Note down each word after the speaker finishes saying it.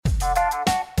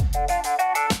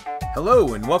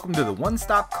Hello, and welcome to the One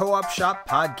Stop Co-op Shop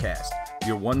podcast,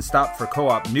 your one stop for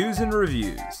co-op news and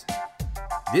reviews.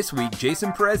 This week,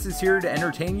 Jason Perez is here to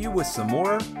entertain you with some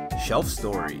more shelf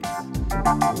stories.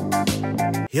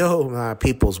 Yo, my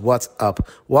peoples, what's up?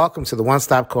 Welcome to the One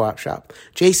Stop Co-op Shop.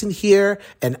 Jason here,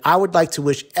 and I would like to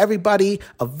wish everybody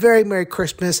a very Merry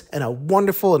Christmas and a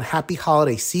wonderful and happy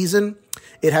holiday season.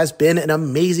 It has been an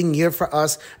amazing year for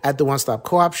us at the One Stop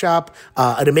Co-op Shop,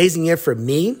 an amazing year for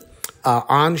me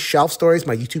on Shelf Stories,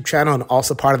 my YouTube channel, and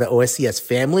also part of the OSCS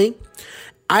family.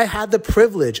 I had the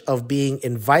privilege of being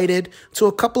invited to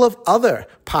a couple of other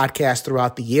podcasts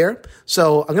throughout the year.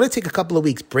 So I'm going to take a couple of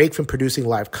weeks break from producing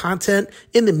live content.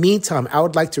 In the meantime, I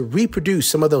would like to reproduce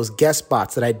some of those guest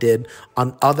spots that I did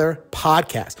on other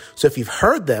podcasts. So if you've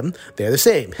heard them, they're the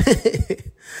same.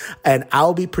 And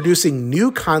I'll be producing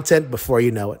new content before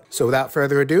you know it. So without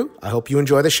further ado, I hope you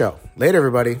enjoy the show. Later,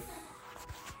 everybody.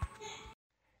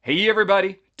 Hey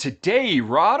everybody, today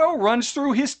Rahdo runs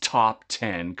through his top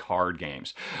 10 card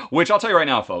games, which I'll tell you right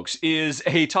now folks, is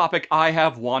a topic I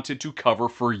have wanted to cover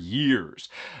for years.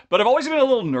 But I've always been a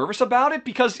little nervous about it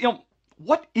because,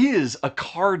 what is a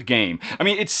card game? I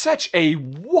mean, it's such a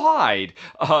wide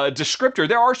descriptor.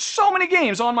 There are so many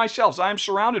games on my shelves I am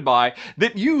surrounded by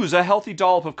that use a healthy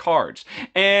dollop of cards.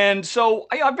 And so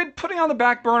I've been putting on the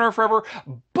back burner forever,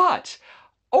 but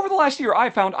over the last year, I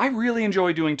found I really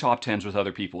enjoy doing top 10s with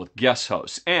other people, with guest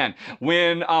hosts. And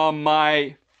when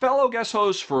my fellow guest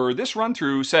hosts for this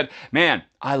run-through said, man,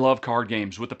 I love card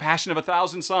games with the passion of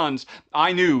 1,000 suns,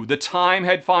 I knew the time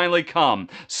had finally come.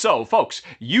 So, folks,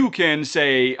 you can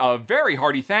say a very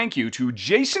hearty thank you to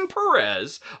Jason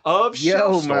Perez of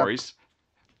Shelf Stories.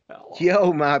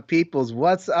 Yo, my peoples,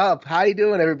 what's up? How you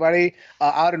doing, everybody?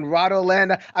 Out in Rahdo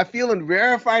land, I feel in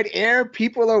rarefied air.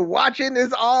 People are watching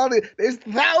this all. There's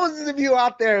thousands of you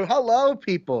out there. Hello,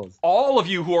 peoples. All of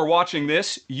you who are watching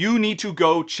this, you need to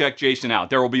go check Jason out.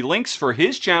 There will be links for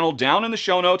his channel down in the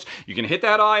show notes. You can hit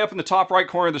that eye up in the top right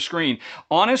corner of the screen.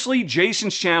 Honestly,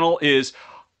 Jason's channel is,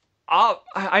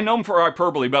 I know him for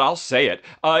hyperbole, but I'll say it,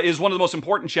 is one of the most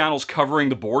important channels covering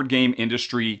the board game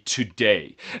industry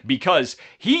today. Because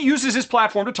he uses his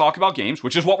platform to talk about games,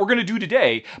 which is what we're going to do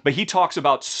today, but he talks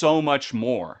about so much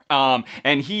more.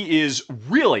 And he is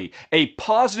really a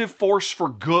positive force for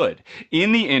good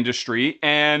in the industry.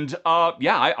 And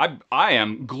I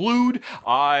am glued.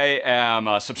 I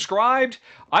am subscribed.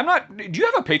 I'm not. Do you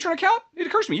have a Patreon account? It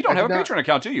occurs to me you don't have a Patreon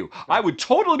account, do you? I would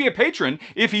totally be a patron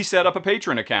if he set up a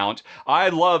Patreon account. I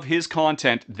love his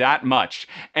content that much.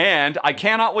 And I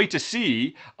cannot wait to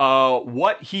see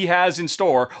what he has in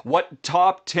store, what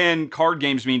top 10 card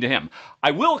games mean to him.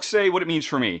 I will say what it means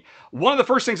for me. One of the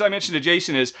first things I mentioned to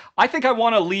Jason is I think I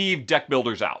want to leave deck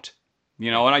builders out.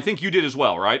 And I think you did as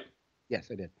well, right? Yes,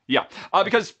 I did. Yeah,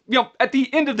 because, at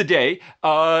the end of the day,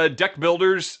 deck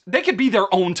builders, they could be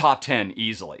their own top 10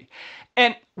 easily.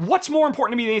 And what's more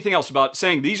important to me than anything else about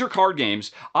saying these are card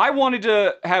games, I wanted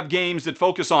to have games that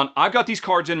focus on, I've got these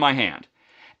cards in my hand.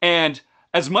 And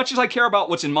as much as I care about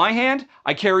what's in my hand,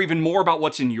 I care even more about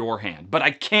what's in your hand. But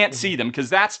I can't see them because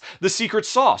that's the secret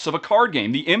sauce of a card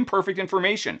game, the imperfect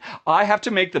information. I have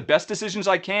to make the best decisions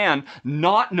I can,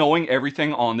 not knowing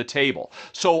everything on the table.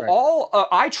 So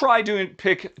I try to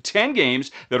pick 10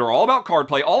 games that are all about card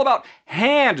play, all about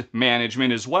hand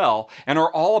management as well, and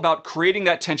are all about creating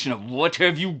that tension of what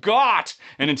have you got?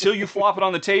 And until you flop it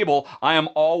on the table, I am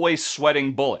always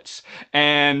sweating bullets.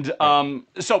 And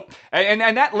so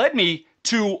that led me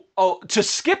to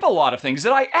skip a lot of things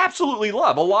that I absolutely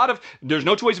love. There's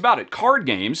no two ways about it, card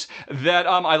games that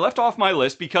I left off my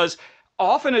list because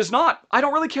often as not, I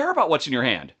don't really care about what's in your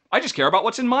hand. I just care about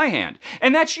what's in my hand.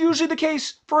 And that's usually the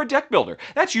case for a deck builder.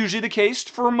 That's usually the case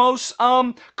for most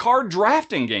card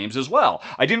drafting games as well.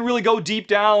 I didn't really go deep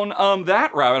down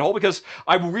that rabbit hole because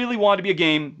I really wanted to be a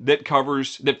game that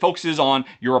focuses on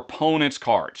your opponent's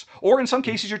cards. Or in some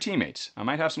cases, your teammates. I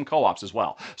might have some co-ops as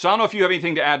well. So I don't know if you have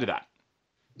anything to add to that.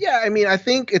 Yeah, I mean, I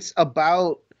think it's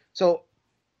about, so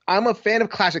I'm a fan of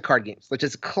classic card games, which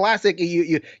is classic.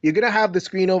 You're going to have the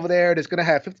screen over there that's going to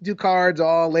have 52 cards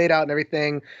all laid out and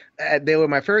everything. They were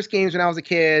my first games when I was a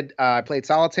kid. I played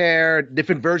Solitaire,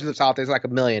 different versions of Solitaire. There's like a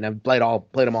million. I've played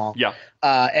them all. Yeah.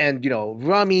 And,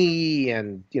 Rummy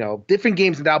and, different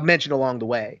games that I'll mention along the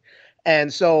way.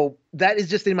 And so that is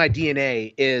just in my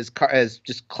DNA is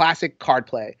just classic card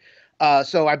play.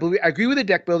 So I agree with the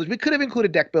deck builders. We could have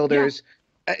included deck builders. Yeah.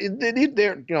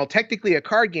 They're technically a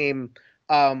card game.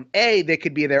 A, they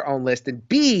could be their own list, and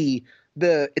B,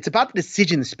 it's about the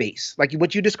decision space, like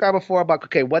what you described before about,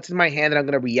 okay, what's in my hand that I'm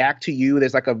going to react to you.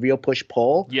 There's like a real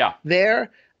push-pull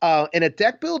there. In a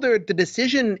deck builder, the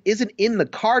decision isn't in the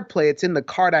card play, it's in the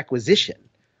card acquisition.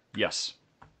 Yes.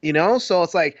 So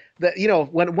it's like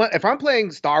when if I'm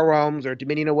playing Star Realms or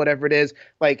Dominion or whatever it is,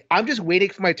 like I'm just waiting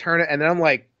for my turn and then I'm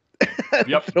like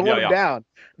Yep. throwing Yeah, them yeah. down.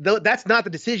 Though that's not the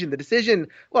decision. The decision,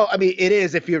 well, I mean, it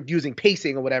is if you're using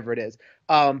pacing or whatever it is.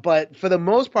 But for the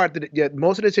most part,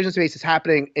 most of the decision space is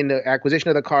happening in the acquisition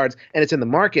of the cards and it's in the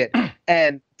market.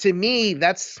 And to me,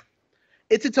 it's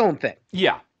its own thing.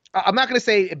 Yeah. I'm not going to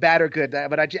say bad or good,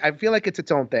 but I feel like it's its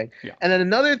own thing. Yeah. And then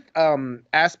another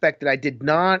aspect that I did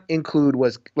not include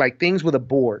was like things with a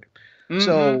board. Mm-hmm.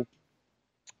 So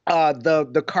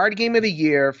the card game of the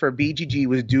year for BGG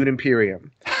was Dune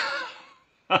Imperium.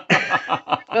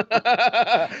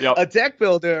 Yep. A deck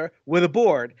builder with a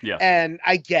board. Yes. And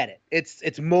I get it.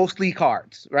 It's mostly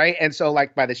cards, right? And so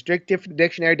like by the strict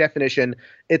dictionary definition,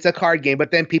 it's a card game.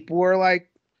 But then people were like,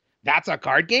 that's a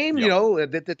card game, Yep.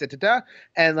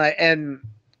 and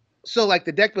so like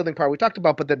the deck building part we talked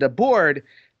about, but the board,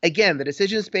 again, the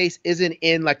decision space isn't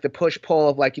in like the push pull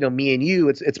of like me and you.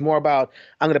 It's more about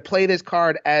I'm going to play this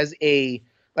card as it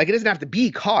doesn't have to be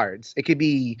cards. It could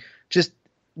be just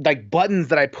like buttons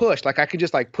that I push. Like I could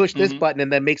just like push this button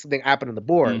and then make something happen on the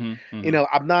board.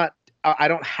 I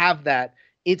don't have that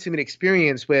intimate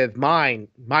experience with my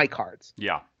cards.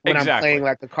 Yeah. When exactly. I'm playing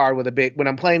like the card when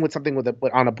I'm playing with something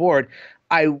on a board,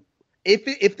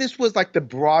 if this was like the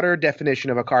broader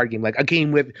definition of a card game, like a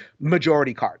game with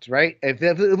majority cards, right? If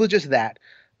it was just that,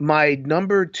 my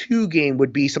number 2 game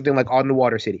would be something like On the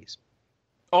Water Cities.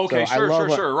 Okay, so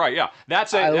sure, right, yeah.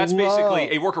 That's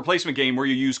basically a worker placement game where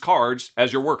you use cards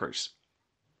as your workers.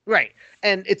 Right,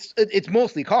 and it's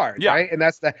mostly cards, yeah. right? And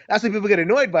that's what people get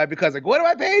annoyed by because like, what am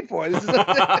I paying for? This is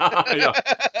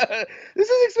this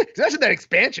is especially that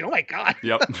expansion. Oh my god!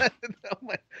 Yep.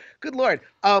 Good lord.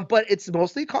 But it's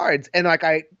mostly cards, and like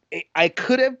I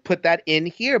could have put that in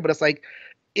here, but it's like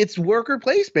it's worker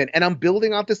placement, and I'm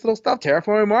building out this little stuff.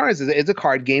 Terraforming Mars is a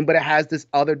card game, but it has this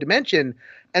other dimension,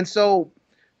 and so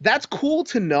that's cool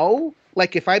to know.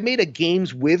 Like if I made a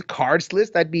games with cards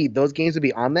list, those games would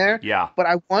be on there. Yeah. But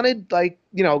I wanted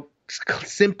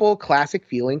simple, classic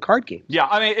feeling card games. Yeah,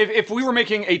 I mean, if we were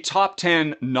making a top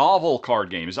 10 novel card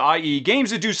games, i.e.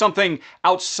 games that do something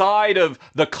outside of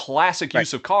the classic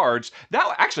use of cards, that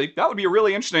would be a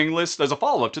really interesting list as a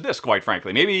follow-up to this, quite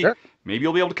frankly. Maybe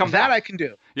you'll be able to come back. That I can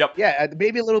do. Yep. Yeah,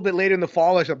 maybe a little bit later in the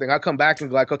fall or something, I'll come back and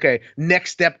go like, okay,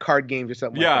 next step card games or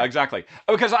something Yeah, like that. exactly.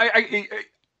 Because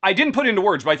I didn't put it into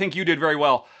words, but I think you did very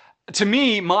well. To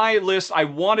me, my list, I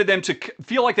wanted them to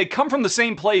feel like they come from the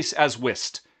same place as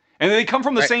whist. And they come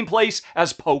from the same place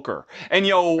as poker. And,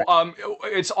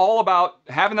 it's all about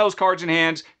having those cards in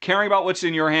hand, caring about what's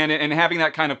in your hand, and having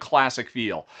that kind of classic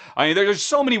feel. I mean, there's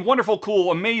so many wonderful, cool,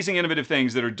 amazing, innovative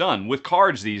things that are done with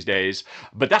cards these days.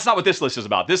 But that's not what this list is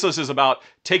about. This list is about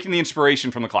taking the inspiration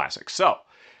from the classics. So,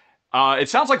 it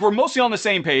sounds like we're mostly on the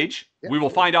same page. Yep. We will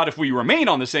find out if we remain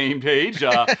on the same page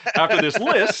after this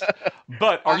list.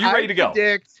 But are you ready to go?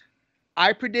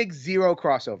 I predict 0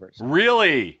 crossovers.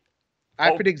 Really?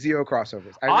 I predict 0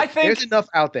 crossovers. I think there's enough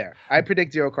out there. I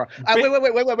predict 0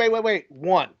 crossovers. Wait.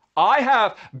 1. I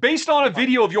have, based on a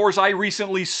video of yours I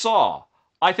recently saw,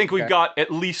 I think we've got at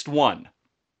least 1.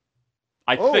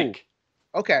 I think.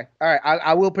 Okay. All right.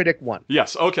 I will predict 1.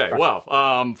 Yes. Okay.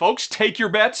 Well, folks, take your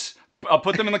bets.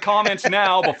 Put them in the comments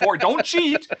now before. Don't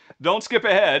cheat. Don't skip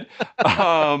ahead.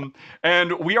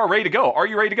 And we are ready to go. Are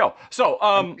you ready to go? So,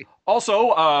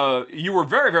 also, you were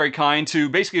very, very kind to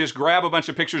basically just grab a bunch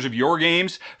of pictures of your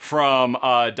games from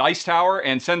Dice Tower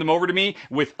and send them over to me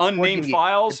with unnamed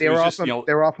files. They were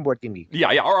all from Board Game Geek.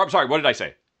 Yeah. Or, I'm sorry. What did I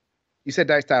say? You said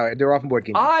Dice Tower. They were all from Board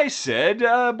Game Geek. I said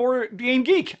Board Game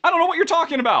Geek. I don't know what you're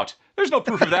talking about. There's no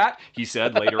proof of that, he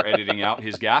said, later editing out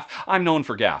his gaffe. I'm known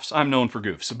for gaffes. I'm known for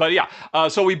goofs. But yeah,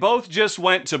 so we both just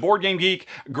went to Board Game Geek,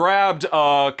 grabbed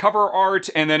cover art,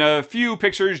 and then a few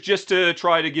pictures just to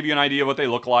try to give you an idea of what they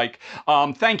look like.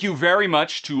 Thank you very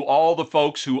much to all the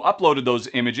folks who uploaded those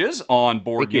images on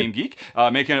Board Game Geek,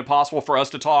 making it possible for us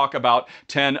to talk about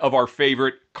 10 of our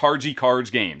favorite Cardsy Cards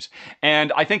games.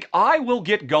 And I think I will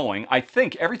get going. I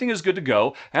think everything is good to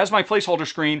go. As my placeholder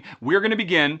screen, we're going to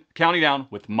begin counting down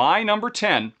with my number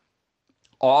 10,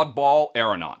 Oddball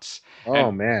Aeronauts.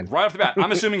 Oh, man. Right off the bat,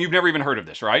 I'm assuming you've never even heard of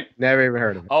this, right? Never even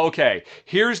heard of it. Okay,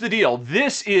 here's the deal.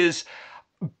 This is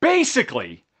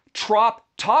basically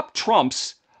top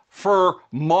trumps for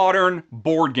modern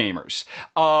board gamers.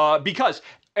 Because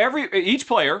each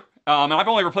player, and I've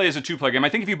only ever played as a 2-player game. I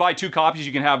think if you buy 2 copies,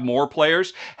 you can have more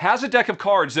players. Has a deck of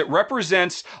cards that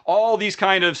represents all these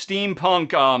kind of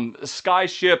steampunk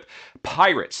skyship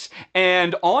pirates.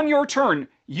 And on your turn,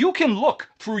 you can look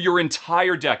through your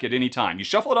entire deck at any time. You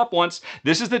shuffle it up once.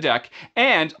 This is the deck.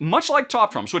 And much like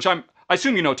Top Trumps, which I'm I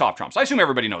assume you know top trumps. I assume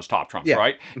everybody knows top trumps, Yeah.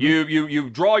 right? You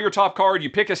draw your top card, you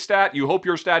pick a stat, you hope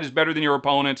your stat is better than your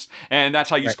opponent's, and that's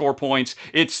how you score points.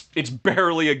 It's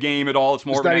barely a game at all. It's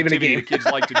more of an activity that kids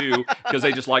like to do because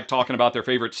they just like talking about their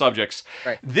favorite subjects.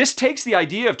 Right. This takes the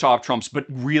idea of top trumps, but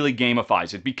really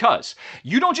gamifies it, because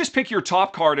you don't just pick your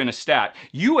top card in a stat.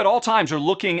 You at all times are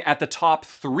looking at the top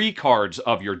 3 cards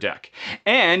of your deck.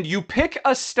 And you pick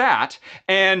a stat,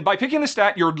 and by picking the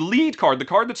stat, your lead card, the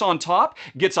card that's on top,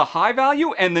 gets a high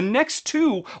value, and the next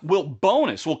 2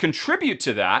 will contribute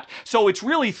to that. So it's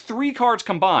really 3 cards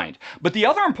combined. But the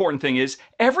other important thing is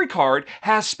every card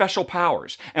has special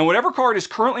powers, and whatever card is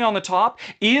currently on the top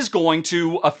is going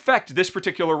to affect this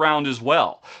particular round as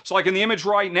well. So like in the image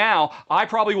right now, I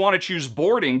probably want to choose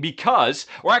boarding because,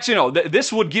 or actually no,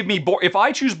 this would give me, if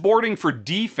I choose boarding for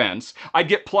defense, I'd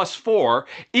get +4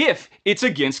 if it's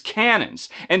against cannons.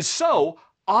 And so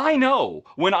I know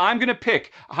when I'm going to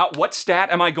pick what stat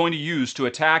am I going to use to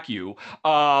attack you.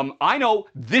 I know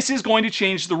this is going to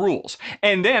change the rules.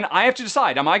 And then I have to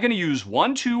decide, am I going to use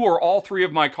 1, 2, or all 3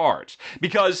 of my cards?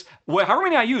 Because however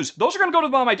many I use, those are going to go to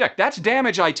the bottom of my deck. That's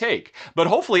damage I take. But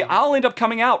hopefully I'll end up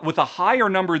coming out with a higher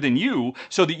number than you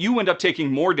so that you end up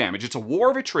taking more damage. It's a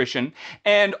war of attrition.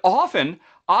 And often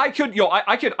I could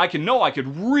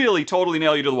really totally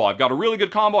nail you to the wall. I've got a really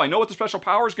good combo. I know what the special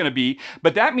power is going to be,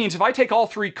 but that means if I take all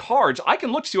 3 cards, I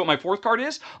can look to see what my 4th card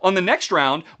is. On the next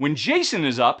round, when Jason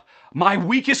is up, my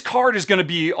weakest card is going to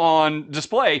be on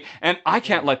display, and I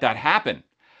can't let that happen.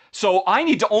 So I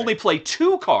need to only play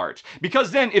 2 cards, because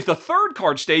then if the 3rd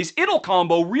card stays, it'll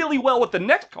combo really well with the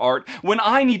next card when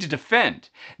I need to defend.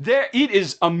 It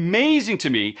is amazing to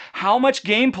me how much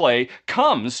gameplay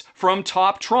comes from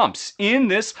top trumps in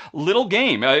this little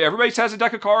game. Everybody has a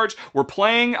deck of cards. We're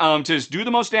playing to do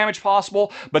the most damage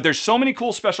possible, but there's so many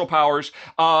cool special powers.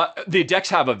 The decks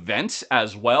have events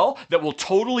as well that will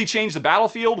totally change the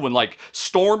battlefield when like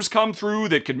storms come through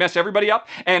that could mess everybody up.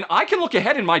 And I can look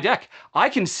ahead in my deck. I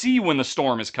can see when the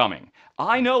storm is coming.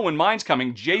 I know when mine's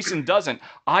coming. Jason doesn't.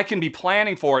 I can be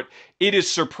planning for it. It is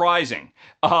surprising.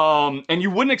 And you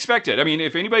wouldn't expect it. I mean,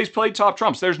 if anybody's played top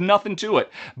trumps, there's nothing to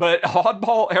it. But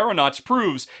Oddball Aeronauts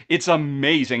proves it's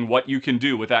amazing what you can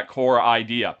do with that core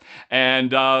idea.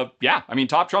 And yeah, I mean,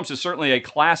 top trumps is certainly a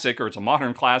classic, or it's a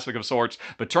modern classic of sorts,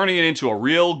 but turning it into a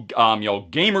real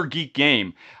gamer geek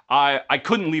game, I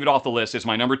couldn't leave it off the list. It's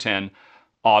my number 10,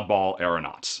 Oddball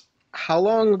Aeronauts. How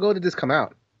long ago did this come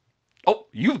out? Oh,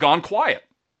 you've gone quiet.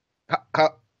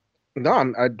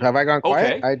 No, have I gone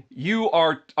quiet? Okay, you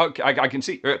are. Okay, I can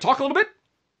see. Talk a little bit.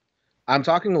 I'm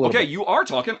talking a little bit. Okay, you are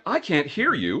talking. I can't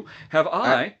hear you. Have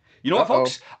I? You know what,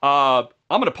 folks? I'm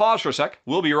going to pause for a sec.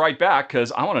 We'll be right back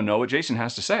because I want to know what Jason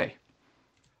has to say.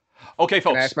 Okay,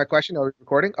 folks. Can I ask my question? Are we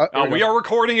recording? We are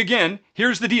recording again.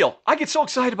 Here's the deal. I get so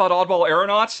excited about Oddball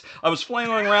Aeronauts. I was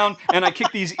flailing around and I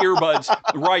kicked these earbuds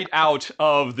right out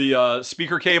of the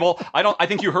speaker cable. I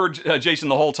think you heard Jason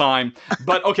the whole time.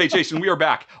 But okay, Jason, we are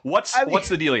back. What's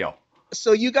the dealio?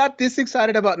 So you got this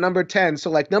excited about number 10. So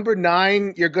like number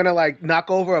 9, you're going to like knock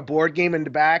over a board game in the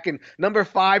back. And number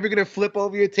 5, you're going to flip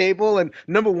over your table. And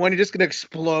number 1, you're just going to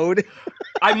explode.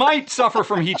 I might suffer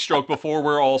from heat stroke before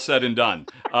we're all said and done.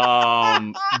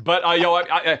 But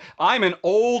I'm an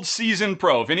old seasoned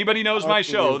pro. If anybody knows my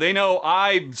show, they know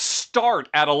I start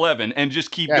at 11 and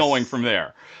just keep going from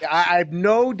there. I have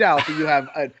no doubt that you have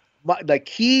like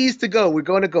keys to go. We're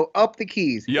going to go up the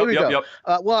keys. Yep.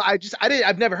 Well,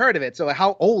 I've never heard of it. So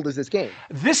how old is this game?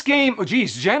 This game,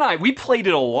 geez, Jen and I, we played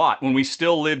it a lot when we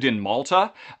still lived in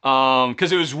Malta,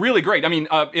 because it was really great. I mean,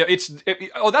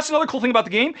 that's another cool thing about the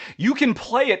game. You can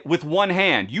play it with one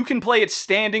hand. You can play it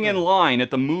standing in line at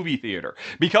the movie theater,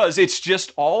 because it's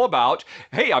just all about,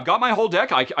 hey, I've got my whole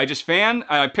deck.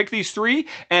 I pick these 3,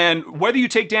 and whether you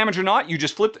take damage or not, you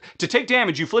just to take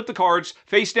damage, you flip the cards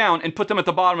face down and put them at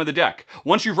the bottom of the deck.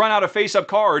 Once you've run out of face-up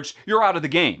cards, you're out of the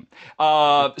game.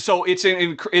 So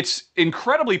it's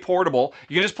incredibly portable.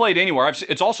 You can just play it anywhere.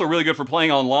 It's also really good for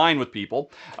playing online with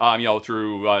people,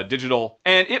 through digital.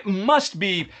 And it must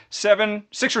be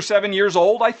 6 or 7 years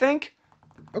old, I think.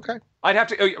 Okay. I'd have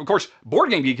to, of course, Board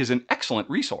Game Geek is an excellent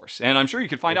resource, and I'm sure you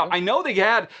could find out. I know they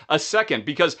had a second,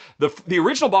 because the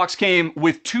original box came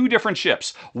with 2 different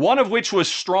ships, one of which was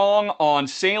strong on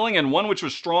sailing and one which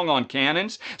was strong on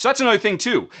cannons. So that's another thing,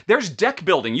 too. There's deck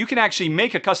building. You can actually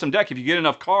make a custom deck if you get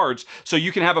enough cards, so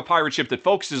you can have a pirate ship that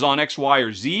focuses on X, Y,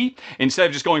 or Z, instead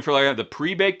of just going for like the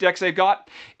pre-baked decks they've got.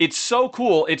 It's so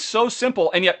cool. It's so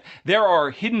simple, and yet there are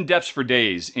hidden depths for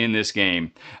days in this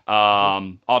game.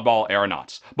 Oddball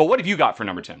Aeronauts. But what have you got for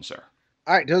number 10, sir?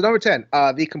 All right, so number 10,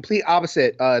 the complete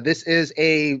opposite. This is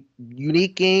a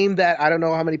unique game that I don't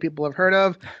know how many people have heard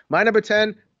of. My number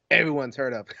 10, everyone's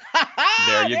heard of.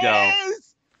 There you go.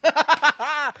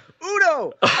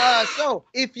 Uno. So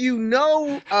if you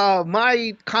know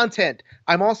my content,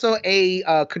 I'm also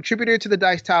a contributor to the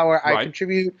Dice Tower. I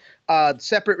contribute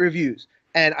separate reviews.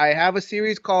 And I have a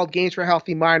series called Games for a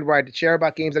Healthy Mind where I share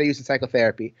about games that I use in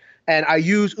psychotherapy. And I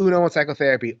use Uno in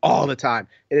psychotherapy all the time.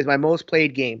 It is my most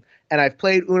played game. And I've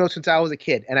played Uno since I was a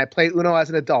kid. And I play Uno as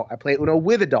an adult. I play Uno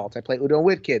with adults. I play Uno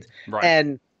with kids. Right.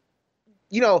 And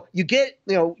you get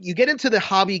into the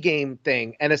hobby game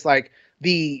thing, and it's like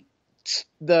the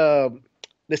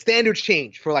standards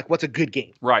change for like what's a good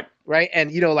game. Right.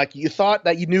 And like you thought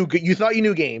you knew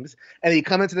games, and then you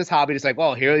come into this hobby, it's like,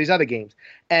 well, here are these other games.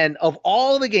 And of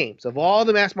all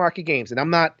the mass market games, and I'm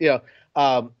not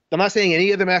saying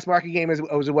any of the mass market game is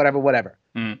whatever.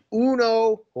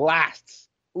 Uno lasts.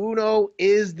 Uno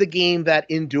is the game that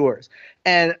endures.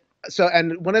 And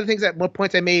one of the things one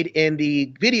points I made in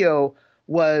the video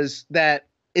was that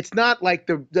it's not like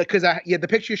the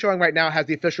picture you're showing right now has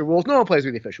the official rules. No one plays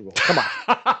with the official rules. Come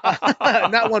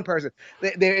on. Not one person.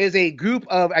 There is a group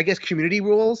of, I guess, community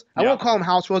rules. I won't call them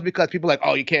house rules because people are like,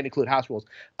 oh, you can't include house rules.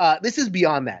 This is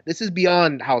beyond that. This is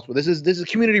beyond house rules. This is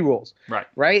community rules.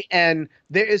 Right. And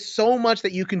there is so much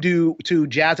that you can do to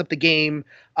jazz up the game,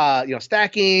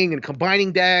 stacking and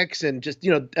combining decks and just,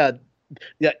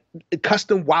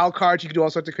 custom wild cards. You can do all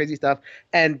sorts of crazy stuff,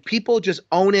 and people just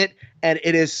own it, and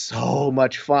it is so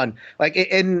much fun. Like,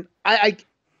 and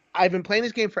I've been playing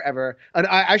this game forever, and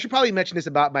I should probably mention this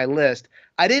about my list.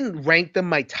 I didn't rank them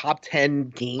my top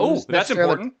 10 games. Oh, that's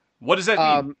important. What does that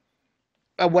mean?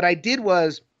 What I did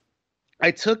was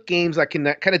I took games like in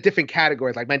kind of different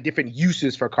categories, like my different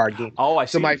uses for card games. Oh, I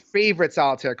see. So my favorite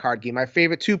solitaire card game, my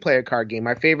favorite 2-player card game,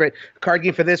 my favorite card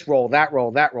game for this role, that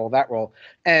role,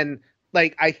 and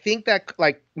like, I think that,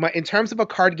 like, in terms of a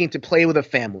card game to play with a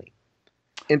family,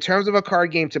 in terms of a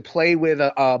card game to play with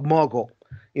a muggle,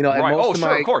 and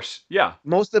of course, yeah.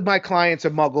 Most of my clients are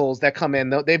muggles that come in.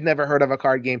 They've never heard of a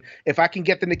card game. If I can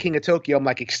get them to King of Tokyo, I'm,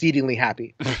 like, exceedingly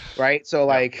happy, right? So,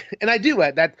 like, and I do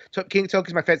it. King of Tokyo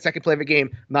is my second favorite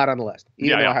game, not on the list,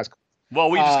 even though it has. Well,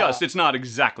 we discussed it's not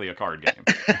exactly a card game.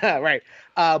 Right.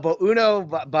 But Uno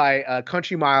by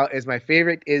Country Mile is my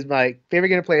favorite game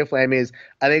to play with families.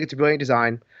 I think it's a brilliant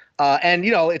design. And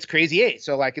it's Crazy 8.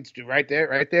 So like it's right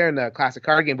there in the classic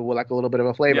card game, but with like a little bit of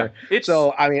a flavor. Yeah,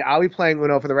 so I mean, I'll be playing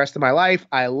Uno for the rest of my life.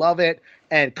 I love it.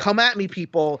 And come at me,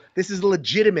 people. This is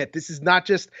legitimate. This is not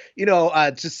just,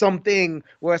 just something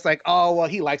where it's like, oh, well,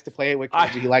 he likes to play it with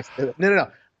kids. He likes to. No.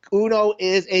 Uno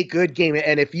is a good game,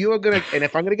 and if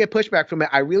I'm gonna get pushback from it,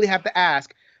 I really have to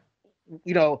ask,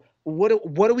 what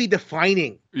are we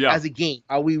defining as a game?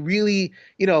 Are we really,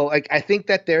 like, I think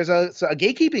that there's a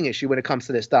gatekeeping issue when it comes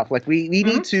to this stuff. Like we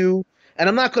need to, and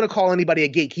I'm not going to call anybody a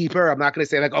gatekeeper. I'm not going to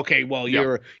say like, okay, well,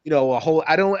 you're, a whole.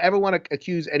 I don't ever want to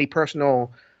accuse any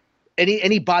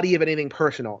body of anything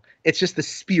personal. It's just the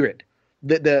spirit,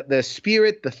 the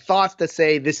spirit, the thoughts that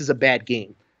say this is a bad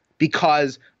game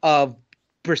because of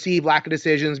perceived lack of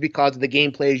decisions, because the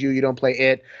game plays you don't play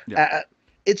it.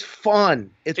 It's fun.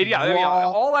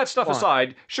 All that stuff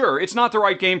aside, sure, it's not the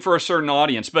right game for a certain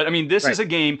audience, but I mean, this is a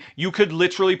game you could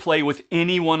literally play with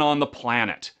anyone on the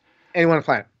planet. Anyone on the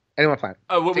planet.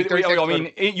 I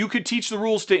mean, you could teach the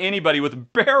rules to anybody with a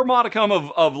bare modicum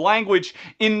of language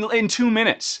in 2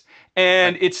 minutes.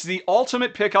 And it's the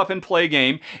ultimate pick up and play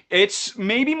game. It's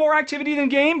maybe more activity than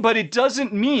game, but it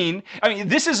doesn't mean,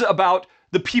 this is about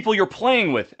the people you're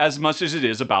playing with as much as it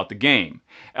is about the game.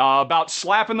 About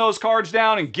slapping those cards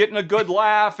down and getting a good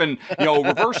laugh and,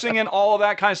 reversing and all of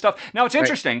that kind of stuff. Now, it's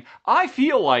interesting. I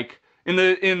feel like in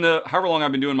the however long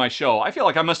I've been doing my show, I feel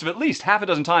like I must have at least half a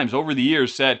dozen times over the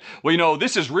years said, well,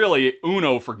 this is really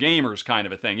Uno for gamers kind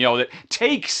of a thing, that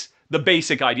takes the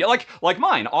basic idea. Like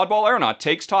mine, Oddball Aeronaut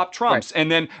takes top trumps and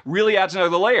then really adds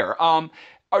another layer.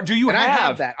 Do you I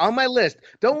have that on my list?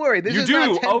 Don't worry. This you is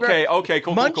do. Not Okay,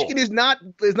 cool. Munchkin is not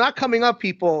coming up,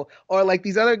 people, or like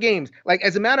these other games. Like,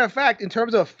 as a matter of fact, in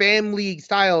terms of a family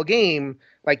style game,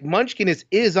 like Munchkin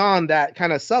is on that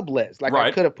kind of sub list. Like, I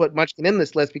could have put Munchkin in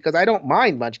this list because I don't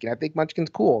mind Munchkin. I think Munchkin's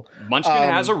cool. Munchkin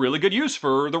has a really good use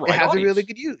for the right audience. It has a really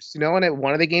good use, and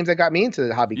one of the games that got me into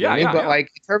the hobby gaming. But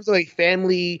like in terms of like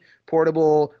family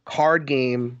portable card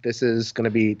game, this is gonna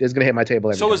hit my table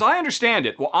every time. So as I understand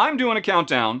it, I'm doing a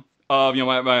countdown of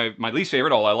my least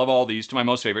favorite. I love all these to my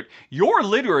most favorite.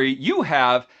 You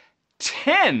have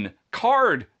 10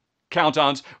 card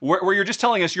countdowns where you're just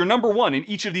telling us you're number one in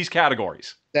each of these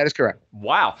categories. That is correct.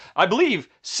 Wow. I believe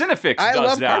Cinefix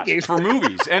does that for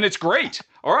movies, and it's great.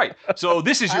 All right. So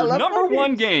this is your number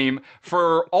one game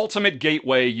for ultimate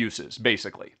gateway uses,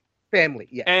 basically. Family,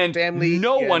 yes. And Family.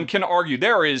 no one can argue.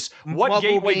 There is what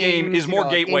gateway game is more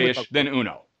gateway-ish than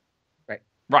Uno? Right.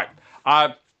 Right.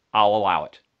 I'll allow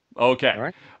it. Okay. All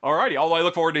right. All righty. Although I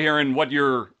look forward to hearing what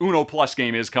your Uno Plus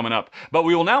game is coming up. But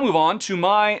we will now move on to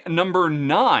my number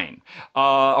 9,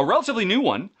 a relatively new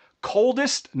one,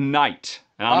 Coldest Night.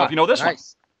 And I don't know if you know this one.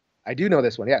 I do know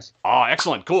this one, yes. Oh,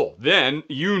 excellent. Cool. Then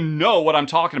you know what I'm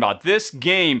talking about. This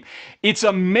game, it's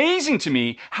amazing to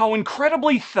me how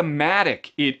incredibly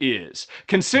thematic it is,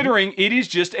 considering it is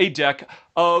just a deck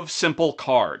of simple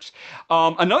cards.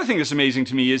 Another thing that's amazing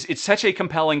to me is it's such a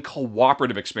compelling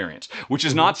cooperative experience, which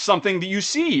is not something that you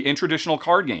see in traditional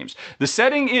card games. The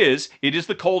setting is, it is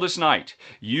the coldest night.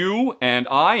 You and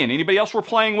I and anybody else we're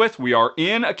playing with, we are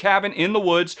in a cabin in the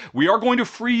woods. We are going to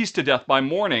freeze to death by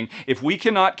morning if we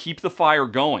cannot keep the fire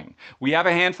going. We have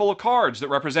a handful of cards that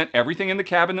represent everything in the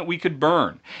cabin that we could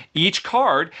burn. Each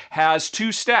card has 2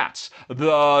 stats.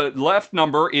 The left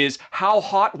number is how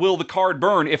hot will the card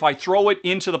burn if I throw it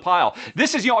into the pile.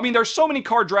 This is, there's so many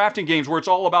card drafting games where it's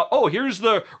all about, oh, here's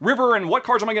the river and what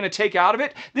cards am I going to take out of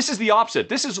it? This is the opposite.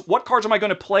 This is what cards am I going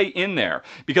to play in there?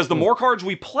 Because the more cards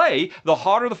we play, the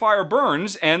hotter the fire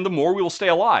burns and the more we will stay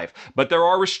alive. But there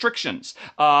are restrictions.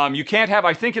 You can't have,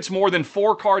 I think it's more than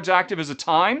 4 cards active at a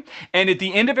time. And at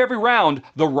the end of every round,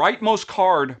 the rightmost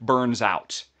card burns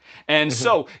out. And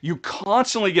so you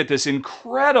constantly get this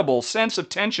incredible sense of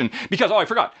tension because, I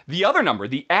forgot, the other number,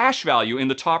 the ash value in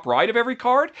the top right of every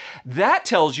card, that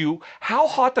tells you how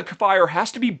hot the fire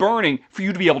has to be burning for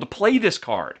you to be able to play this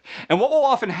card. And what will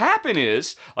often happen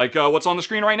is, like what's on the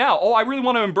screen right now, I really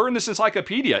want to burn this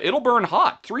encyclopedia. It'll burn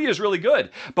hot. 3 is really good.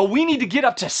 But we need to get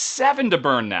up to 7 to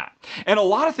burn that. And a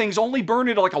lot of things only burn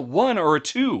it like a 1 or a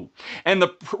 2. And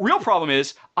the real problem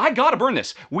is, I gotta burn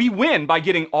this. We win by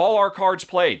getting all our cards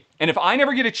played. And if I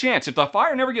never get a chance, if the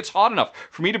fire never gets hot enough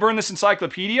for me to burn this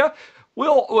encyclopedia,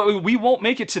 we won't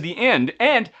make it to the end.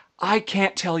 And I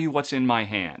can't tell you what's in my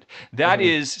hand. That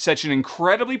is such an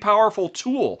incredibly powerful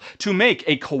tool to make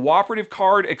a cooperative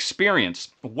card experience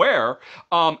where,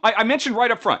 I mentioned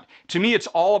right up front, to me it's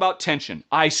all about tension.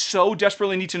 I so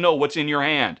desperately need to know what's in your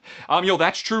hand.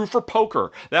 That's true for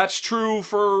poker. That's true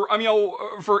for,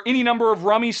 for any number of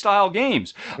rummy style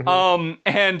games. But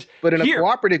in a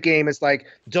cooperative game, it's like,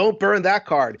 don't burn that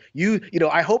card.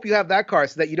 I hope you have that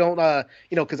card so that you don't,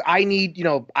 because I need,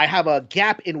 I have a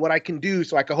gap in what I can do,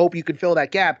 so I can hope you can fill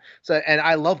that gap. So, and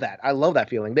I love that. I love that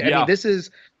feeling. Yeah. This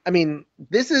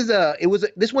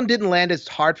one didn't land as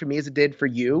hard for me as it did for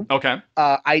you. Okay.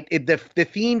 The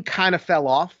theme kind of fell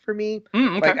off for me.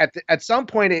 Okay. Like at some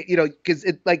point, because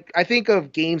I think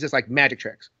of games as like magic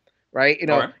tricks, right?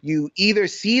 Right. You either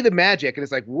see the magic and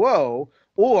it's like, whoa,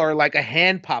 or like a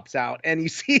hand pops out and you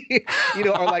see,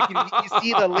 or like you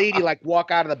see the lady like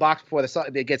walk out of the box before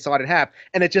they get sawed in half,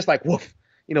 and it's just like woof.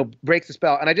 Breaks the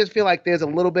spell. And I just feel like there's a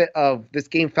little bit of this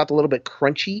game felt a little bit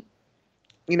crunchy,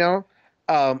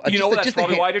 that's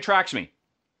probably why it attracts me.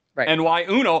 Right. And why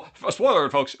Uno, spoiler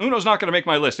alert, folks, Uno's not going to make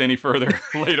my list any further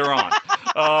later on.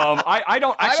 I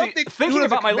don't think thinking Uno's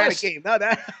about my list, game. No,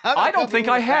 I don't think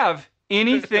I have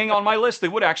anything on my list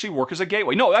that would actually work as a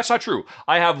gateway. No, that's not true.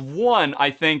 I have one, I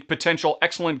think, potential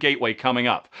excellent gateway coming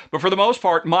up. But for the most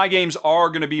part, my games are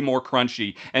going to be more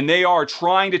crunchy, and they are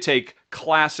trying to take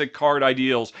classic card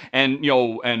ideals and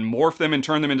and morph them and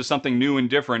turn them into something new and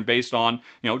different based on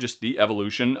just the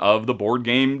evolution of the board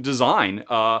game design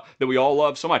that we all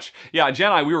love so much. Yeah, Jen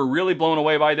and I, we were really blown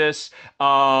away by this.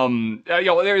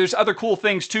 There's other cool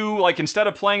things too, like instead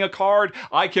of playing a card,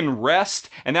 I can rest,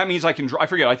 and that means I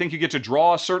think you get to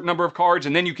draw a certain number of cards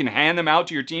and then you can hand them out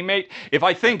to your teammate. If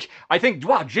I think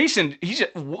wow, Jason,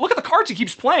 look at the cards he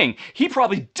keeps playing, he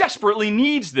probably desperately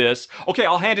needs this. Okay,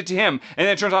 I'll hand it to him, and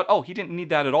then it turns out, oh, he didn't need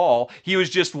that at all. He was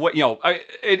just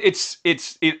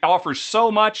it offers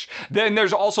so much. Then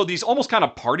there's also these almost kind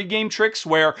of party game tricks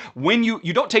where when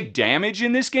you don't take damage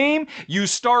in this game, you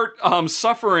start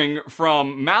suffering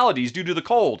from maladies due to the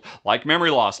cold, like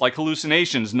memory loss, like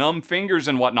hallucinations, numb fingers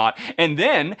and whatnot. And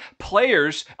then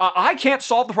players, I can't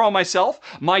solve the problem myself.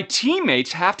 My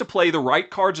teammates have to play the right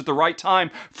cards at the right time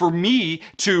for me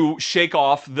to shake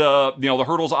off the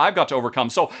hurdles I've got to overcome.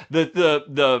 So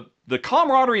the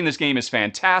camaraderie in this game is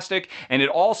fantastic, and it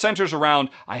all centers around,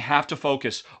 I have to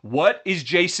focus. What is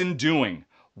Jason doing?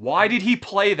 Why did he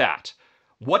play that?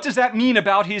 What does that mean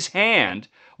about his hand?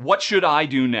 What should I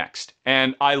do next?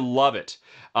 And I love it.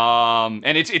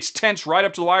 And it's tense right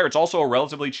up to the wire. It's also a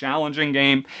relatively challenging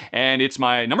game, and it's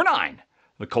my number 9,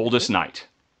 The Coldest Night.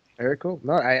 Very cool.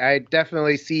 No, I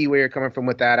definitely see where you're coming from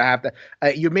with that. I have to.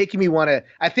 You're making me want to.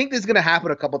 I think this is going to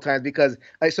happen a couple times because.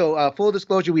 Full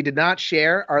disclosure, we did not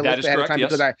share our That list is ahead correct, of time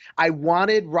yes. because I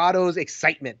wanted Rahdo's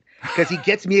excitement because he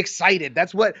gets me excited.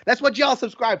 That's what y'all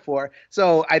subscribe for.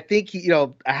 So I think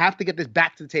I have to get this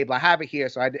back to the table. I have it here,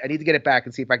 so I need to get it back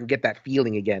and see if I can get that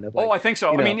feeling again. Of I think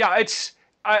so. I mean, yeah, it's.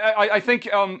 I think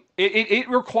it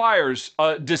requires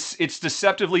it's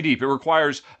deceptively deep. It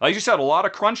requires, like you said, a lot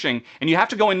of crunching, and you have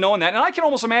to go in knowing that. And I can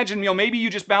almost imagine, maybe you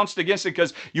just bounced against it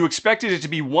because you expected it to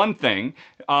be one thing,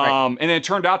 Right. and then it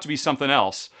turned out to be something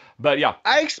else. But yeah,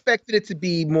 I expected it to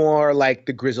be more like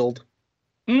the Grizzled.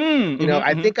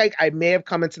 I think I may have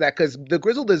come into that because the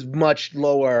Grizzled is much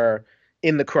lower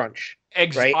in the crunch.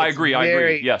 Right? I agree.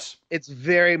 Yes. It's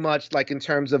very much like in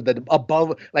terms of the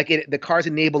above, like the cards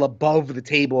enable above the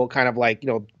table, kind of like,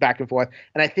 back and forth.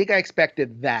 And I think I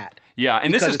expected that. Yeah,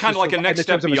 and this is kind of like a next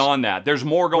step beyond that. There's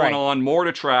more going on, more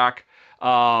to track.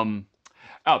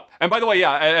 And by the way,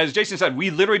 yeah, as Jason said,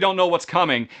 we literally don't know what's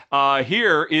coming.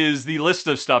 Here is the list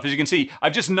of stuff. As you can see,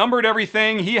 I've just numbered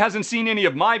everything. He hasn't seen any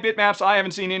of my bitmaps. I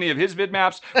haven't seen any of his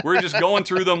bitmaps. We're just going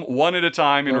through them one at a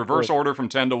time in reverse order from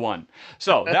 10 to 1.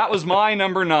 So that was my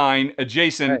number 9.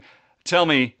 Jason, tell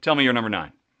me your number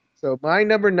 9. So my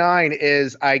number 9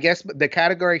 is, I guess the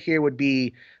category here would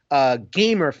be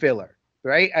gamer filler.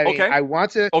 Right. I mean, I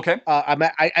want to. Okay.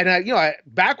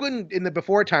 Back when in the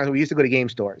before times when we used to go to game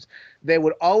stores, there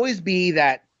would always be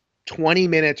that 20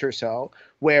 minutes or so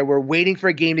where we're waiting for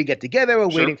a game to get together.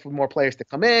 We're waiting for more players to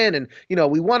come in, and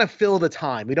we want to fill the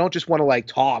time. We don't just want to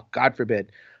talk. God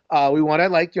forbid. We want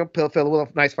to fill a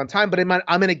nice fun time. But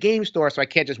I'm in a game store, so I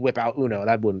can't just whip out Uno.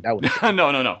 That wouldn't.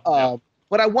 No.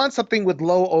 But I want something with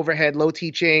low overhead, low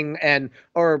teaching,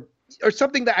 or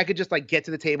something that I could just get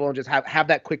to the table and just have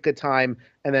that quick good time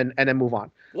and then move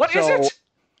on. What is it?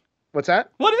 What's that?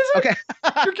 What is it? Okay.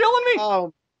 You're killing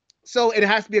me. So it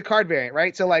has to be a card variant,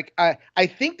 right? So I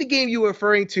think the game you were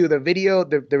referring to, the video,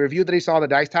 the review that I saw on the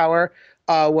Dice Tower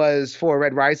was for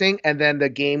Red Rising, and then the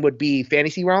game would be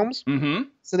Fantasy Realms. Mm-hmm.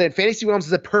 So then Fantasy Realms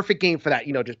is a perfect game for that.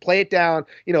 Just play it down,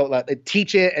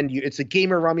 teach it, and it's a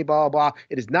gamer rummy, blah, blah, blah.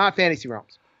 It is not Fantasy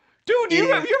Realms. Dude,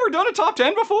 have you ever done a top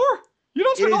 10 before? You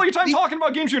don't spend all your time talking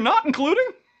about games you're not including?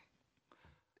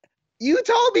 You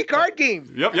told me card games.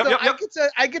 Yep.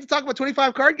 I get to talk about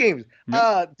 25 card games.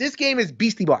 Yep. This game is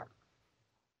Beastie Bar.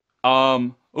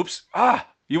 Oops.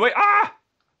 You wait.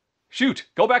 Shoot.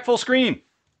 Go back full screen.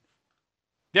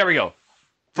 There we go.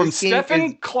 From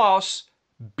Stefan Klaus,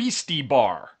 Beastie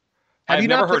Bar. I've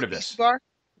never heard of this. Bar?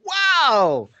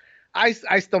 Wow. I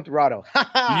stumped Rahdo.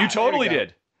 You totally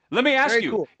did. Let me ask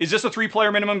you, is this a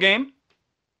 3-player minimum game?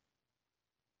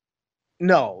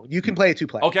 No, you can play a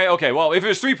 2-player. Okay. Well, if it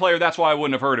was 3-player, that's why I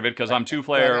wouldn't have heard of it, because I'm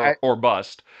 2-player or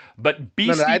bust. But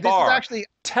Beastie Bar,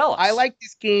 tell us. I like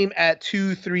this game at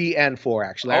 2, 3, and 4,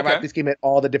 actually. I like this game at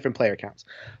all the different player counts.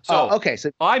 So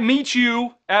I meet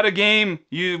you at a game.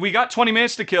 We got 20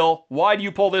 minutes to kill. Why do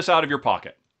you pull this out of your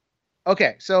pocket?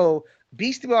 Okay, so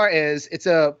Beastie Bar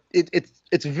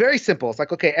it's very simple. It's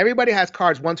like, okay, everybody has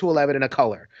cards 1 to 11 in a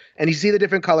color, and you see the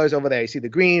different colors over there. You see the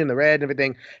green and the red and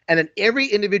everything, and then every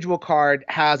individual card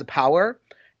has a power,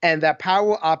 and that power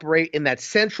will operate in that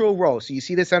central row. So you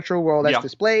see the central row that's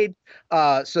displayed.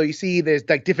 So you see there's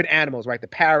different animals, right? The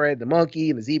parrot, the monkey,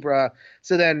 and the zebra.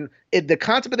 So then the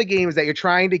concept of the game is that you're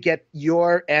trying to get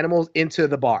your animals into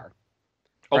the bar,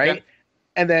 right?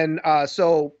 And then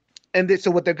so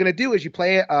what they're going to do is you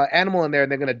play an animal in there,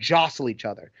 and they're going to jostle each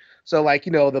other. So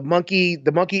the monkey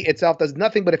itself does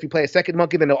nothing, but if you play a second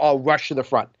monkey, then they'll all rush to the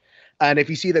front. And if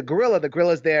you see the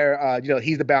gorilla's there.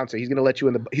 He's the bouncer. He's going to let you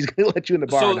in the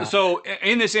bar. So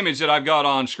in this image that I've got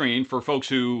on screen for folks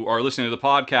who are listening to the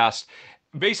podcast,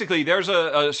 basically there's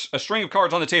a string of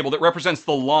cards on the table that represents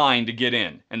the line to get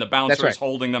in, and the bouncer is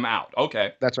holding them out.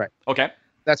 Okay. That's right. Okay.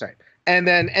 That's right. And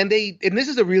this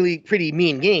is a really pretty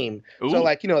mean game. Ooh. So the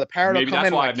parrot will come in. Maybe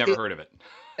that's why I've never heard of it.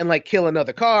 And kill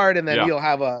another card, and then you'll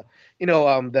have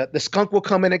the skunk will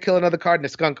come in and kill another card, and the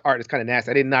skunk art is kind of nasty.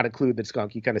 I did not include the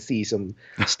skunk. You kind of see some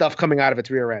stuff coming out of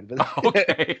its rear end. But,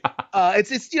 okay. But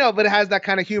it has that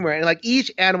kind of humor, and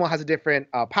each animal has a different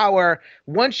power.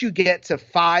 Once you get to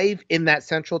 5 in that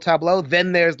central tableau,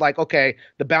 then there's the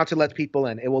bouncer lets people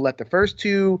in. It will let the first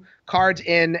 2 cards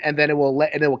in, and then it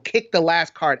will kick the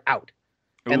last card out.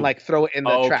 Ooh. And throw it in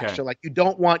the trash. So you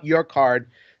don't want your card.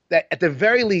 That at the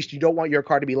very least, you don't want your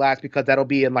card to be last, because that'll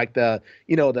be in the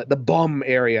bum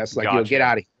area. So gotcha. Get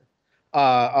out of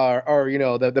here. Or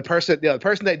the person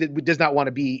that does not want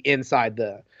to be inside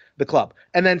the club.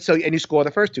 And then and you score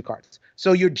the first 2 cards.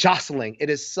 So you're jostling.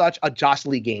 It is such a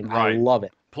jostly game. Right. I love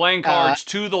it. Playing cards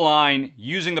to the line,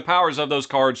 using the powers of those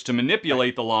cards to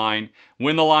manipulate the line.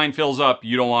 When the line fills up,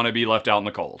 you don't want to be left out in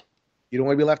the cold. You don't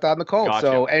want to be left out in the cold. Gotcha.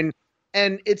 So and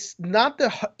it's not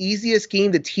the easiest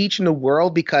game to teach in the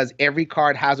world because every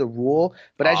card has a rule.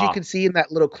 But as you can see in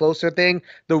that little closer thing,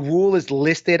 the rule is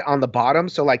listed on the bottom.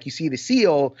 So like you see the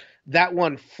seal, that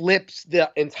one flips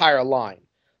the entire line.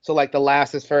 So like the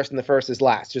last is first and the first is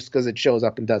last, just because it shows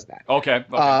up and does that. Okay.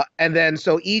 And then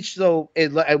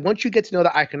once you get to know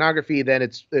the iconography, then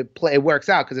it works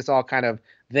out because it's all kind of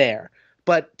there.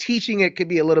 But teaching it could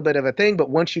be a little bit of a thing.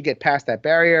 But once you get past that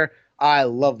barrier, I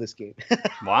love this game.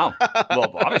 Wow.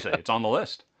 Well, obviously, it's on the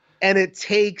list. And it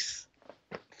takes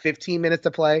 15 minutes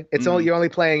to play. It's you're only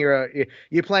playing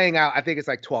you're playing out. I think it's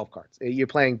like 12 cards. You're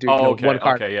playing one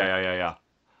card. Okay. Yeah.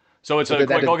 So it's a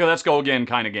quick, okay, let's go again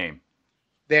kind of game.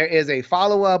 There is a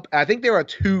follow-up. I think there are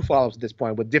 2 follow-ups at this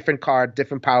point with different cards,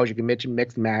 different powers. You can mix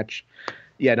and match.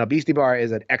 Yeah, no, Beastie Bar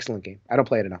is an excellent game. I don't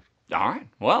play it enough. All right.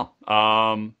 Well,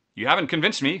 you haven't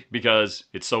convinced me because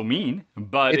it's so mean,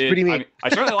 but it's pretty mean. I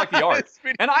certainly like the art.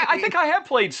 And I think I have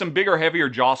played some bigger, heavier,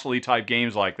 jostly type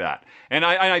games like that. And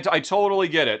I totally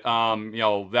get it.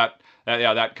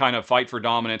 That kind of fight for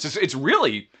dominance. It's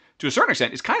really, to a certain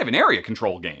extent, it's kind of an area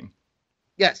control game.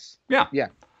 Yes. Yeah. Yeah.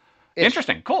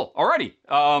 Interesting. Cool.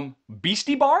 Alrighty.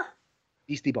 Beastie Bar?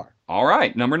 Beastie Bar. All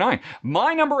right. Number 9.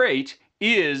 My number 8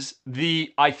 is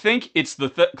I think it's the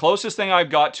closest thing I've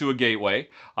got to a gateway.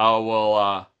 I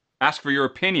will ask for your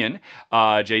opinion.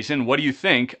 Jason, what do you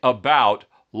think about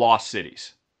Lost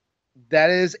Cities? That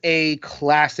is a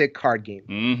classic card game.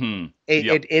 Mm-hmm.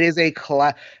 It is a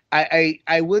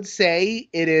I would say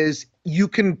it is.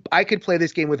 I could play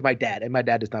this game with my dad, and my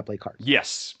dad does not play cards.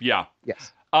 Yes. Yeah.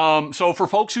 Yes. So for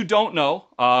folks who don't know,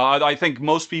 I think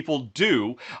most people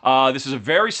do, this is a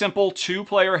very simple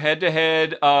 2-player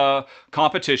head-to-head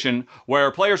competition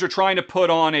where players are trying to put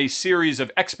on a series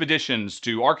of expeditions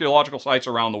to archaeological sites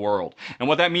around the world. And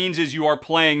what that means is you are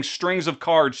playing strings of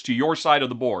cards to your side of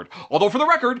the board. Although for the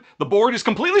record, the board is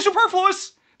completely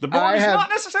superfluous. The board is not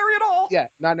necessary at all. Yeah,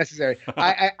 not necessary.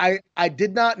 I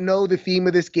did not know the theme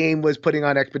of this game was putting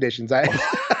on expeditions.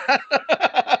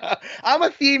 I'm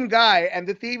a theme guy, and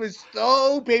the theme is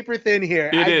so paper thin here.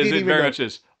 It very much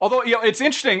is. Although, it's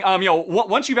interesting,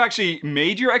 once you've actually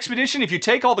made your expedition, if you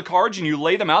take all the cards and you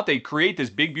lay them out, they create this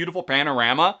big, beautiful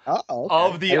panorama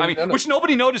of which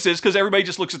nobody notices because everybody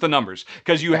just looks at the numbers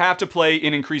because you have to play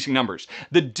in increasing numbers.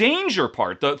 The danger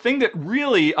part, the thing that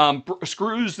really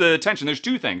screws the tension, there's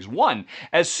 2 things. One,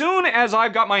 as soon as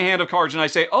I've got my hand of cards and I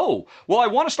say, oh, well, I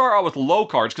want to start out with low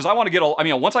cards because I want to get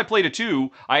once I played a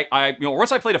 2,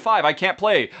 once I played a 5, I can't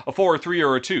play a 4 or 3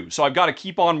 or a 2. So I've got to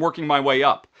keep on working my way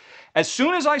up. As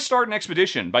soon as I start an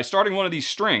expedition by starting one of these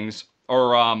strings,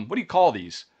 or what do you call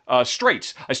these?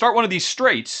 Straights. I start one of these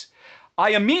straights,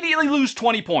 I immediately lose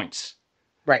 20 points.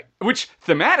 Right. Which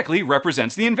thematically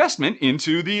represents the investment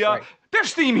into the...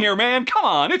 There's theme here, man. Come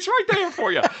on. It's right there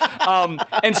for you.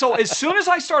 And so as soon as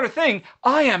I start a thing,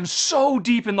 I am so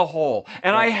deep in the hole,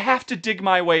 and I have to dig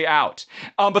my way out.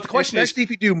 But the question is... Especially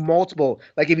if you do multiple,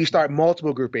 like if you start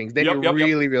multiple groupings, then you're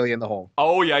really in the hole.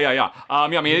 Oh, yeah.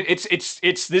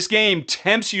 It's this game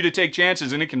tempts you to take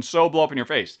chances, and it can so blow up in your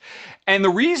face. And the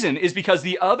reason is because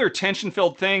the other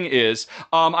tension-filled thing is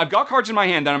I've got cards in my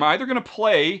hand that I'm either going to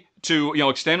play to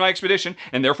extend my expedition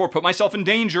and therefore put myself in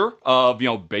danger of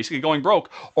basically going broke,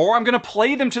 or I'm going to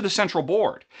play them to the central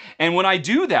board. And when I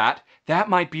do that, that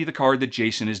might be the card that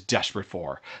Jason is desperate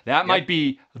for. That might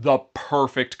be the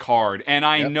perfect card. And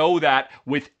I know that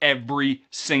with every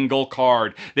single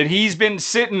card that he's been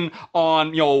sitting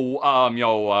on,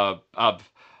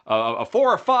 a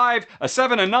 4, a 5, a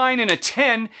 7, a 9, and a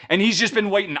 10, and he's just been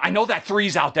waiting. I know that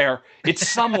 3's out there. It's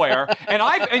somewhere.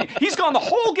 and he's gone the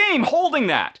whole game holding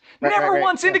that. Never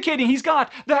once indicating he's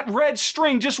got that red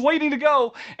string just waiting to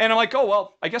go. And I'm like, oh,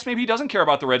 well, I guess maybe he doesn't care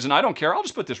about the reds, and I don't care. I'll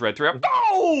just put this red 3 up.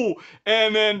 Go!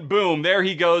 And then, boom, there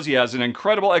he goes. He has an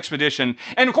incredible expedition.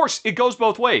 And, of course, it goes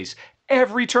both ways.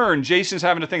 Every turn, Jason's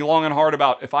having to think long and hard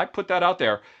about, if I put that out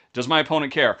there, does my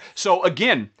opponent care? So,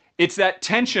 again, it's that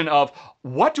tension of,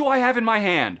 what do I have in my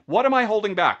hand? What am I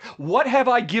holding back? What have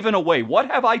I given away? What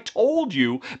have I told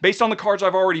you based on the cards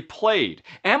I've already played?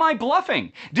 Am I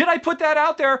bluffing? Did I put that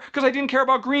out there because I didn't care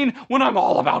about green when I'm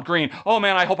all about green? Oh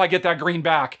man, I hope I get that green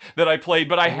back that I played,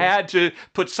 but I had to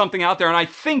put something out there and I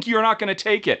think you're not going to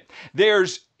take it.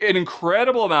 an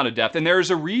incredible amount of depth, and there's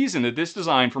a reason that this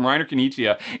design from Reiner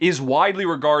Knizia is widely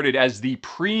regarded as the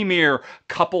premier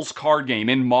couples card game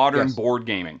in modern board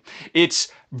gaming.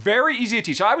 It's very easy to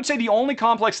teach. I would say the only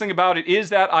complex thing about it is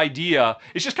that idea.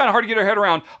 It's just kind of hard to get our head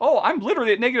around. Oh, I'm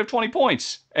literally at negative 20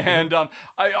 points. And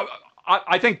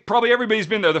I think probably everybody's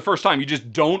been there the first time. You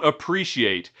just don't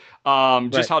appreciate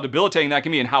just how debilitating that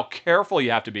can be and how careful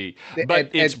you have to be.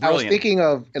 But it's brilliant. I was thinking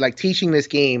of like teaching this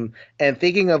game and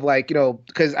thinking of like,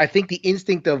 because I think the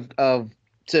instinct of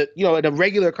to, in a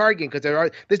regular card game, because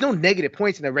there's no negative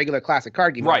points in a regular classic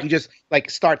card game. Right. Like, you just like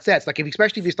start sets. Like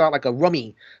especially if you start like a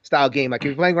Rummy style game, like if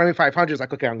you're playing Rummy 500, it's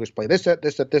like, okay, I'm going to play this set,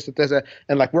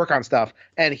 and like work on stuff.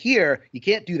 And here you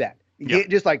can't do that. You can't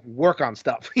just like work on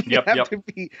stuff. You have to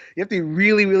be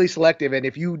really, really selective. And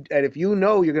if you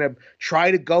know you're gonna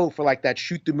try to go for like that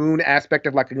shoot the moon aspect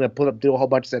of like you're gonna do a whole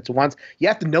bunch of sets at once, you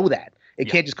have to know that. It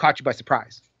can't just catch you by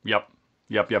surprise. Yep.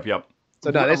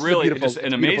 So no, this really is just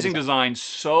an amazing design,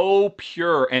 so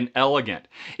pure and elegant.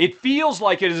 It feels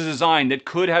like it is a design that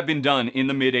could have been done in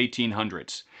the mid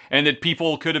 1800s. And that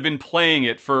people could have been playing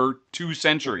it for 2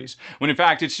 centuries. When in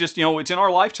fact, it's just, it's in our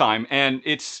lifetime, and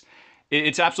it's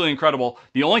absolutely incredible.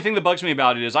 The only thing that bugs me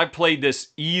about it is I've played this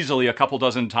easily a couple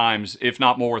dozen times, if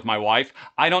not more, with my wife.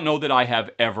 I don't know that I have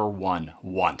ever won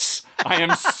once. I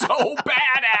am so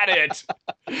bad at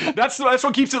it. That's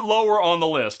what keeps it lower on the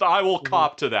list. I will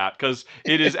cop to that because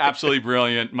it is absolutely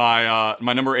brilliant. My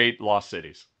number 8, Lost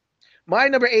Cities. My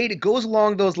number 8, it goes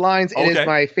along those lines. It is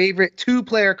my favorite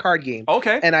 2-player card game.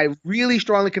 Okay. And I really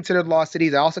strongly considered Lost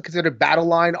Cities. I also considered Battle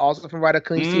Line, also from Reiner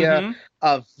Knizia.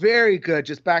 A very good,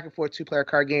 just back and forth 2-player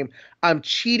card game. I'm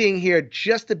cheating here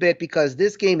just a bit because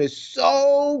this game is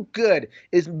so good.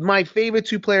 It's my favorite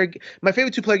 2-player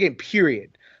game,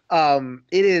 period.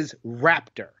 It is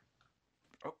Raptor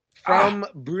from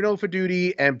Bruno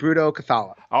Faidutti and Bruno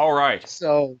Cathala. All right.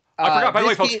 So I forgot, by the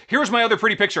way, folks, here's my other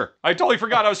pretty picture. I totally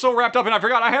forgot. I was so wrapped up and I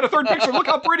forgot I had a third picture. Look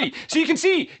how pretty. So you can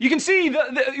see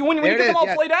when you get them all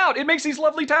played out, it makes these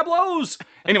lovely tableaus.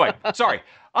 Anyway, I'm sorry.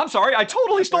 I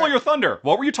totally stole your thunder.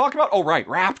 What were you talking about? Oh, right.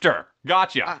 Raptor.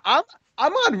 Gotcha.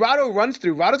 I'm on Rahdo Runs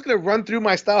Through. Rahdo's going to run through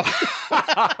my stuff.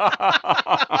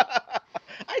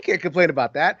 I can't complain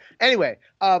about that. Anyway,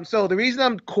 so the reason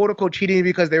I'm quote-unquote cheating is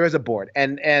because there is a board.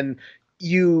 And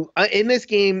you in this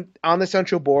game on the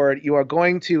central board, you are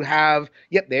going to have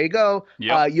there you go.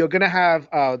 You're going to have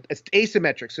it's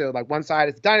asymmetric. So like one side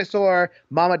is dinosaur,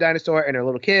 mama dinosaur, and her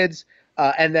little kids.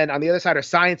 And then on the other side are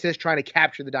scientists trying to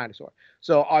capture the dinosaur.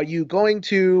 So are you going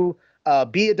to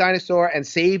be a dinosaur and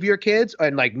save your kids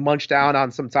and like munch down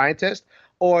on some scientist?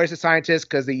 Or is a scientist,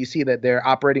 because you see that they're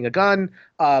operating a gun,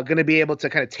 going to be able to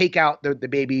kind of take out the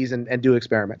babies and do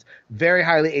experiments? Very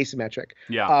highly asymmetric.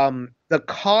 Yeah. The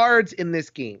cards in this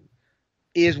game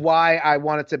is why I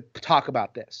wanted to talk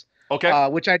about this. Okay.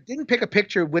 Which I didn't pick a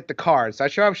picture with the cards. I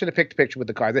should have picked a picture with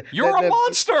the cards. You're a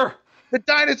monster! The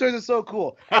dinosaurs are so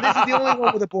cool. And this is the only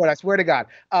one with a board, I swear to God.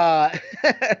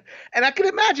 And I can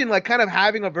imagine like kind of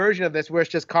having a version of this where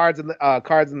it's just cards on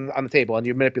the table and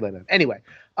you're manipulating them. Anyway,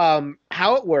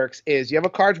 how it works is you have a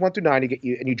cards 1 through 9, and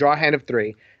you draw a hand of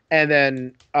 3, and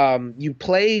then you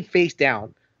play face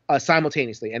down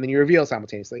simultaneously, and then you reveal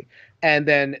simultaneously. And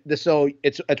then so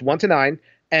it's 1 to 9,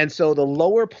 and so the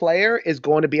lower player is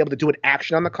going to be able to do an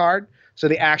action on the card. So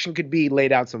the action could be lay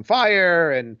down some fire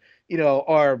and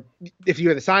or if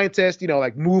you're the scientist,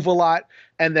 like move a lot.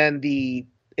 And then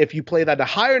if you play the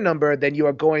higher number, then you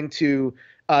are going to,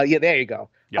 there you go.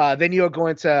 Yep. Then you are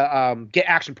going to get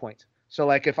action points. So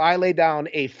like if I lay down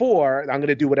a 4, I'm going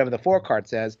to do whatever the 4 card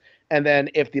says. And then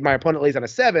if my opponent lays on a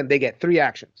 7, they get 3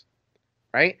 actions.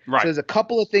 Right? So there's a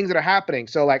couple of things that are happening.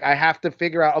 So like I have to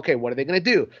figure out, okay, what are they going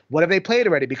to do? What have they played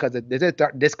already? Because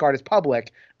this card is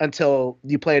public until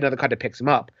you play another card that picks them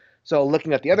up. So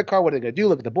looking at the other card, what are they going to do?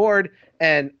 Look at the board.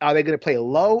 And are they going to play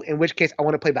low? In which case, I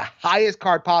want to play the highest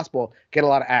card possible, get a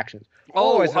lot of actions.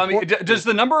 Does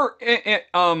the number,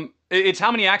 it's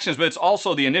how many actions, but it's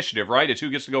also the initiative, right? It's who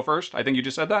gets to go first? I think you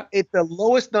just said that? It's the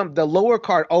lowest number. The lower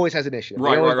card always has initiative.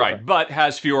 Right. But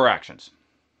has fewer actions.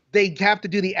 They have to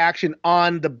do the action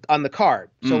on the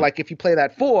card. So like if you play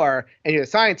that 4 and you're a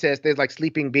scientist, there's like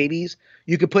sleeping babies.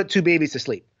 You could put 2 babies to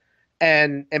sleep.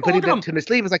 And putting them to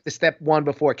sleep is like the step 1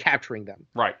 before capturing them.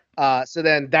 Right. So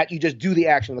then that you just do the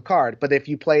action on the card. But if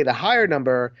you play the higher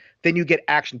number, then you get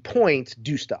action points,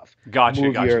 do stuff.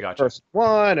 Gotcha. First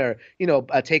one, or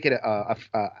take it a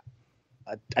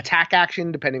attack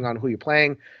action depending on who you're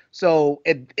playing. So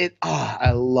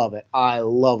I love it. I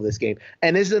love this game.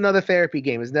 And this is another therapy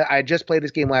game. I just played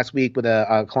this game last week with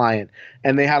a client,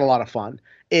 and they had a lot of fun.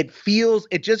 It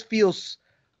just feels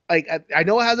like I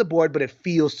know it has a board, but it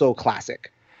feels so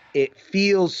classic. it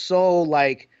feels so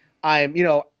like I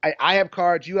have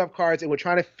cards, you have cards, and we're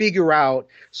trying to figure out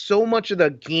so much of the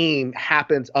game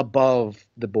happens above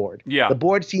the board. Yeah. The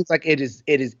board seems like it is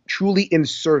truly in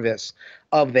service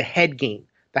of the head game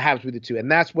that happens with the two.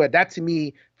 And that to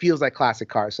me feels like classic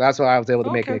cards. So that's why I was able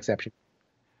to make an exception.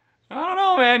 I don't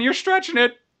know, man. You're stretching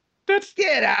it.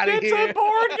 Get out of here. It's a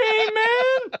board game,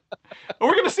 man. Are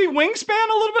we going to see Wingspan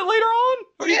a little bit later on?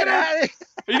 Are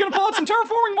you going to pull out some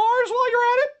Terraforming Mars while you're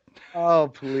at it?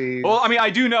 Oh, please. Well, I mean, I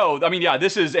do know. I mean, yeah,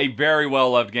 this is a very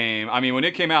well-loved game. I mean, when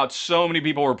it came out, so many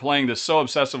people were playing this so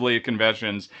obsessively at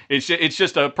conventions. It's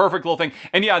just a perfect little thing.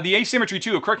 And yeah, the asymmetry,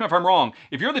 too. Correct me if I'm wrong.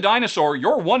 If you're the dinosaur,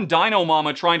 you're one dino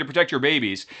mama trying to protect your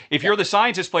babies. If you're the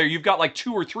scientist player, you've got like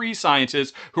 2 or 3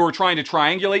 scientists who are trying to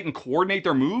triangulate and coordinate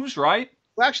their moves, right?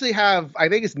 We actually have, I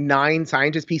think it's 9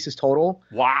 scientist pieces total.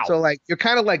 Wow. So like you're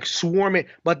kind of like swarming,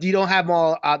 but you don't have them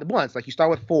all at once. Like you start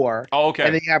with 4. Oh, okay.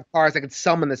 And then you have cards that can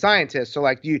summon the scientists. So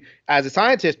like you, as a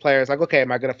scientist player, it's like, okay,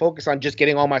 am I going to focus on just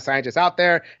getting all my scientists out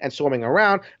there and swarming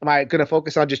around? Am I going to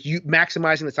focus on just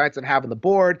maximizing the scientists that I have on the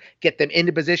board, get them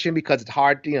into position because it's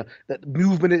hard, the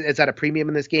movement is at a premium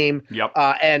in this game. Yep.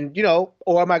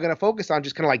 Or am I going to focus on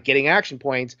just kind of like getting action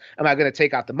points? Am I going to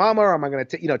take out the mama, or am I going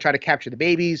to, try to capture the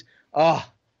babies? The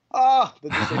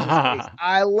decision space.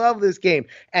 I love this game.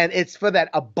 And it's for that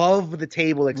above the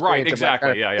table experience. Right,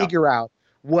 exactly. Yeah. Figure out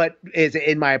what is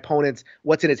in my opponent's,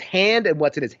 what's in his hand and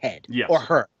what's in his head. Yes. Or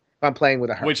her. If I'm playing with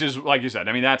a her. Which is, like you said,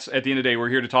 I mean, that's, at the end of the day, we're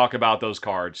here to talk about those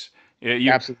cards.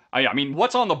 Absolutely. I mean,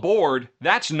 what's on the board,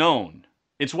 that's known.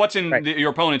 It's what's in your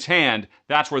opponent's hand,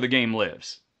 that's where the game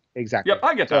lives. Exactly. Yep,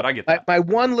 I get that. My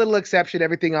one little exception,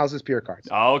 everything else is pure cards.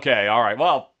 Okay, all right.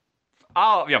 Well,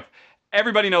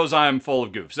 everybody knows I'm full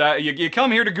of goofs. You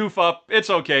come here to goof up, it's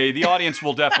okay. The audience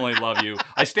will definitely love you.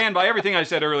 I stand by everything I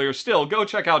said earlier. Still, go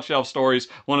check out Shelf Stories,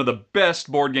 one of the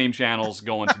best board game channels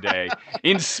going today.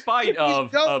 In spite of...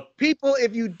 People,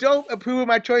 if you don't approve of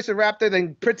my choice of Raptor,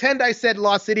 then pretend I said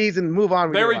Lost Cities and move on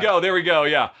with There we go,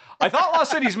 yeah. I thought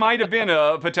Lost Cities might have been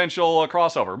a potential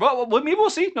crossover, but maybe we'll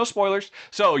see. No spoilers.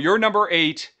 So, you're number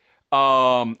 8,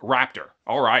 Raptor.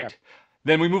 All right. Yep.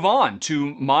 Then we move on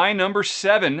to my number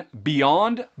 7,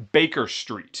 Beyond Baker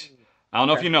Street. I don't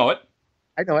know if you know it.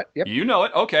 I know it. Yep. You know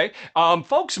it. Okay.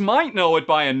 Folks might know it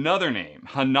by another name,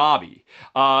 Hanabi.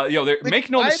 Make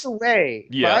no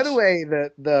mistake. By the way,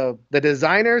 the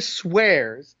designer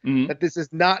swears that this is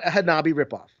not a Hanabi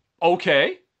ripoff.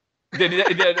 Okay.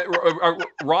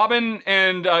 Robin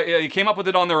and came up with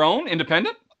it on their own,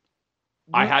 independent?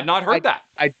 I had not heard that.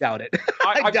 I doubt it.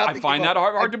 I find that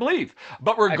hard to believe.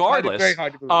 But regardless, very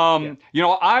hard to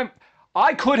believe.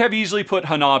 I could have easily put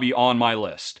Hanabi on my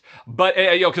list. But,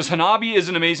 because Hanabi is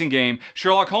an amazing game.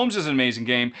 Sherlock Holmes is an amazing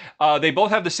game. They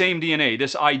both have the same DNA.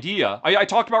 This idea, I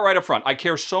talked about right up front. I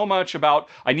care so much about,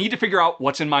 I need to figure out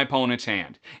what's in my opponent's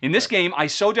hand. In this game, I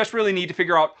so desperately need to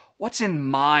figure out what's in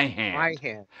my hand.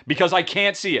 Because I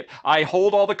can't see it. I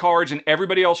hold all the cards and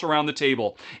everybody else around the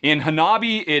table. In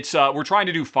Hanabi, it's we're trying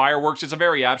to do fireworks. It's a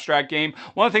very abstract game.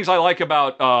 One of the things I like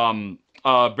about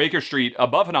Baker Street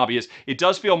above Hanabi is it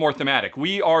does feel more thematic.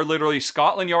 We are literally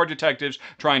Scotland Yard detectives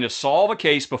trying to solve a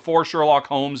case before Sherlock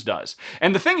Holmes does.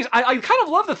 And the thing is, I kind of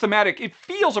love the thematic. It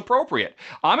feels appropriate.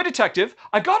 I'm a detective.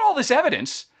 I've got all this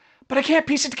evidence, but I can't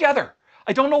piece it together.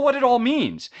 I don't know what it all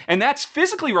means. And that's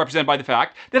physically represented by the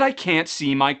fact that I can't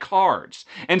see my cards.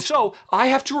 And so I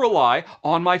have to rely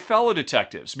on my fellow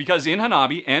detectives because in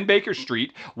Hanabi and Baker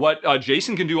Street, what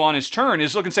Jason can do on his turn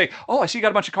is look and say, oh, I see you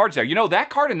got a bunch of cards there. You know, that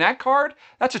card and that card,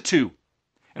 that's a 2.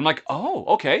 And I'm like, oh,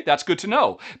 okay, that's good to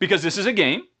know. Because this is a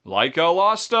game, like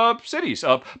Lost Cities,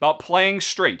 about playing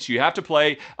straights. You have to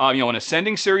play, an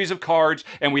ascending series of cards,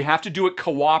 and we have to do it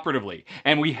cooperatively.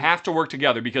 And we have to work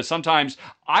together, because sometimes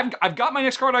I've got my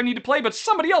next card I need to play, but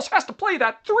somebody else has to play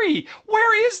that 3.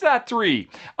 Where is that 3?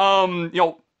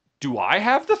 Do I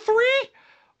have the 3?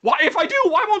 Why, if I do,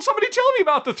 why won't somebody tell me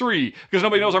about the 3? Because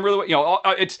nobody knows I'm really,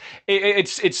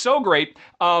 it's so great.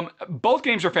 Both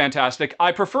games are fantastic.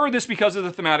 I prefer this because of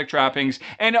the thematic trappings,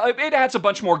 and it adds a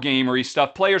bunch more gamery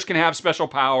stuff. Players can have special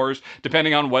powers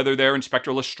depending on whether they're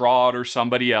Inspector Lestrade or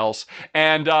somebody else.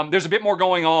 And there's a bit more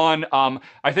going on.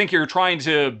 I think you're trying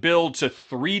to build to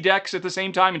 3 decks at the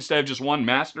same time instead of just 1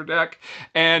 master deck.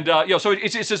 And so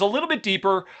it's just a little bit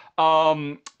deeper.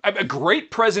 A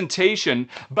great presentation,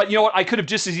 but you know what? I could have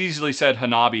just as easily said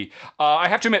Hanabi. I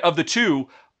have to admit, of the 2,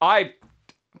 I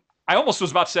I almost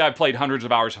was about to say I've played hundreds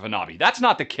of hours of Hanabi. That's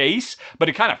not the case, but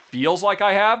it kind of feels like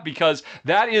I have, because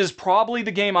that is probably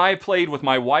the game I played with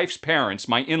my wife's parents,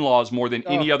 my in-laws, more than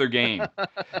any other game.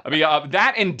 I mean,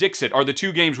 that and Dixit are the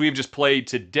two games we've just played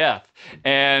to death.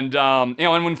 And and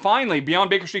when finally Beyond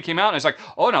Baker Street came out, and it's like,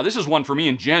 oh no, this is one for me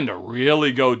and Jen to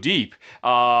really go deep.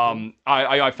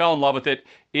 I fell in love with it.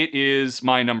 It is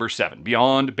my number 7,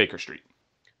 Beyond Baker Street.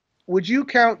 Would you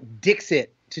count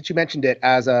Dixit, since you mentioned it,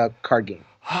 as a card game?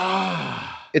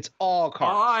 It's all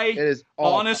cards. It is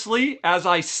all honestly, as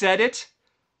I said it,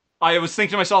 I was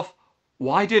thinking to myself,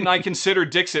 why didn't I consider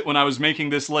Dixit when I was making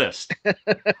this list?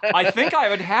 I think I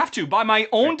would have to. By my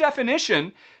own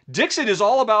definition, Dixit is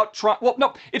all about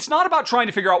it's not about trying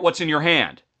to figure out what's in your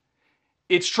hand.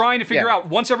 It's trying to figure out,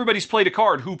 once everybody's played a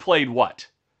card, who played what.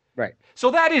 Right.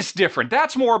 So that is different.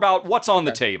 That's more about what's on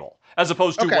the table, as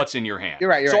opposed to what's in your hand. You're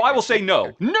right. I will say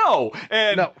no.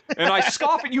 And I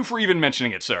scoff at you for even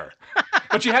mentioning it, sir.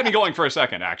 But you had me going for a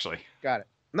second, actually. Got it.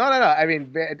 No. I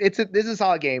mean, this is a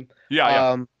solid game.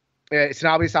 Yeah. It's an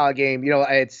obviously solid game.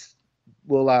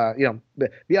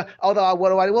 Although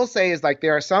what I will say is, like,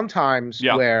 there are some times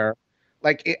where,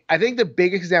 like, I think the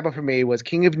biggest example for me was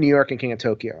King of New York and King of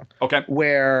Tokyo. Okay.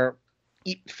 Where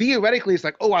theoretically it's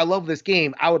like, oh, I love this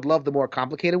game. I would love the more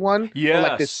complicated one. Yes. Or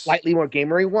like this slightly more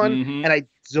gamery one. Mm-hmm. And I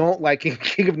don't like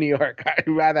King of New York. I'd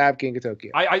rather have King of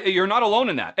Tokyo. You're not alone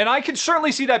in that. And I could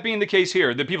certainly see that being the case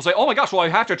here. That people say, oh my gosh, well, I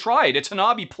have to try it. It's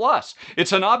Hanabi Plus.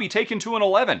 It's Hanabi taken to an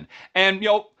 11. And,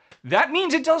 that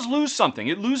means it does lose something.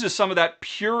 It loses some of that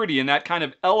purity and that kind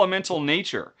of elemental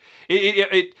nature.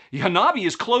 Hanabi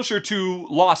is closer to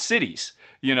Lost Cities.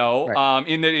 In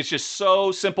that it's just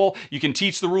so simple. You can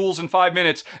teach the rules in 5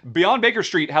 minutes. Beyond Baker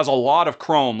Street has a lot of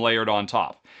chrome layered on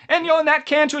top. And, and that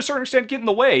can, to a certain extent, get in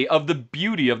the way of the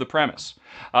beauty of the premise.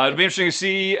 It'll be interesting to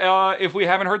see if we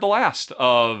haven't heard the last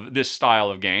of this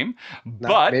style of game.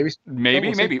 But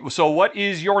maybe. So what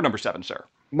is your number 7, sir?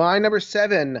 My number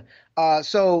 7.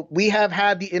 So we have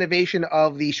had the innovation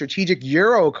of the strategic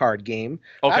Euro card game.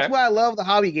 Okay. That's why I love the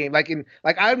hobby game. Like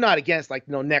I'm not against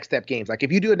next step games. Like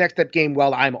if you do a next step game,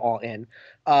 well, I'm all in.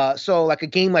 So like a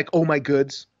game like Oh My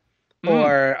Goods,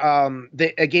 or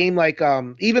a game like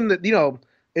even the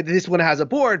this one has a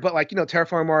board, but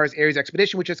Terraforming Mars Ares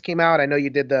Expedition, which just came out. I know you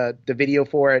did the video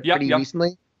for it pretty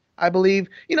recently, I believe.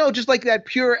 Just like that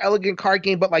pure, elegant card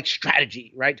game, but like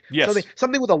strategy, right? Yes.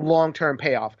 Something with a long-term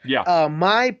payoff. Yeah.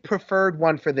 My preferred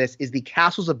one for this is the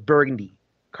Castles of Burgundy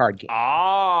card game.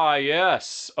 Ah,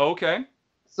 yes. Okay.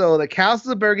 So the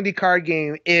Castles of Burgundy card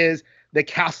game is the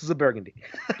Castles of Burgundy.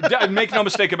 Make no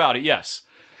mistake about it, yes.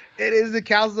 It is the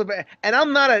Castles of Burgundy. And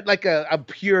I'm not a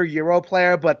pure Euro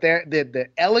player, but the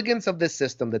elegance of this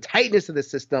system, the tightness of the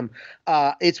system,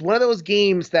 it's one of those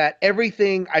games that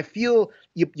everything, I feel,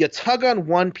 you tug on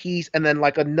one piece and then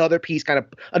like another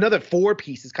 4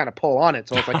 pieces kind of pull on it.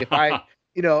 So it's like if I,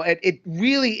 it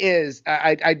really is.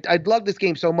 I love this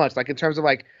game so much, like in terms of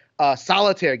like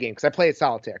solitaire game, because I play it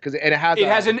solitaire because it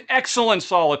has an excellent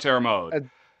solitaire mode.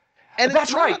 And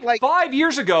that's right. 5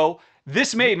 years ago,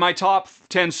 this made my top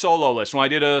 10 solo list when I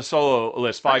did a solo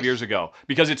list 5 years ago,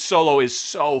 because its solo is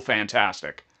so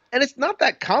fantastic. And it's not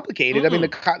that complicated. Mm-mm.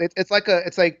 I mean, it's like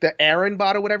the Aaron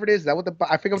bot or whatever it is. Is that what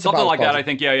I forget what something like that? I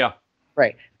think. Yeah.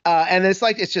 Right. And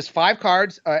it's just 5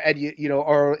 cards, and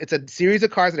or it's a series of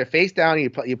cards that are face down.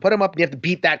 And you put them up, and you have to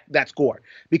beat that score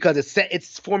because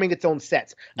it's forming its own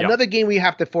sets. Yep. Another game where you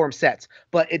have to form sets,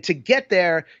 but to get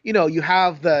there, you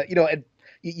have the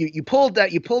You pull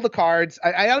the cards.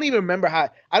 I don't even remember how.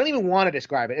 I don't even want to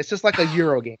describe it. It's just like a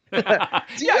Euro game.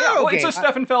 It's a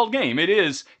Stefan Feld game. It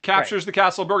is captures the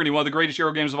Castle of Burgundy, one of the greatest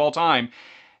Euro games of all time.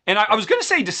 And I was going to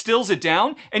say distills it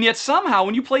down, and yet somehow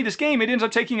when you play this game, it ends up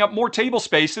taking up more table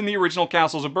space than the original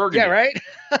Castles of Burgundy. Yeah, right.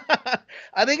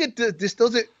 I think it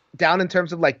distills it down in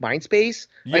terms of like mind space.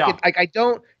 Like I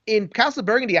don't. In Castle of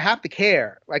Burgundy, I have to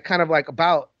care, kind of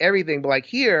about everything. But like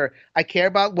here, I care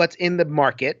about what's in the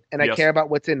market, and I care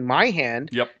about what's in my hand.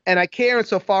 Yep. And I care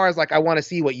insofar as I want to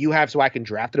see what you have so I can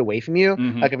draft it away from you.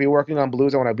 Mm-hmm. Like if you're working on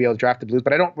blues, I want to be able to draft the blues,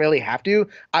 but I don't really have to.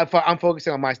 I'm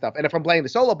focusing on my stuff. And if I'm playing the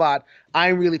solo bot,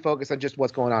 I'm really focused on just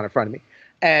what's going on in front of me.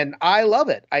 And I love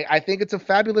it. I think it's a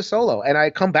fabulous solo, and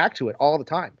I come back to it all the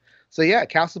time. So yeah,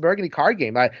 Castle of Burgundy card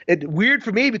game. It's weird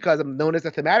for me because I'm known as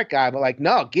a thematic guy, but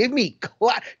no, give me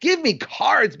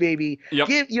cards, baby.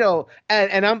 Yep.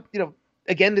 And I'm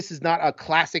again, this is not a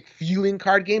classic feeling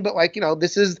card game, but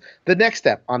this is the next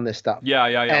step on this stuff. Yeah.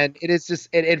 And it is just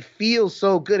it feels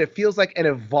so good. It feels like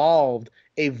a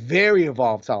very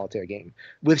evolved solitaire game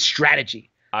with strategy.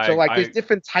 So like there's I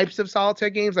different types of solitaire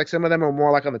games. Like some of them are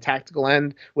more like on the tactical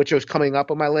end, which was coming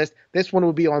up on my list. This one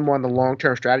would be on more on the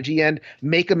long-term strategy end.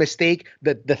 Make a mistake,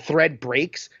 the thread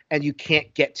breaks and you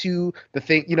can't get to the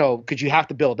thing, because you have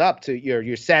to build up to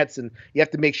your sets, and you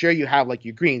have to make sure you have like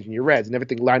your greens and your reds and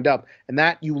everything lined up. And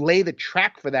that you lay the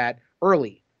track for that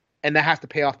early, and that has to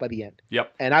pay off by the end.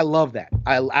 Yep. And I love that.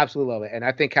 I absolutely love it. And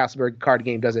I think Castleberg card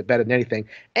game does it better than anything.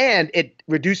 And it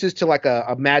reduces to like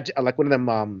a magic, like one of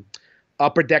them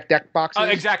upper deck boxes.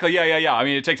 Exactly. Yeah. I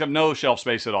mean, it takes up no shelf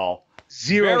space at all.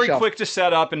 Zero Very shelf. quick to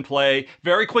set up and play.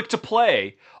 Very quick to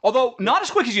play. Although not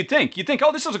as quick as you'd think. You'd think,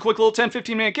 oh, this is a quick little 10,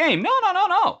 15-minute game. No.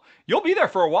 You'll be there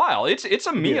for a while. It's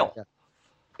a meal. Yeah.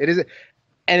 It is.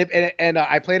 And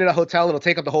I played at a hotel. It'll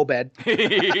take up the whole bed.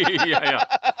 Yeah.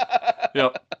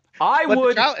 Yep.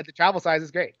 The travel size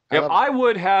is great. I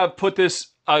would have put this,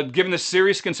 given this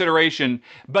serious consideration,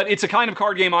 but it's a kind of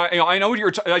card game. I know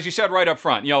as you said right up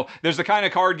front, there's the kind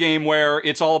of card game where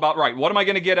it's all about, right, what am I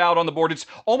going to get out on the board? It's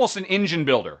almost an engine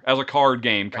builder as a card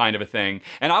game kind of a thing.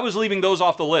 And I was leaving those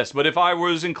off the list. But if I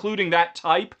was including that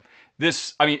type,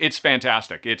 it's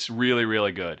fantastic. It's really,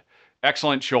 really good.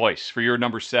 Excellent choice for your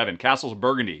number 7, Castles of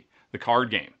Burgundy, the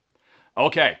card game.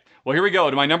 Okay, well, here we go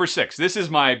to my number 6. This is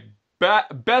my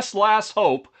best last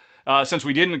hope, since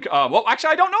we didn't... well,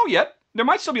 actually, I don't know yet. There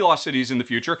might still be Lost Cities in the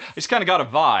future. It's kind of got a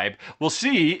vibe. We'll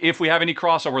see if we have any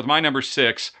crossover with my number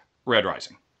 6, Red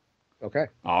Rising. Okay.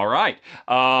 All right.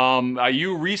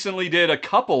 You recently did a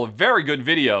couple of very good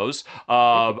videos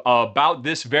about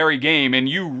this very game, and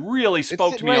you really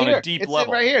spoke to me on a deep level. It's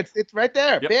right here. It's right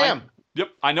there. Yep, Bam. Yep,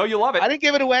 I know you love it. I didn't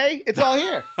give it away. It's all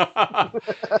here.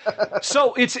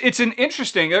 So it's an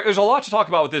interesting. There's a lot to talk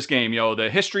about with this game. The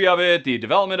history of it, the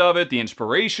development of it, the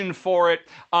inspiration for it.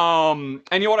 And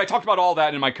what, I talked about all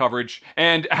that in my coverage.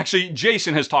 And actually,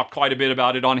 Jason has talked quite a bit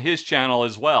about it on his channel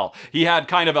as well. He had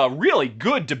kind of a really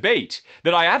good debate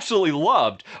that I absolutely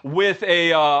loved with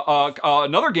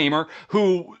another gamer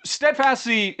who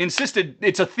steadfastly insisted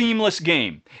it's a themeless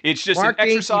game. It's just an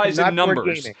exercise in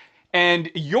numbers.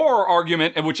 And your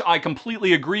argument, which I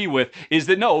completely agree with, is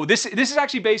that no, this is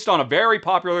actually based on a very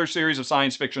popular series of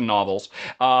science fiction novels.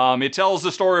 It tells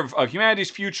the story of humanity's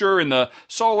future in the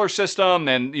solar system,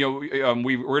 and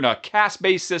we're in a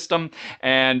caste-based system.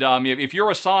 And if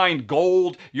you're assigned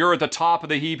gold, you're at the top of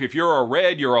the heap. If you're a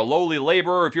red, you're a lowly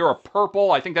laborer. If you're a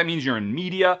purple, I think that means you're in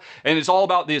media. And it's all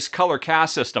about this color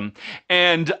caste system.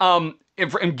 And in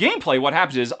gameplay, what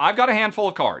happens is I've got a handful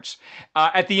of cards.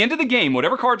 At the end of the game,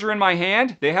 whatever cards are in my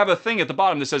hand, they have a thing at the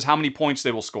bottom that says how many points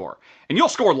they will score. And you'll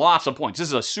score lots of points. This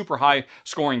is a super high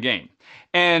scoring game.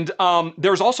 And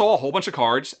there's also a whole bunch of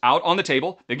cards out on the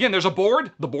table. Again, there's a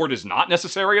board. The board is not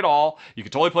necessary at all. You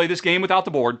can totally play this game without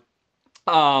the board.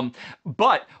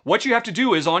 But what you have to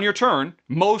do is on your turn,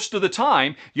 most of the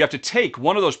time, you have to take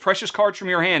one of those precious cards from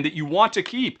your hand that you want to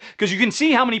keep, because you can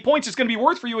see how many points it's going to be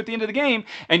worth for you at the end of the game,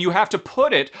 and you have to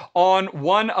put it on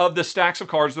one of the stacks of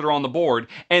cards that are on the board,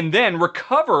 and then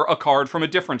recover a card from a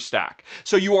different stack.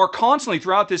 So you are constantly,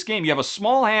 throughout this game, you have a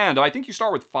small hand. I think you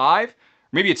start with 5,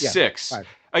 maybe it's 6. 5.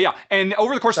 Yeah, and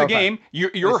over the course of the game,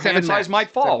 your hand size might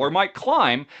fall or might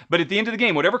climb, but at the end of the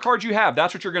game, whatever cards you have,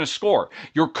 that's what you're going to score.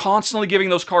 You're constantly giving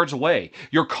those cards away.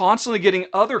 You're constantly getting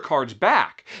other cards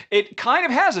back. It kind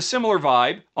of has a similar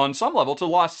vibe, on some level, to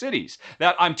Lost Cities,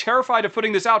 that I'm terrified of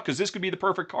putting this out because this could be the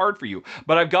perfect card for you,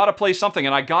 but I've got to play something,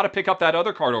 and I got to pick up that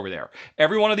other card over there.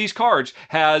 Every one of these cards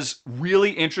has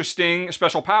really interesting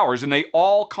special powers, and they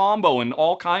all combo in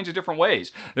all kinds of different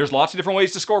ways. There's lots of different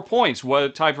ways to score points,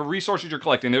 what type of resources you're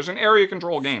collecting. There's an area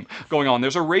control game going on.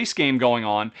 There's a race game going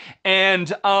on.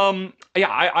 And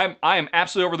I am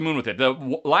absolutely over the moon with it. The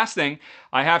last thing,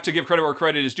 I have to give credit where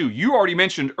credit is due. You already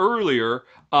mentioned earlier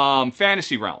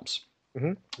Fantasy Realms.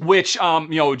 Mm-hmm. Which,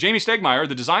 Jamie Stegmaier,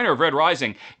 the designer of Red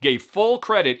Rising, gave full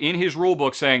credit in his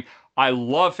rulebook saying, I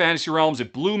love Fantasy Realms.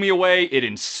 It blew me away. It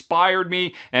inspired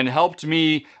me and helped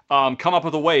me come up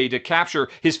with a way to capture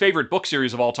his favorite book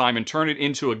series of all time and turn it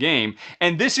into a game.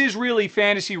 And this is really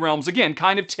Fantasy Realms, again,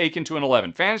 kind of taken to an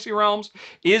 11. Fantasy Realms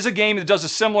is a game that does a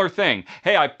similar thing.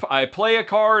 Hey, I play a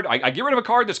card, I get rid of a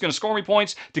card that's going to score me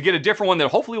points to get a different one that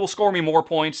hopefully will score me more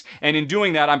points. And in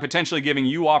doing that, I'm potentially giving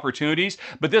you opportunities.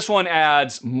 But this one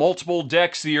adds multiple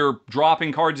decks that you're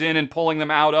dropping cards in and pulling them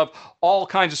out of, all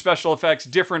kinds of special effects,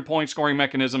 different point scoring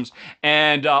mechanisms,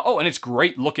 and and it's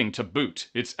great looking to boot.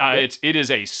 It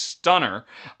is a stunner.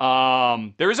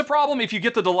 There is a problem if you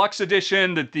get the deluxe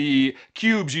edition that the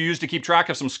cubes you use to keep track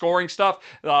of some scoring stuff,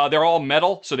 they're all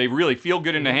metal, so they really feel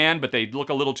good in the hand, but they look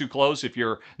a little too close if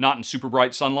you're not in super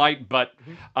bright sunlight. But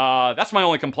that's my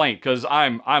only complaint, because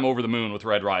I'm over the moon with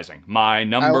Red Rising. My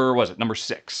number, was it number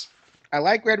 6?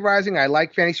 Red Rising. I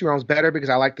like Fantasy Realms better because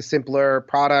I like the simpler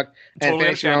product. And Totally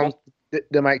Fantasy Realms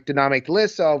did not make the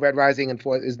list, so Red Rising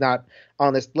is not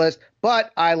on this list.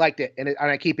 But I liked it, and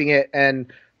I'm keeping it.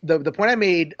 And the point I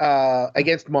made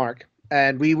against Mark,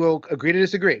 and we will agree to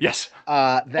disagree. Yes.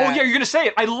 That, oh yeah, you're going to say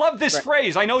it. I love this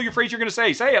phrase. I know your phrase you're going to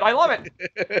say. Say it. I love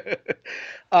it.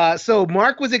 So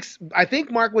Mark I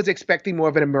think Mark was expecting more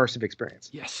of an immersive experience.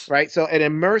 Yes. Right. So an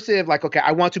immersive, like, okay,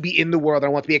 I want to be in the world. I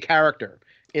want to be a character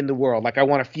in the world. Like, I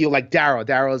want to feel like Darrow.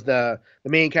 Darrow is the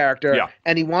main character. Yeah.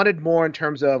 And he wanted more in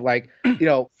terms of, like,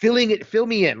 fill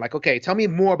me in. Like, okay, tell me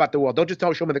more about the world. Don't just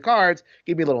show me the cards.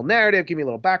 Give me a little narrative. Give me a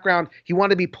little background. He wanted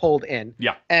to be pulled in.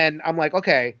 Yeah. And I'm like,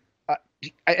 okay.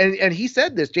 And he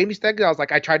said this, Jamie Stegall, was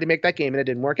like, I tried to make that game and it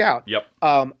didn't work out. Yep.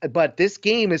 But this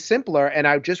game is simpler, and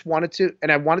I wanted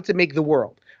to make the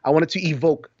world. I wanted to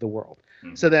evoke the world.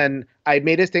 Mm-hmm. So then I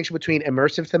made a distinction between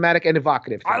immersive thematic and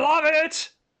evocative thematic. I love it.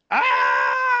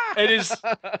 It is.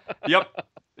 Yep.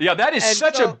 Yeah, that is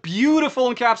such a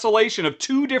beautiful encapsulation of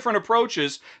two different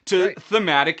approaches to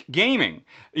thematic gaming.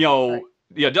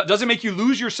 Yeah, does it make you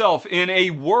lose yourself in a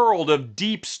world of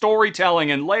deep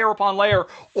storytelling and layer upon layer,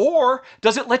 or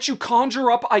does it let you conjure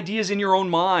up ideas in your own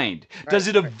mind? Does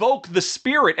it evoke the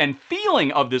spirit and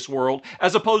feeling of this world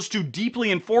as opposed to deeply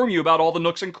inform you about all the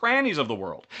nooks and crannies of the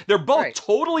world? They're both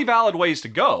totally valid ways to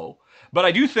go. But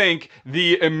I do think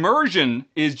the immersion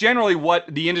is generally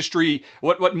what the industry,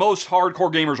 what most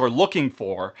hardcore gamers are looking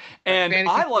for. And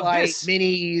I love this.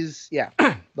 Minis,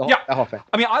 the whole thing.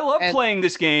 I mean, I love playing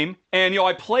this game, and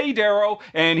I play Darrow,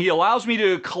 and he allows me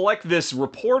to collect this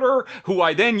reporter, who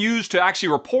I then use to actually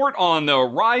report on the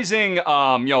rising,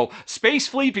 space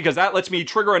fleet, because that lets me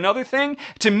trigger another thing.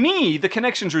 To me, the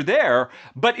connections are there,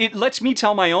 but it lets me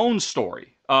tell my own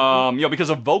story. Because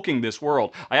evoking this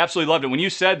world. I absolutely loved it. When you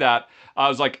said that, I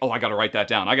was like, oh, I got to write that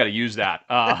down. I got to use that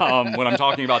when I'm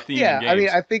talking about theme games. I mean,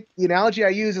 I think the analogy I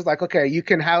use is like, okay, you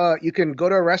can go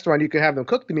to a restaurant, you can have them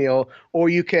cook the meal, or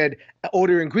you could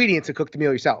order ingredients and cook the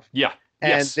meal yourself. Yeah.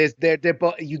 And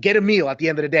you get a meal at the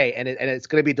end of the day, and it's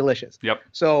going to be delicious. Yep.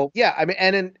 So yeah, I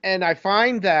mean, and I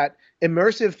find that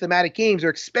immersive thematic games are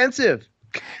expensive.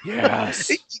 Yes.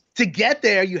 To get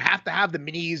there, you have to have the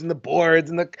minis and the boards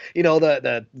and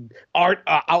the art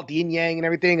out, the yin yang and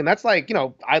everything. And that's like,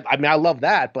 I mean, I love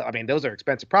that, but I mean, those are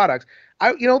expensive products.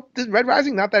 This Red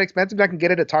Rising, not that expensive. I can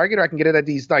get it at Target, or I can get it at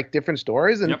these like different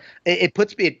stores, and it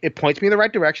points me in the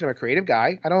right direction. I'm a creative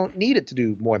guy. I don't need it to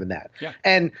do more than that. Yeah.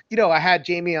 And I had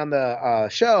Jamie on the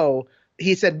show.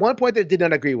 He said one point that I did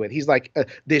not agree with. He's like,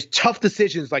 there's tough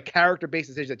decisions, like character-based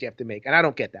decisions that you have to make, and I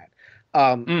don't get that.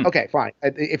 Okay, fine.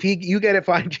 If you get it,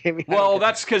 fine, Jamie. Well,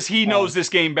 that's because he knows this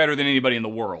game better than anybody in the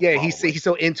world. Yeah, he's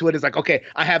so into it. It's like, okay,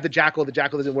 I have the Jackal. The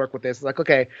Jackal doesn't work with this. It's like,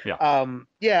 okay. Yeah.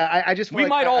 I just we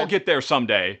might all get there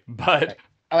someday, but okay.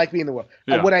 I like being in the world.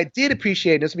 Yeah. What I did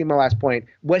appreciate, this will be my last point,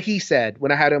 what he said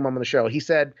when I had him on the show. He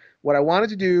said, what I wanted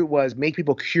to do was make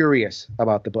people curious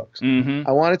about the books. Mm-hmm.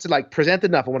 I wanted to like present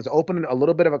enough. I wanted to open a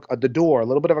little bit of the door, a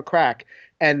little bit of a crack,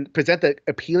 and present the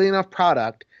appealing enough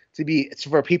product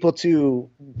for people to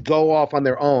go off on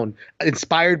their own,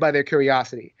 inspired by their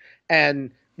curiosity.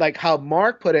 And like how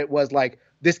Mark put it was like,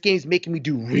 this game's making me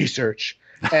do research.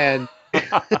 And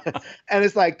and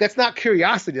it's like, that's not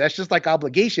curiosity. That's just like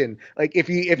obligation. Like if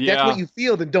that's what you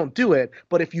feel, then don't do it.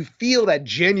 But if you feel that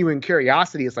genuine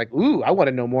curiosity, it's like, ooh, I want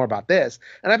to know more about this.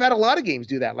 And I've had a lot of games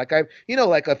do that. Like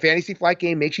like a Fantasy Flight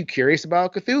game makes you curious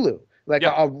about Cthulhu. Like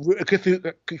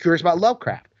curious about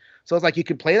Lovecraft. So it's like you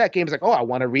can play that game. It's like, oh, I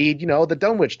want to read, the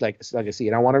Dunwich Legacy,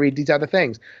 and I want to read these other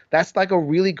things. That's like a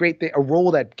really great thing, a role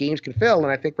that games can fill,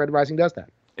 and I think Red Rising does that.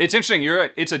 It's interesting. You're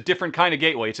right. It's a different kind of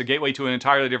gateway. It's a gateway to an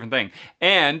entirely different thing.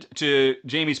 And to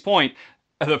Jamie's point,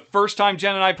 the first time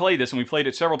Jen and I played this, and we played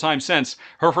it several times since,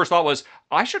 her first thought was,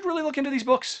 I should really look into these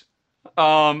books.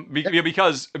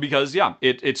 Because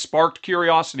it sparked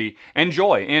curiosity and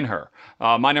joy in her.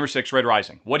 My number 6, Red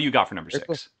Rising. What do you got for number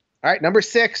 6? All right, number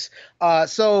 6.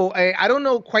 So I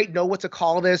don't quite know what to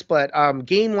call this, but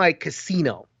game like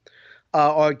Casino,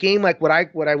 or a game like when I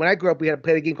grew up, we had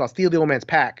played a game called Steal the Old Man's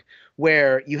Pack,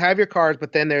 where you have your cards,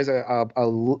 but then there's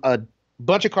a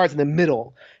bunch of cards in the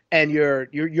middle, and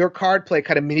your card play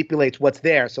kind of manipulates what's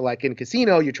there. So like in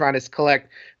Casino, you're trying to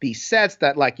collect these sets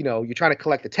that you're trying to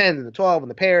collect the 10s and the 12 and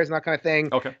the pairs and that kind of thing.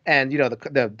 Okay. And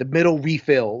the middle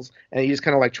refills, and you just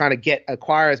kind of like trying to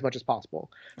acquire as much as possible.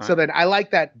 All so right. Then I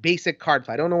like that basic card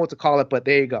play. I don't know what to call it, but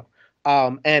there you go.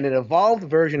 And an evolved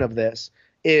version of this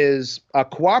is a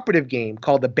cooperative game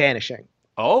called The Banishing.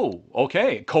 Oh,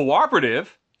 okay.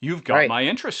 Cooperative. You've got my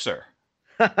interest, sir.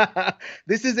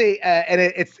 This is and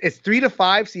it's 3 to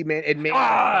 5. So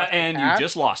and you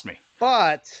just lost me.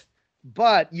 But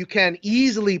but you can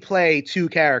easily play 2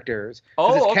 characters.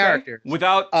 Oh, okay. Characters.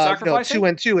 Without sacrificing? 2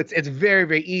 and 2, it's very,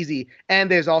 very easy. And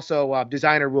there's also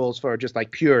designer rules for just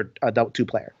like pure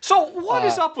 2-player. So what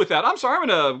is up with that? I'm sorry, I'm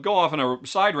going to go off on a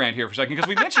side rant here for a second, because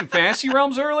we mentioned Fantasy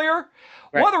Realms earlier.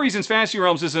 Right. One of the reasons Fantasy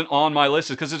Realms isn't on my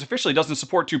list is because it officially doesn't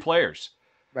support 2 players.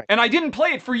 Right. And I didn't play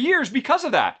it for years because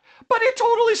of that. But it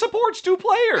totally supports 2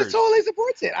 players. It totally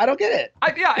supports it. I don't get it.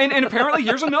 Yeah, and apparently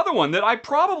here's another one that I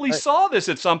probably saw this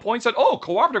at some point. Said, oh,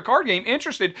 cooperative card game,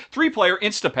 interested, 3-player,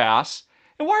 Instapass.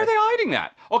 And why are they hiding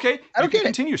that? Okay, I don't get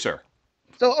continue, sir.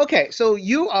 So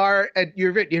you are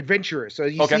you're adventurers. So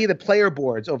you see the player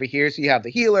boards over here. So you have the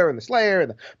healer and the slayer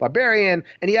and the barbarian,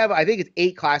 and you have, I think it's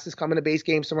 8 classes coming to base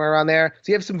game, somewhere around there.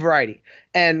 So you have some variety.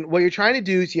 And what you're trying to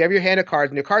do is you have your hand of cards,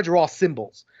 and your cards are all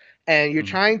symbols, and you're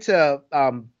trying to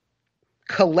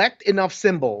collect enough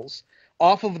symbols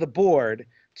off of the board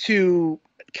to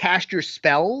cast your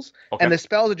spells. Okay. And the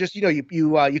spells are just, you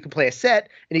can play a set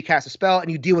and you cast a spell and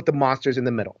you deal with the monsters in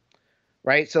the middle,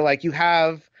 right? So like you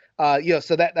have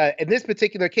so that in this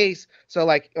particular case, so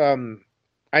like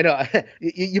I know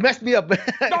you messed me up.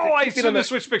 No, I see the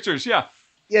switch pictures. Yeah,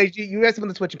 you messed up on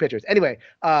the switching pictures. Anyway,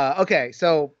 okay,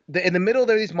 so in the middle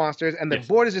there are these monsters, and the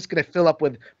board is just going to fill up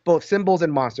with both symbols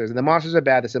and monsters. And the monsters are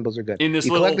bad, the symbols are good. In this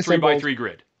little 3x3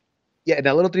 grid. Yeah, in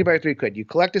that little 3x3 grid, you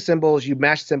collect the symbols, you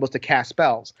match the symbols to cast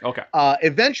spells. Okay.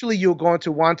 Eventually, you're going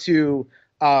to want to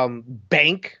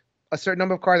bank a certain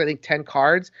number of cards, I think 10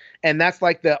 cards, and that's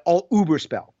like the Uber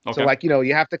spell. Okay. So like,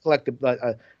 you have to collect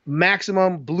the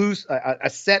maximum blues, a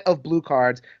set of blue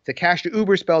cards to cast your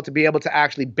Uber spell to be able to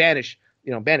actually banish,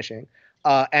 banishing,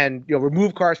 and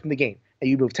remove cards from the game. And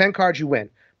you move 10 cards, you win.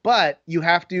 But you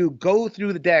have to go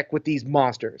through the deck with these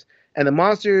monsters. And the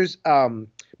monsters,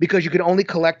 because you can only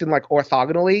collect them like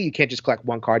orthogonally, you can't just collect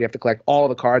one card. You have to collect all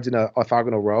the cards in an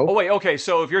orthogonal row. Oh, wait, okay.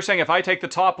 So if you're saying if I take the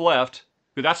top left,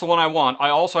 that's the one I want, I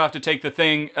also have to take the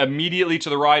thing immediately to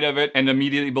the right of it and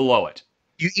immediately below it.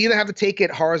 You either have to take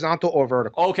it horizontal or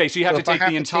vertical. Okay, so you have to take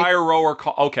the entire row or...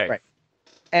 Okay. Right.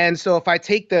 And so if I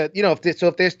take the,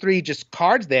 if there's 3 just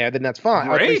cards there, then that's fine.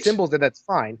 Great. Or 3 symbols, then that's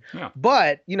fine. Yeah.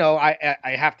 But,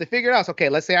 I have to figure it out. So, okay,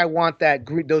 let's say I want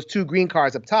those 2 green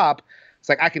cards up top. It's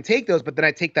like I can take those, but then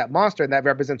I take that monster, and that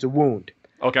represents a wound.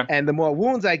 Okay. And the more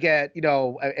wounds I get,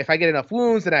 if I get enough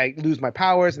wounds, then I lose my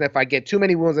powers. And if I get too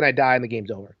many wounds, then I die and the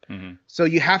game's over. Mm-hmm. So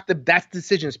you have to, that's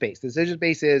decision space. Decision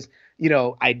space is,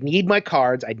 I need my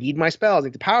cards, I need my spells, I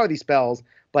need to power these spells,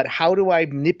 but how do I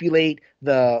manipulate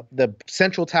the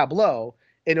central tableau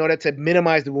in order to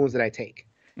minimize the wounds that I take?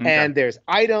 Okay. And there's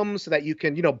items so that you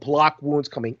can, block wounds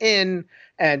coming in,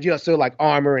 and, so like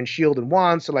armor and shield and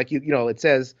wands. So like, it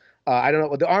says, I don't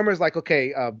know, the armor is like,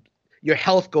 okay, your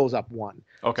health goes up 1.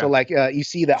 Okay. So like you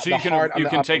see that. So you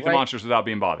can take the monsters without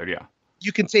being bothered. Yeah.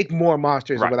 You can take more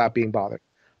monsters without being bothered.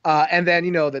 And then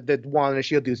the wand and the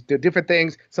shield do different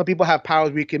things. Some people have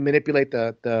powers where you can manipulate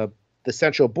the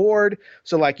central board.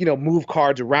 So like move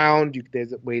cards around.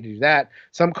 There's a way to do that.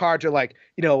 Some cards are like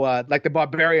like the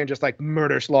barbarian just like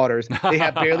murder slaughters. They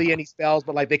have barely any spells,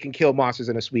 but like they can kill monsters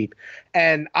in a sweep.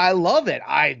 And I love it.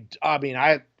 I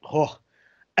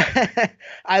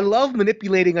love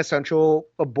manipulating a central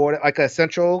board, like a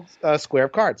central square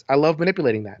of cards. I love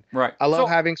manipulating that. Right. I love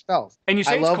having spells. And you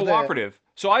say it's cooperative.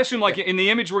 So I assume, like in the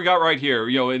image we got right here,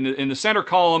 in the center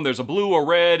column, there's a blue, a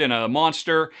red, and a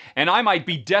monster, and I might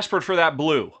be desperate for that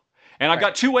blue. And I've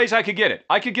got 2 ways I could get it.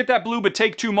 I could get that blue, but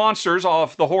take 2 monsters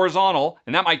off the horizontal,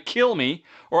 and that might kill me.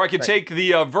 Or I could take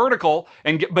the vertical,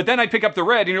 but then I'd pick up the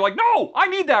red, and you're like, no, I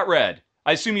need that red.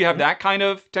 I assume you have that kind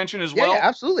of tension as well? Yeah,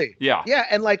 absolutely. Yeah. Yeah,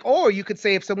 and like, or you could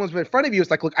say if someone's in front of you,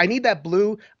 it's like, look, I need that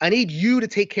blue. I need you to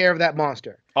take care of that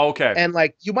monster. Okay. And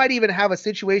like, you might even have a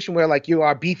situation where like you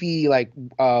are a beefy like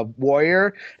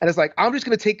warrior, and it's like, I'm just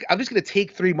gonna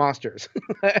take 3 monsters.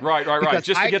 Right.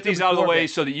 Just to get these out of the way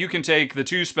so that you can take the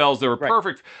 2 spells that are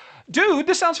perfect. Dude,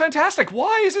 this sounds fantastic.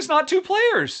 Why is this not 2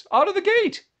 players out of the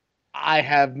gate? I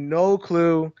have no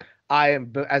clue. I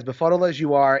am as befuddled as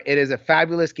you are. It is a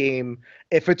fabulous game.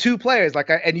 If for 2 players,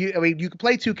 you can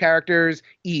play 2 characters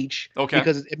each,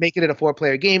 because it making it a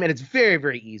 4-player game, and it's very,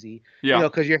 very easy. Yeah.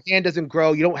 Because your hand doesn't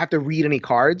grow, you don't have to read any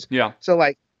cards. Yeah. So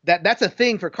like that's a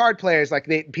thing for card players. Like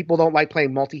people don't like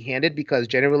playing multi-handed because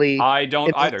generally I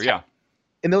don't either. Yeah.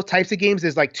 In those types of games,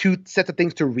 there's like 2 sets of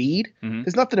things to read. Mm-hmm.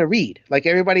 There's nothing to read. Like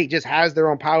everybody just has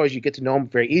their own powers. You get to know them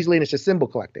very easily, and it's just symbol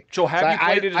collecting. So have you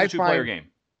played it as a 2-player game?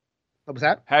 What was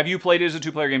that? Have you played it as a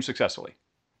 2-player game successful?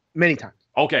 Many times.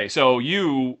 Okay, so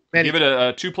you give it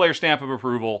a 2-player stamp of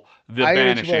approval. The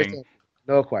Banishing.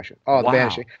 No question. Oh, The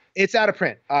Banishing. It's out of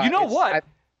print. You know what?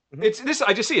 It's this.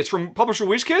 I just see it's from publisher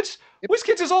WizKids. Yep.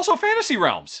 WizKids is also Fantasy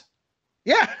Realms.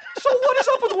 Yeah. So what is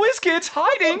up with WizKids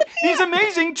hiding these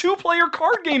amazing 2-player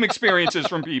card game experiences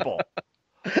from people?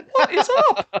 What is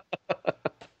up?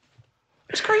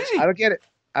 It's I crazy. don't get it.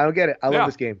 I don't get it. I love Yeah.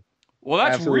 this game. Well, I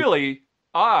that's absolutely. really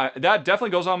that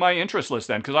definitely goes on my interest list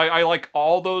then because I like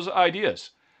all those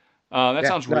ideas. That Yeah.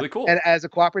 sounds No. really cool. And as a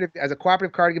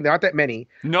cooperative card game, there aren't that many.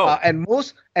 No. And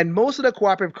most of the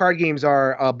cooperative card games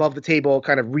are above the table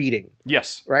kind of reading.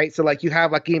 Yes. Right? So like you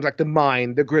have like games like The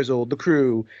Mind, The Grizzle, The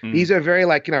Crew. Mm. These are very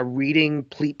like reading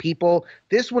people.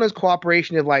 This one is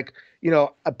cooperation of like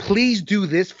please do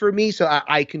this for me so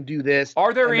I can do this.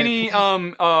 Are there And then any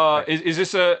please, is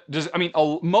this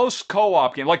most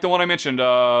co-op game like the one I mentioned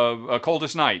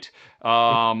Coldest Night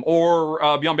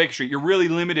or Beyond Baker Street, you're really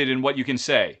limited in what you can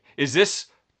say. Is this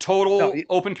no, total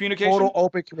open communication? total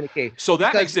open communication. So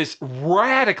that makes Because this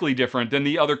radically different than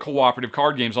the other cooperative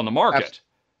card games on the market.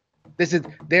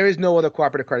 there is no other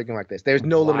cooperative card game like this. There's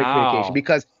no limited communication Wow.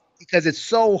 because it's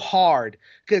so hard.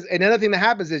 Because another thing that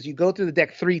happens is you go through the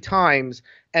deck 3 times,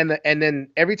 and then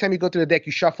every time you go through the deck,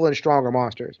 you shuffle in stronger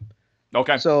monsters.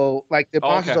 Okay. So like the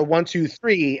monsters Okay. are 1, 2,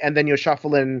 3, and then you'll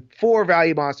shuffle in 4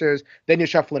 value monsters, then you'll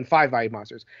shuffle in 5 value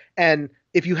monsters. And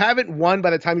if you haven't won by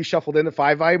the time you shuffled in the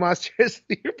 5 value monsters,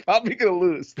 you're probably gonna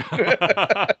lose.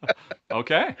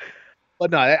 Okay.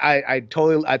 But no, I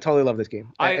totally love this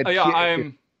game. I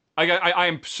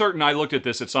am certain I looked at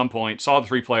this at some point, saw the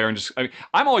 3-player, and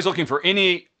I'm always looking for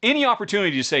any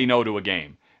opportunity to say no to a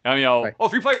game. I mean, Right.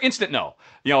 3-player, instant no.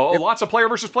 Yep. Lots of player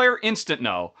versus player, instant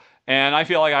no. And I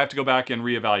feel like I have to go back and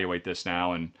reevaluate this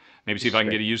now and maybe see if I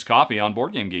can get a used copy on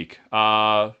Board Game Geek.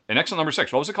 And excellent number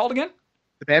 6. What was it called again?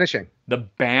 The Banishing. The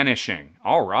Banishing.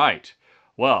 All right.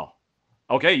 Well,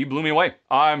 okay, you blew me away.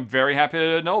 I'm very happy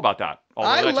to know about that. Although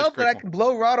I that's just love that I grateful. can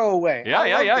blow Rahdo away. Yeah, I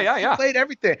yeah, love yeah, this. yeah, You yeah. played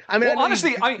everything. I mean, Well, I know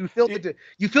honestly,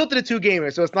 you filtered the 2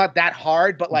 gamers, so it's not that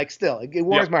hard, but like still, it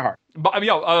warms my heart. But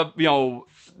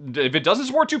if it doesn't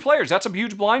support 2 players, that's a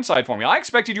huge blindside for me. I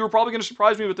expected you were probably going to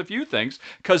surprise me with a few things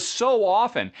because so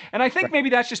often, and I think maybe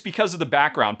that's just because of the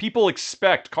background. People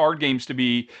expect card games to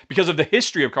be, because of the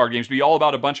history of card games, to be all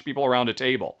about a bunch of people around a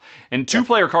table. And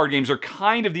 2-player card games are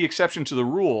kind of the exception to the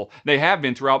rule. They have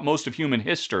been throughout most of human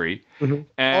history. Mhm.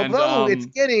 And Although it's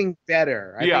getting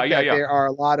better. I think that there are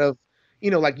a lot of,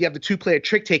 like you have the 2-player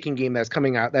trick-taking game that's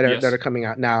coming out that Yes. are coming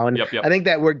out now, and Yep. I think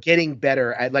that we're getting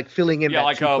better at like filling in Yeah, that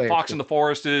like 2-player Fox in the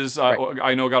Forest is, Right.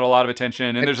 I know, got a lot of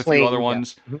attention, and there's a few Claim, other yeah.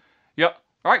 ones. Mhm. Yep.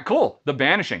 All right, cool. The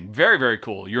Banishing. Very, very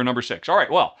cool. You're number 6. All right,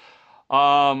 well,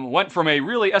 went from a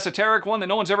really esoteric one that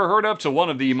no one's ever heard of to one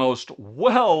of the most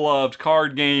well-loved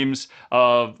card games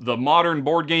of the modern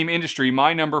board game industry.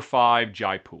 My number 5,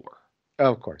 Jaipur.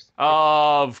 Of course.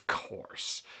 Of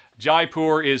course.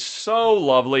 Jaipur is so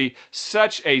lovely,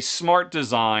 such a smart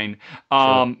design,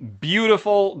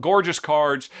 beautiful, gorgeous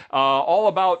cards, all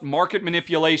about market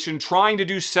manipulation, trying to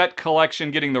do set collection,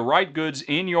 getting the right goods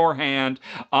in your hand,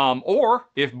 or,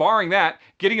 if barring that,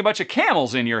 getting a bunch of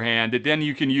camels in your hand that then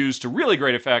you can use to really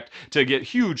great effect to get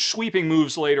huge sweeping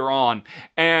moves later on.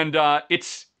 And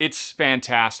it's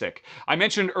fantastic. I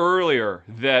mentioned earlier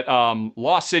that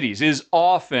Lost Cities is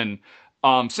often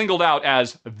singled out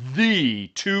as the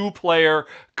 2-player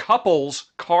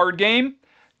couples card game.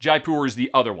 Jaipur is the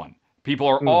other one. People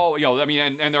are all,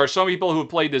 and there are some people who have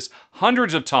played this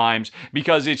hundreds of times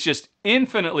because it's just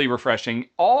infinitely refreshing,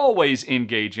 always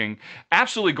engaging,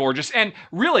 absolutely gorgeous, and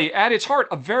really, at its heart,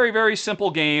 a very, very simple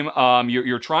game.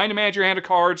 You're trying to manage your hand of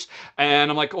cards,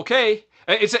 and I'm like, okay,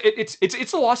 it's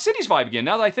the Lost Cities vibe again.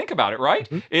 Now that I think about it, right?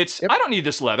 Yep. I don't need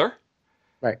this leather.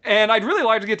 Right. And I'd really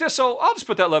like to get this, so I'll just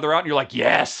put that leather out, and you're like,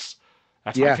 yes,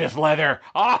 that's my 5th leather.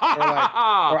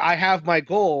 Or I have my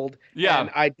gold, Yeah.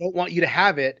 and I don't want you to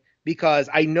have it because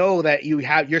I know that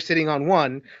you're sitting on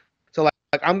one. So like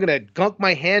I'm gonna gunk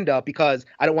my hand up because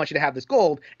I don't want you to have this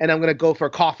gold, and I'm gonna go for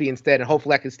coffee instead, and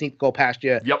hopefully I can sneak gold past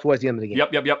you towards the end of the game.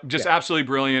 Yep. Just absolutely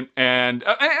brilliant, and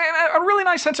a really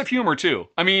nice sense of humor too.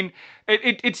 I mean,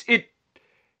 it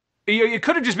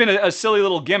could have just been a silly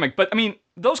little gimmick, but I mean,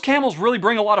 those camels really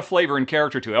bring a lot of flavor and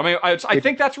character to it. I mean, I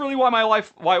think that's really why my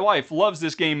wife loves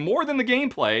this game more than the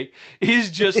gameplay, is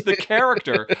just the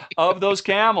character of those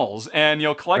camels and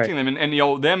collecting them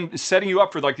and them setting you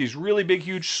up for like these really big,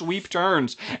 huge sweep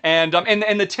turns and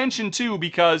the tension too,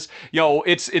 because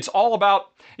it's all about.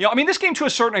 I mean, this game to a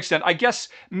certain extent, I guess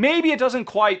maybe it doesn't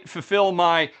quite fulfill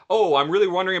my, I'm really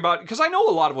wondering about, because I know a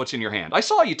lot of what's in your hand. I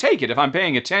saw you take it if I'm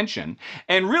paying attention.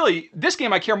 And really, this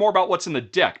game I care more about what's in the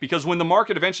deck, because when the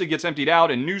market eventually gets emptied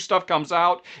out and new stuff comes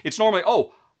out, it's normally,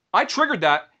 I triggered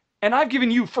that, and I've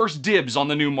given you first dibs on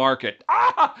the new market.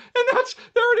 And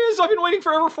there it is, I've been waiting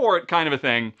forever for it, kind of a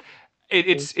thing.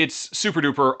 It's super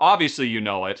duper. Obviously, you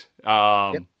know it.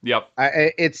 Yep.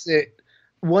 It's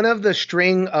one of the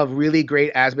string of really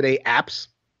great Asmodee apps.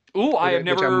 Ooh, I have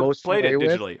which I'm never most played it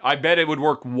familiar with. digitally. I bet it would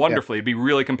work wonderfully. It'd be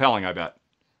really compelling, I bet.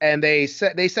 And they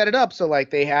set it up so like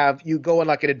they have you go on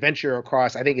like an adventure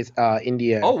across, I think it's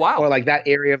India. Oh, wow. Or like that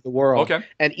area of the world. Okay.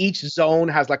 And each zone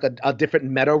has like a different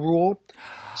meta rule.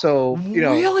 So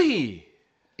Really?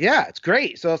 Yeah, it's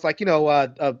great. So it's like,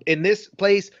 in this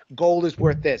place, gold is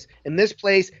worth this. In this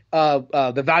place,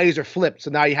 the values are flipped.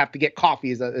 So now you have to get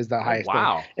coffee is the highest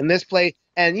wow. thing. In this place,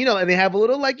 and and they have a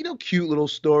little cute little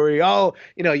story. Oh,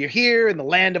 you're here in the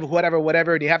land of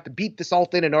whatever, and you have to beat the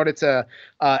Sultan in order to.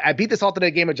 I beat the Sultan in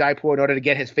a game of Jaipur in order to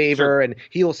get his favor, Sure. and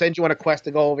he will send you on a quest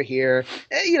to go over here.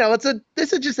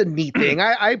 This is just a neat thing.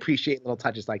 I appreciate little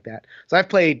touches like that. So I've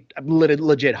played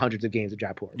legit hundreds of games of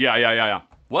Jaipur. Yeah.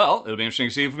 Well, it'll be interesting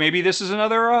to see if maybe this is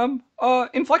another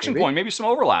inflection point, maybe some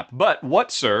overlap. But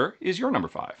what, sir, is your number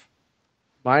 5?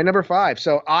 My number 5.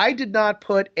 So I did not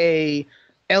put a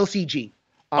LCG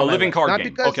on a my living list. card Not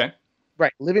game. Because, okay.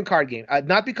 Right, living card game.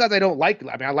 Not because I don't like.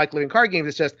 I mean, I like living card games.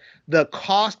 It's just the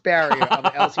cost barrier of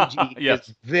an LCG Yes.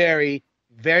 is very,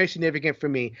 very significant for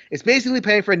me. It's basically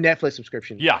paying for a Netflix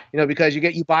subscription. Yeah. Because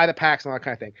you buy the packs and all that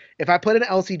kind of thing. If I put an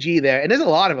LCG there, and there's a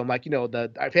lot of them, like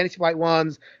the Fantasy Flight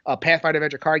ones, Pathfinder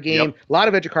Adventure card game, Yep. a lot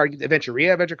of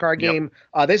Aventuria Adventure card Yep. game.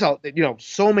 There's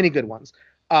so many good ones.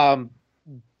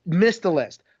 Missed the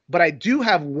list, but I do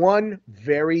have one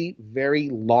very, very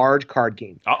large card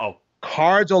game. Uh-oh.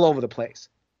 Cards all over the place.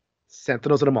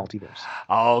 Sentinels of the Multiverse.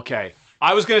 Okay.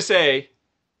 I was going to say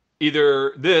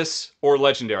either this or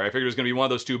Legendary. I figured it was going to be one of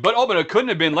those two. But it couldn't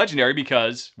have been Legendary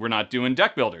because we're not doing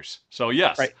deck builders. So,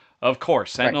 yes, Right. Of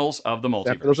course, Sentinels of the Multiverse.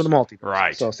 Sentinels of the Multiverse.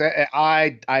 Right. So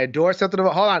I adore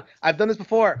Sentinels. Hold on. I've done this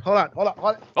before. Hold on.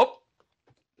 Oh.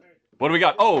 What do we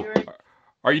got? Oh.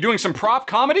 Are you doing some prop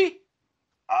comedy?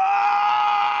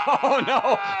 Oh,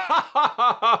 no.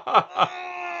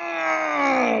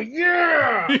 Oh,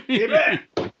 yeah.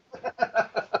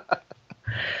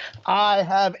 I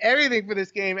have everything for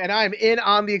this game, and I'm in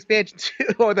on the expansion too,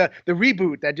 or the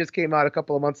reboot that just came out a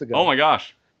couple of months ago. Oh my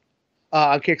gosh!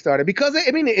 On Kickstarter, because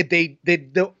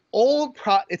the old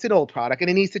it's an old product and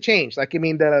it needs to change.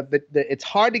 It's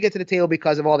hard to get to the table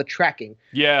because of all the tracking.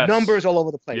 Yes. Numbers all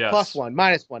over the place. Yes. +1,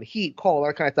 -1, heat, cold, all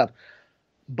that kind of stuff.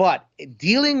 But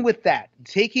dealing with that,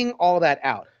 taking all that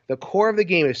out, the core of the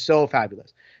game is so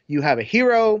fabulous. You have a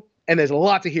hero, and there's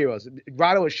lots of heroes.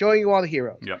 Rahdo is showing you all the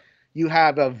heroes. Yeah. You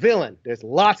have a villain. There's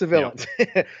lots of villains.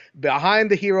 Yep.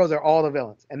 Behind the heroes are all the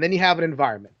villains. And then you have an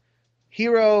environment.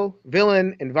 Hero,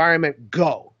 villain, environment,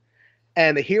 go.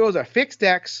 And the heroes are fixed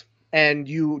decks, and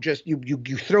you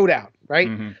throw down, right?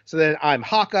 Mm-hmm. So then I'm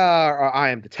Haka, or I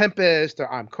am the Tempest, or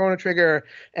I'm Chrono Trigger.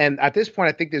 And at this point,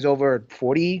 I think there's over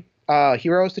 40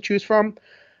 heroes to choose from.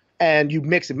 And you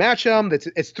mix and match them.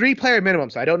 It's 3-player minimum,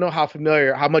 so I don't know how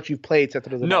much you've played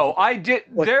Sentinels of the No, I did.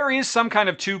 There is some kind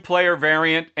of 2-player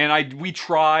variant, and we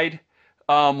tried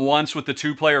once with the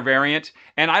 2-player variant,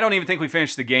 and I don't even think we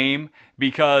finished the game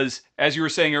because, as you were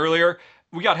saying earlier,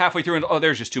 we got halfway through and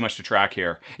there's just too much to track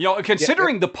here.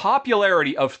 Considering the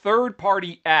popularity of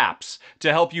third-party apps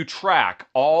to help you track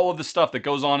all of the stuff that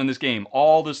goes on in this game,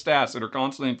 all the stats that are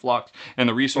constantly in flux, and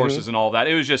the resources and all that,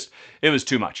 it was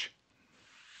too much.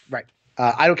 Right.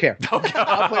 I don't care. Okay.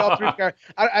 I'll play all 3 characters.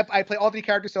 I play all 3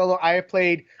 characters solo. I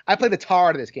played the tar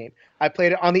out of this game. I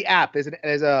played it on the app.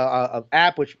 There's a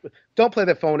app which don't play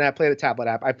the phone app, play the tablet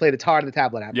app. I play the tar to the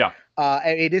tablet app. Yeah.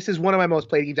 And this is one of my most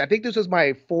played games. I think this was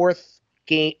my 4th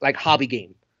game, hobby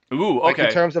game. Ooh, okay.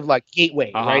 In terms of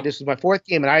gateway, right? This was my 4th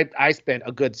game, and I spent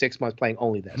a good 6 months playing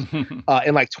only this in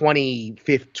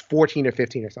 2014 or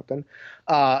 15 or something.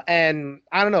 And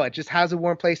I don't know, it just has a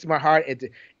warm place in my heart.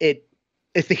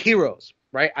 It's the heroes,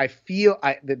 right? I feel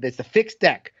it's the fixed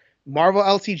deck. Marvel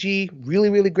LCG, really,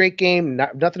 really great game.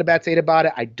 Nothing bad to say about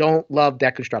it. I don't love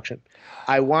deck construction.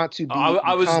 I want to be.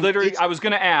 I was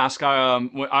going to ask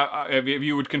if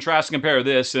you would contrast and compare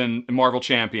this and Marvel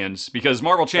Champions, because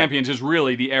Marvel Champions is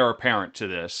really the heir apparent to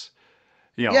this.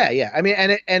 Yeah. I mean,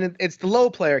 and it's the low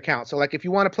player count. So if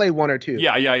you want to play 1 or 2,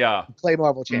 play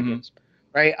Marvel Champions,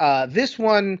 right? This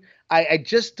one, I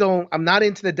just don't. I'm not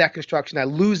into the deck construction. I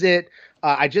lose it.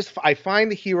 I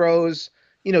find the heroes.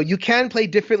 You can play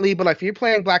differently, but if you're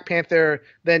playing Black Panther,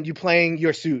 then you're playing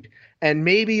your suit. And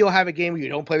maybe you'll have a game where you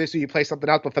don't play the suit, you play something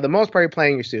else. But for the most part, you're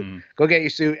playing your suit. Go get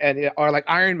your suit, or like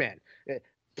Iron Man.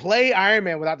 Play Iron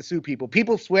Man without the suit, people.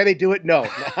 People swear they do it. No,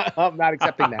 I'm not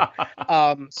accepting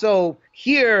that. So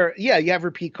here, you have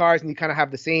repeat cards, and you kind of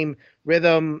have the same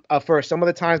rhythm for some of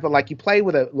the times. But you play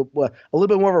with a little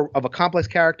bit more of a complex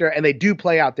character, and they do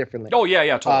play out differently. Oh,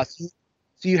 yeah, totally.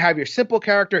 So you have your simple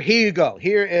character. Here you go.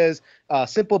 Here is a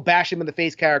simple bash him in the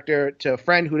face character to a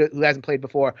friend who hasn't played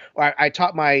before. Or I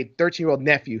taught my 13-year-old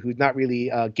nephew who's not really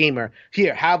a gamer.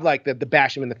 Here, have like the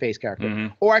bash him in the face character.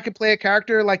 Mm-hmm. Or I could play a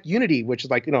character like Unity, which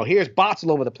is like, here's bots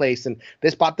all over the place, and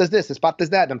this bot does this bot does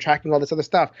that, and I'm tracking all this other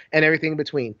stuff and everything in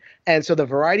between. And so the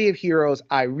variety of heroes,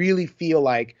 I really feel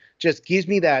like just gives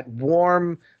me that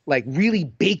warm, like really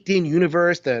baked in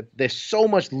universe. There's so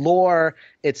much lore.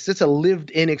 It's just a lived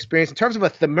in experience. In terms of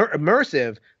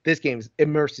immersive, this game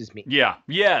immerses me. Yeah.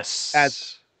 Yes.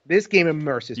 As this game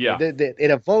immerses me.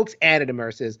 It evokes and it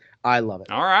immerses. I love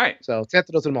it. All right. So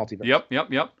Sentinels in Multiverse.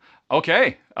 Yep.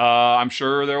 Okay. I'm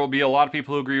sure there will be a lot of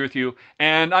people who agree with you.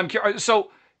 And I'm curious. So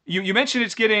you mentioned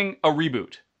it's getting a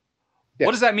reboot. Yes.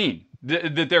 What does that mean?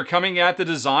 That they're coming at the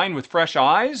design with fresh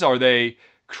eyes? Are they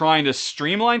trying to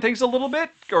streamline things a little bit,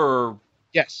 or?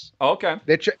 Yes. Okay.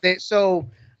 So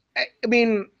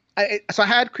I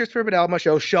had Christopher Bedell on my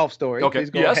show, Shelf Story. Okay.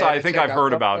 Yes, I think I've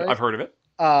heard about it. I've heard of it.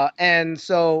 And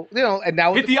so, and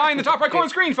now hit the eye in the top right corner of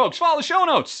the screen, folks. Follow the show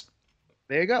notes.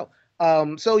 There you go.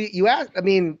 So you asked,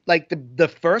 like the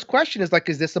first question is like,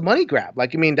 is this a money grab?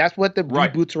 Like, that's what the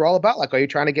reboots are all about. Like, are you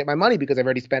trying to get my money because I've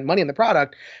already spent money on the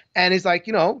product? And he's like,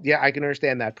 yeah, I can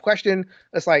understand that question.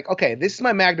 It's like, okay, this is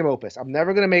my magnum opus. I'm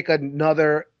never going to make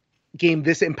another game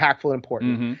this impactful and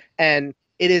important. Mm-hmm. And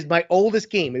it is my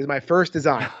oldest game. It is my first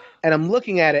design. And I'm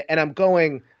looking at it and I'm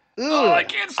going, I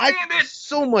can't stand it.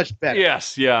 So much better.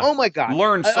 Yes, yeah. Oh my God.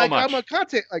 Learn so much. I'm a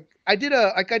content. I did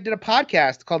a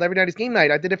podcast called Every Night is Game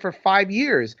Night. I did it for 5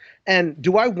 years. And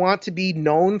do I want to be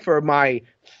known for my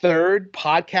third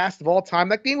podcast of all time?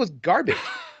 That game was garbage.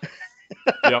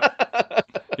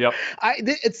 Yep.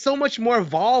 It's so much more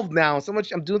evolved now.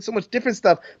 I'm doing so much different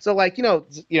stuff. So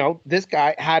this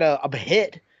guy had a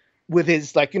hit with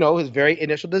his his very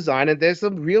initial design, and there's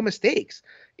some real mistakes.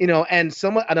 And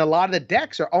a lot of the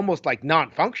decks are almost like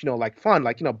non-functional, like fun,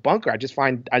 Bunker. I just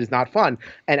find is not fun,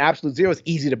 and Absolute Zero is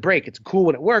easy to break. It's cool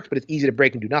when it works, but it's easy to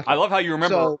break and do nothing. I love how you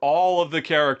remember all of the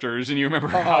characters, and you remember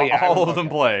how all of them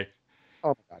play.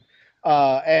 Oh my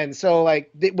God! And so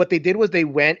what they did was they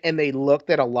went and they looked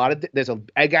at a lot of there's an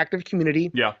egg active community.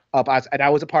 Yeah. And I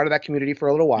was a part of that community for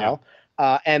a little while. Yeah.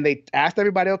 And they asked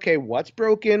everybody, okay, what's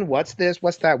broken? What's this?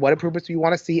 What's that? What improvements do you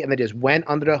want to see? And they just went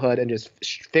under the hood and just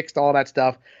fixed all that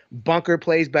stuff. Bunker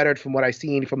plays better from what I've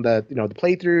seen from the the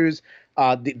playthroughs.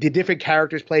 The different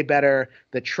characters play better.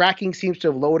 The tracking seems to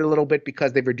have lowered a little bit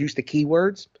because they've reduced the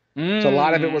keywords. So a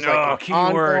lot of it was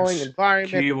ongoing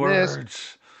environment.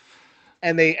 Keywords.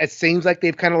 And it seems like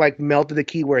they've kind of melted the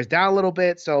keywords down a little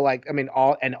bit. So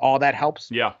all that helps.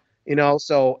 Yeah.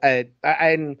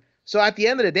 So at the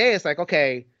end of the day, it's like,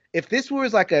 okay, if this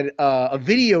was like a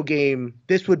video game,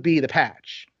 this would be the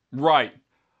patch. Right.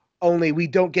 Only we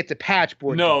don't get to patch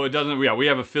board. No, it doesn't. Yeah, we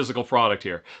have a physical product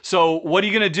here. So what are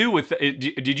you going to do with it?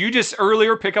 Did you just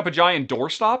earlier pick up a giant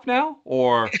doorstop now,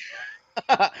 or?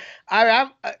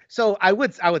 So I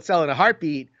would sell in a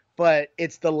heartbeat, but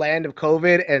it's the land of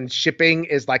COVID and shipping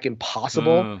is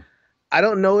impossible. I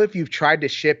don't know if you've tried to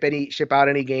ship out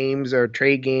any games or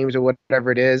trade games or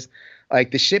whatever it is.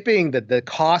 The shipping, the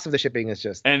cost of the shipping is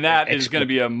just, and that is going to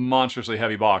be a monstrously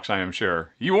heavy box, I am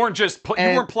sure. You weren't just you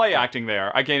weren't play acting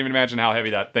there. I can't even imagine how heavy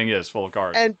that thing is, full of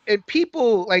cards. And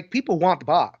people want the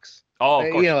box. Oh,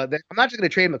 of course. I'm not just going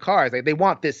to trade them the cards. They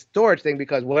want this storage thing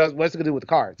because what's it going to do with the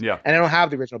cards? Yeah. And I don't have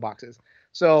the original boxes,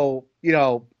 so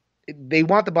they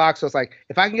want the box. So it's like,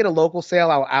 if I can get a local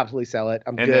sale, I'll absolutely sell it.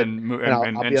 I'm good.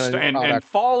 And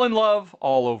fall in love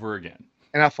all over again.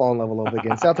 And I'll fall in love all over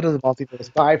again. Sentinels in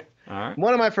Multiverse 5. All right.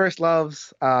 One of my first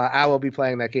loves. I will be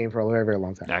playing that game for a very, very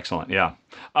long time. Excellent. Yeah.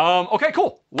 Okay,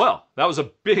 cool. Well, that was a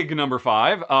big number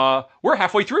 5. We're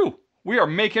halfway through. We are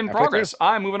making progress.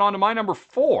 I'm moving on to my number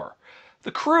 4.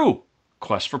 The Crew.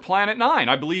 Quest for Planet 9.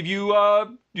 I believe you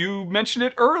mentioned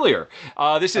it earlier.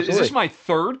 Is this my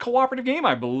third cooperative game?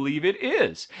 I believe it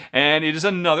is. And it is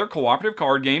another cooperative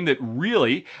card game that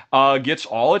really gets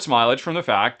all its mileage from the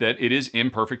fact that it is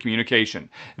imperfect communication.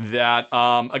 That,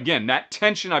 again, that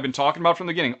tension I've been talking about from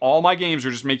the beginning. All my games are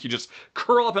just make you just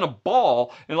curl up in a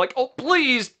ball and oh,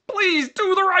 please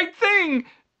do the right thing.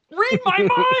 Read my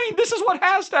mind. This is what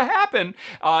has to happen.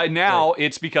 Now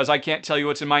it's because I can't tell you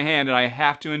what's in my hand, and I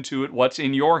have to intuit what's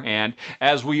in your hand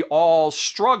as we all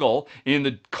struggle in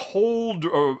the cold,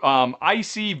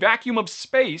 icy vacuum of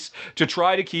space to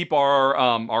try to keep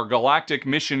our galactic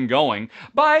mission going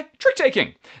by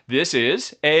trick-taking. This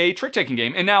is a trick-taking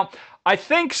game. And now, I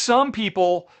think some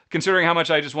people, considering how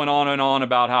much I just went on and on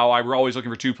about how we're always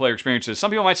looking for two-player experiences, some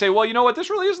people might say, well, you know what,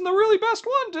 this really isn't the really best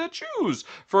one to choose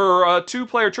for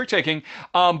two-player trick-taking.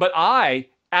 But I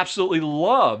absolutely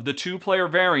love the 2-player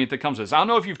variant that comes with this. I don't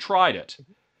know if you've tried it.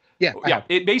 Yeah, Yeah,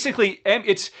 it basically,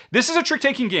 this is a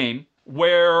trick-taking game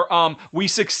where we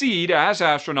succeed as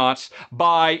astronauts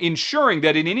by ensuring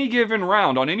that in any given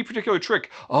round on any particular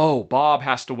trick, Bob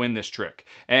has to win this trick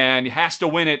and he has to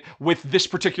win it with this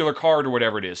particular card or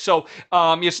whatever it is. So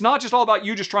it's not just all about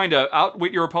you just trying to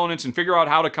outwit your opponents and figure out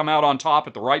how to come out on top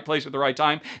at the right place at the right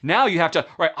time. Now you have to,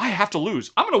 I have to lose.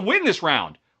 I'm going to win this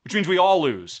round, which means we all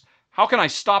lose. How can I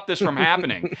stop this from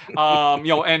happening?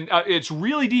 It's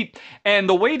really deep. And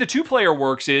the way the 2-player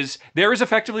works is there is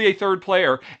effectively a third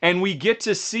player, and we get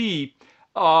to see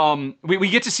we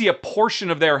get to see a portion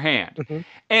of their hand. Mm-hmm.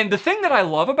 And the thing that I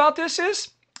love about this is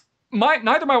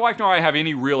neither my wife nor I have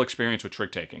any real experience with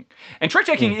trick taking. And trick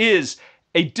taking is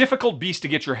a difficult beast to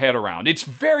get your head around. It's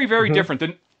very, very different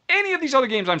than any of these other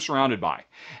games I'm surrounded by.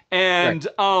 And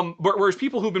whereas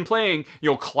people who've been playing,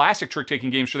 classic trick-taking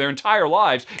games for their entire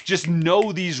lives just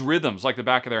know these rhythms like the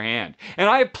back of their hand. And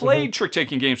I have played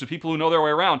trick-taking games with people who know their way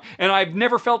around, and I've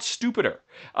never felt stupider.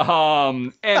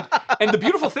 And the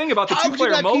beautiful thing about the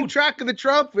 2-player mode, keep track of the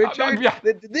Trump, Richard?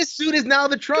 This suit is now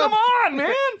the Trump. Come on,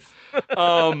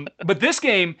 man. But this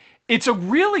game, it's a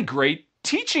really great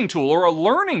teaching tool or a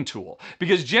learning tool,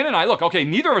 because Jen and I,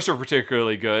 neither of us are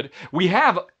particularly good. We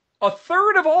have a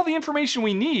third of all the information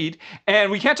we need, and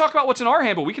we can't talk about what's in our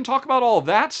hand, but we can talk about all of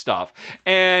that stuff.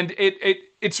 And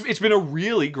it's been a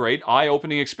really great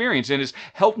eye-opening experience, and has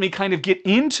helped me kind of get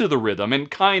into the rhythm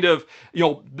and kind of,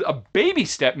 a baby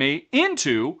step me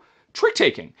into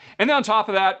trick-taking. And then on top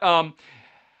of that,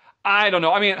 I don't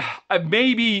know. I mean,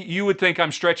 maybe you would think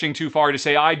I'm stretching too far to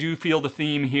say I do feel the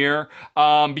theme here,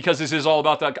 because this is all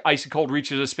about the icy cold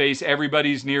reaches of space.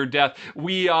 Everybody's near death.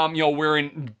 We're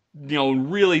in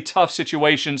really tough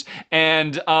situations,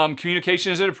 and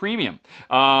communication is at a premium.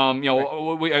 I'm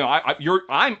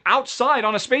outside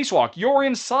on a spacewalk. You're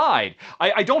inside.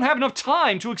 I don't have enough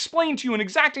time to explain to you in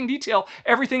exacting detail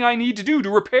everything I need to do to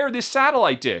repair this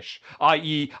satellite dish,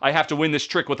 i.e., I have to win this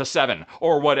trick with a 7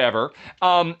 or whatever.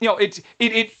 I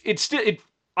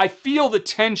feel the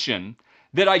tension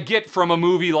that I get from a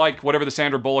movie like whatever the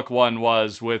Sandra Bullock one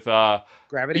was with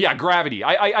Gravity? Yeah, Gravity.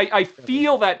 I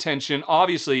feel that tension,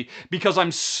 obviously, because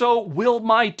will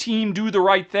my team do the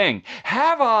right thing?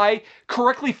 Have I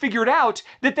correctly figured out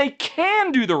that they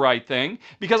can do the right thing?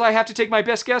 Because I have to take my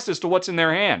best guess as to what's in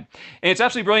their hand. And it's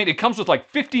absolutely brilliant. It comes with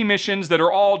 50 missions that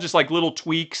are all just little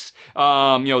tweaks,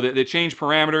 that change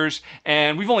parameters.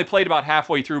 And we've only played about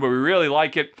halfway through, but we really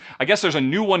like it. I guess there's a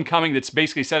new one coming that's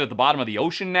basically set at the bottom of the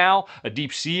ocean now, a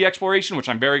deep sea exploration, which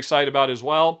I'm very excited about as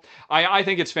well. I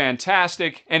think it's fantastic.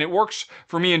 And it works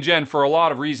for me and Jen for a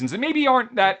lot of reasons that maybe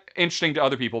aren't that interesting to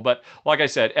other people. But like I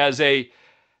said, as a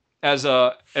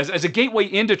gateway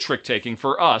into trick taking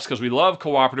for us, because we love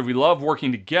cooperative, we love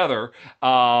working together,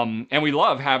 and we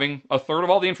love having a third of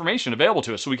all the information available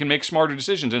to us so we can make smarter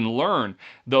decisions and learn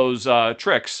those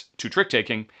tricks to trick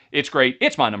taking. It's great.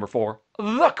 It's my number 4,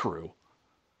 The Crew.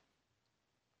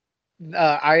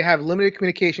 I have limited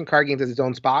communication card games as its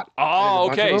own spot. Oh,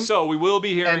 okay. So we will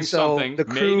be hearing something. The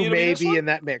Crew may be in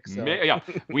that mix. So. Yeah,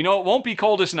 we know it won't be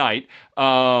Coldest Night.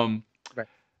 Right.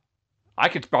 I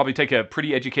could probably take a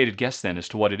pretty educated guess then as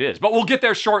to what it is, but we'll get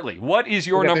there shortly. What is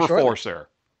your number 4, sir?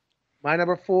 My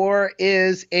number 4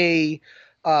 is so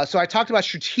I talked about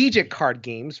strategic card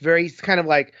games, very kind of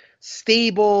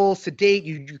stable, sedate.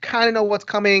 You kind of know what's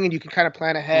coming and you can kind of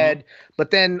plan ahead. But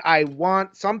then I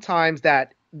want sometimes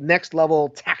that next level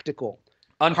tactical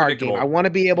card game. I want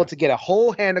to be able to get a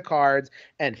whole hand of cards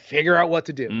and figure out what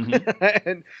to do,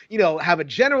 and have a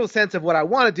general sense of what I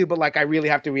want to do, but I really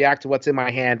have to react to what's in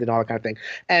my hand and all that kind of thing.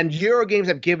 And Euro games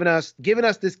have given us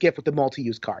this gift with the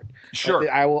multi-use card. Sure,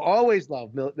 I will always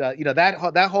love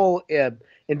that whole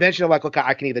invention of okay,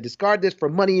 I can either discard this for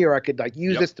money, or I could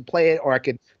use this to play it, or I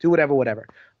could do whatever.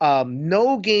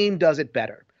 No game does it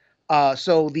better.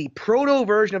 So the proto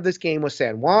version of this game was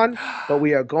San Juan, but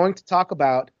we are going to talk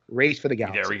about Race for the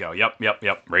Galaxy. There we go. Yep.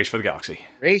 Race for the Galaxy.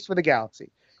 Race for the Galaxy.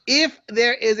 If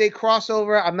there is a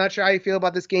crossover, I'm not sure how you feel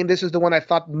about this game. This is the one I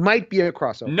thought might be a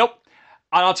crossover. Nope.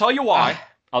 I'll tell you why.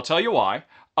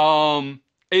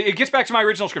 It gets back to my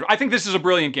original script. I think this is a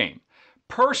brilliant game.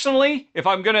 Personally, if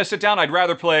I'm going to sit down, I'd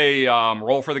rather play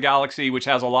Roll for the Galaxy, which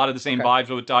has a lot of the same vibes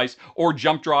with dice, or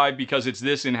Jump Drive, because it's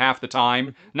this in half the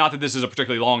time. Not that this is a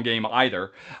particularly long game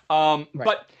either.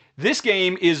 But this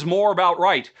game is more about,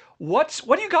 what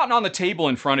have you gotten on the table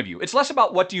in front of you? It's less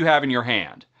about what do you have in your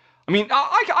hand. I mean,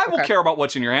 I will care about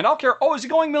what's in your hand. I'll care, is he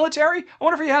going military? I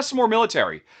wonder if he has some more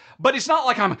military. But it's not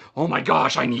like I'm, oh my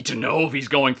gosh, I need to know if he's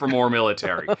going for more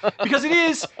military. Because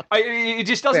it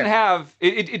just doesn't have,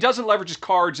 it doesn't leverage his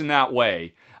cards in that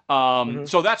way.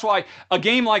 So that's why a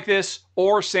game like this,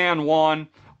 or San Juan,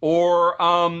 or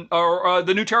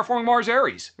the new Terraforming Mars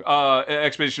Ares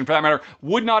expedition, for that matter,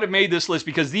 would not have made this list,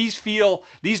 because these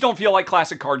don't feel like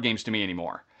classic card games to me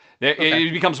anymore.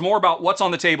 It becomes more about what's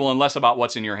on the table and less about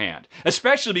what's in your hand.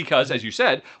 Especially because, as you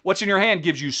said, what's in your hand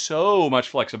gives you so much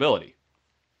flexibility.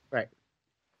 Right.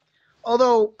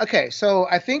 Although, okay, so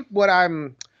I think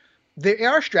there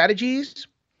are strategies,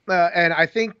 and I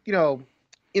think,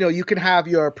 you can have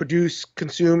your produce,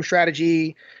 consume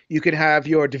strategy, you can have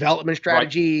your development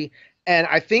strategy, right. And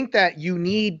I think that you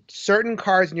need certain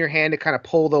cards in your hand to kind of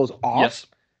pull those off.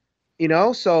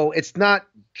 Yes. So it's not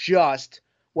just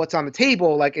what's on the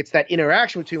table, like it's that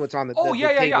interaction between what's on the table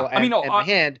and the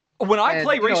hand. When I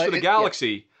play Race for the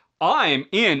Galaxy, I'm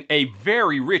in a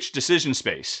very rich decision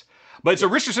space. But it's a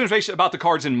rich decision space about the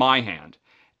cards in my hand.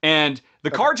 And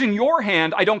the cards in your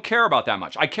hand, I don't care about that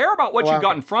much. I care about what you've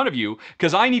got in front of you,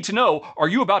 because I need to know, are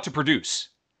you about to produce?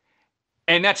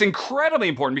 And that's incredibly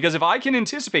important, because if I can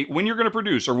anticipate when you're going to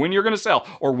produce, or when you're going to sell,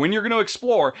 or when you're going to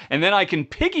explore, and then I can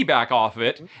piggyback off of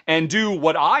it and do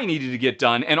what I needed to get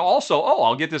done, and also,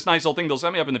 I'll get this nice little thing that'll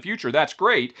set me up in the future, that's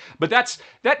great. But that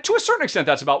to a certain extent,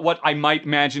 that's about what I might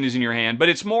imagine is in your hand. But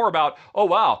it's more about, oh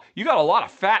wow, you got a lot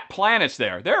of fat planets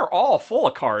there. They're all full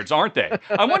of cards, aren't they?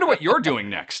 I wonder what you're doing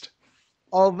next.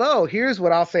 Although, here's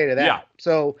what I'll say to that. Yeah.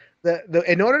 So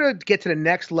in order to get to the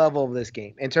next level of this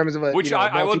game, in terms of which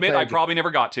I will admit I probably never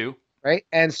got to. Right,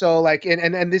 and so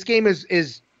and this game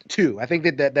is 2. I think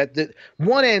that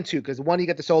 1 and 2, because 1 you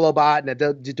get the solo bot and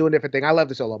they're doing a different thing. I love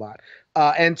the solo bot,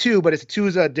 and 2, but 2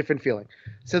 is a different feeling.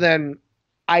 So then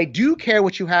I do care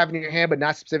what you have in your hand, but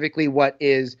not specifically what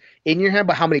is in your hand,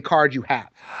 but how many cards you have.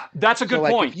 That's a good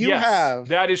point. Yes,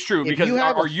 that is true. Because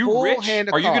are you rich?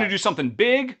 Are you going to do something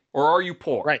big, or are you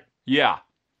poor? Right. Yeah.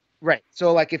 Right.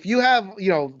 So if you have,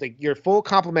 your full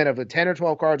complement of the 10 or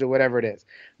 12 cards or whatever it is,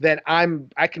 then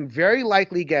I can very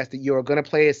likely guess that you're going to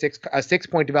play a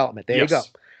 6-point development. There you go.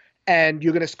 And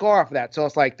you're going to score off of that. So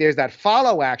it's there's that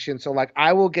follow action. So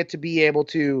I will get to be able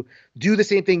to do the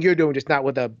same thing you're doing, just not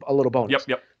with a little bonus.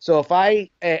 Yep. So if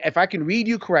I can read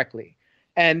you correctly,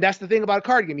 and that's the thing about a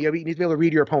card game, you need to be able to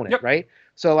read your opponent, right?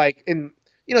 So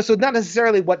so not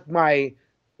necessarily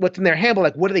what's in their hand,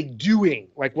 but what are they doing?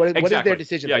 What is their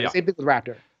decision? The same thing with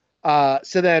Raptor.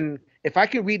 So then if I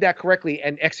can read that correctly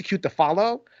and execute the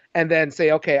follow, and then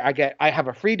say, okay, I have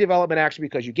a free development action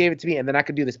because you gave it to me, and then I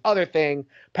can do this other thing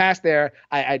past there.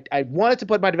 I wanted to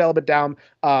put my development down,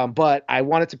 but I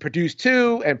wanted to produce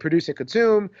 2 and produce and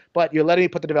consume, but you're letting me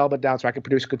put the development down so I can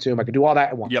produce and consume. I can do all that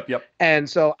at once. Yep. And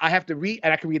so I have to read,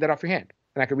 and I can read that off your hand.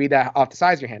 And I can read that off the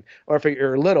size of your hand. Or if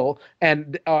you're little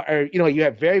and you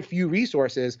have very few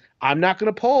resources, I'm not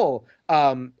going to pull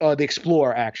the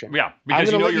Explore action. Yeah, because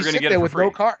you're going to get it for with free.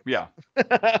 No card. Yeah.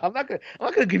 I'm not going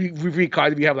to give you free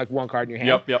cards if you have 1 card in your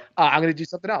hand. Yep. I'm going to do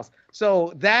something else.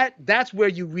 So that's where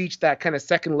you reach that kind of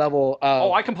second level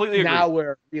of I completely agree. Now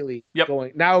we're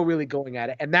really going at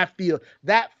it. And that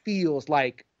feels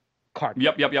like card.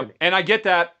 Yep. And I get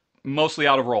that mostly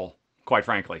out of roll, quite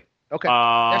frankly. Okay.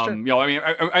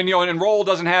 Sure. And roll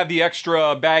doesn't have the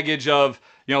extra baggage of,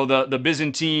 the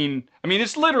Byzantine.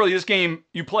 It's literally this game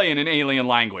you play in an alien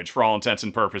language for all intents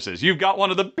and purposes. You've got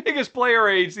one of the biggest player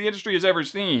aids the industry has ever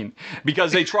seen,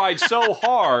 because they tried so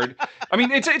hard.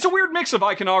 It's a weird mix of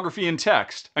iconography and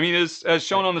text. As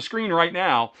shown on the screen right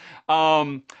now.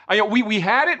 We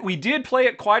had it. We did play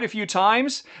it quite a few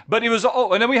times, but it was,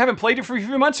 and then we haven't played it for a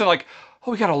few months, and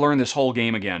we got to learn this whole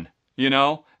game again.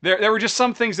 There were just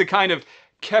some things that kind of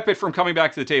kept it from coming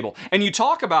back to the table. And you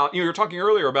talk about, you were talking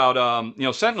earlier about,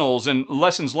 Sentinels and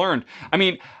lessons learned.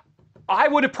 I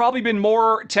would have probably been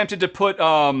more tempted to put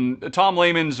Tom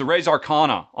Lehman's Res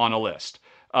Arcana on a list.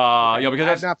 Because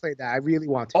I've not played that. I really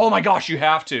want to. Oh my gosh, you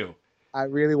have to. I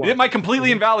really want to. It might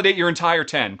completely invalidate your entire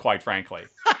 10, quite frankly.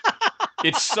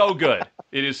 It's so good.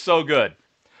 It is so good.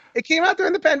 It came out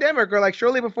during the pandemic, or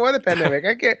shortly before the pandemic.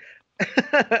 I can't...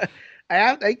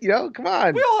 come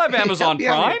on. We all have Amazon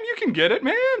Prime. You can get it,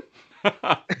 man. Who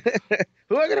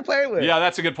am I going to play it with? Yeah,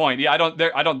 that's a good point. Yeah,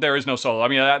 there is no solo.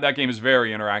 That game is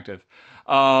very interactive.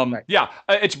 Right. Yeah,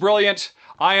 it's brilliant.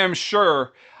 I am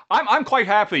sure. I'm quite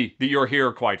happy that you're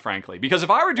here, quite frankly, because if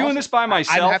I were doing this by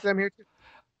myself, I'm happy I'm here too.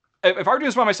 If I were doing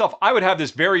this by myself, I would have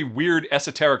this very weird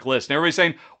esoteric list, and everybody's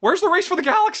saying, "Where's the Race for the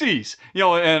Galaxies?"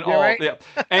 And all. Right. Yeah.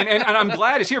 And I'm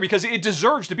glad it's here, because it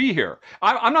deserves to be here.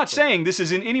 I'm not saying this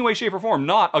is in any way, shape, or form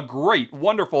not a great,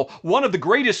 wonderful, one of the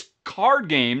greatest card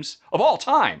games of all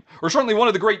time, or certainly one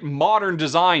of the great modern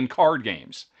design card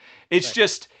games. It's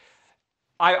just,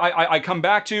 I come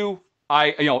back to,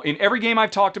 in every game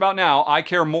I've talked about now, I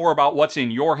care more about what's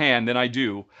in your hand than I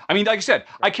do. I mean, like I said,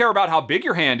 I care about how big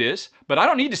your hand is, but I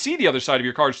don't need to see the other side of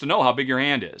your cards to know how big your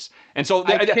hand is. And so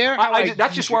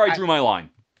that's just where I drew my line.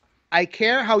 I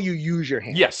care how you use your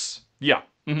hand. Yes. Yeah.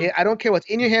 Mm-hmm. I don't care what's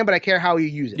in your hand, but I care how you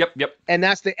use it. Yep. And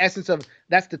that's the essence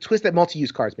that's the twist that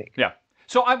multi-use cards make. Yeah.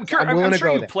 So I'm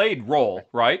sure you played Roll,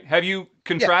 right? Have you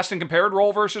contrasted and compared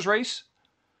Roll versus Race?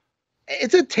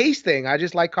 It's a taste thing. I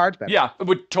just like cards better. Yeah, it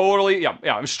would totally.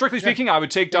 Yeah. Strictly speaking, I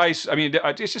would take dice. I mean,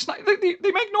 it's just not. They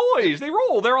make noise. They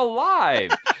roll. They're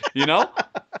alive.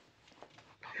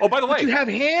 Oh, by the way, but you have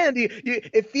hand.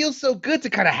 It feels so good to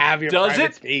kind of have your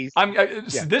private space.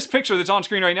 This picture that's on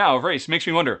screen right now of Race makes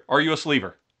me wonder: are you a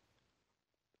sleever?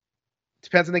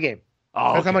 Depends on the game.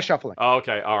 Depends how much shuffling.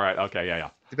 Okay. All right. Okay. Yeah.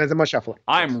 Depends on much shuffling.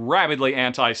 I'm rabidly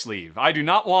anti-sleeve. I do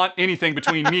not want anything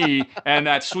between me and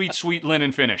that sweet, sweet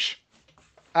linen finish.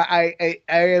 I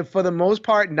for the most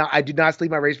part, I do not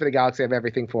sleeve my Race for the Galaxy. I have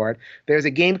everything for it. There's a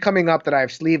game coming up that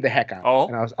I've sleeved the heck out. Oh,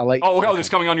 and I'll let you it's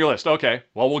coming on your list. Okay,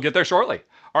 well, we'll get there shortly.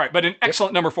 All right, but an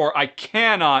excellent number 4. I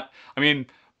cannot. I mean,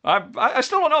 I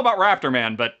still don't know about Raptor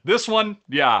Man, but this one,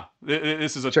 yeah,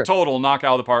 this is a total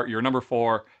knockout of the park. You're number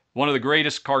 4, one of the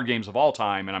greatest card games of all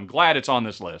time, and I'm glad it's on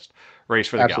this list. Race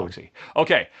for the Galaxy.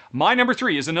 Okay, my number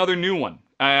 3 is another new one,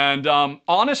 and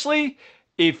honestly,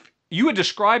 if you had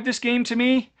described this game to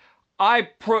me, I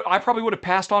probably would have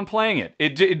passed on playing it.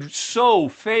 It so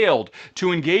failed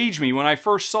to engage me when I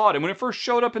first saw it and when it first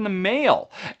showed up in the mail.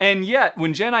 And yet,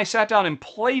 when Jen and I sat down and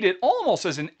played it almost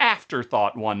as an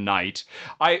afterthought one night,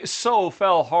 I so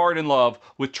fell hard in love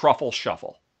with Truffle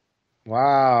Shuffle.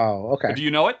 Wow. Okay. Do you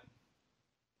know it?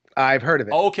 I've heard of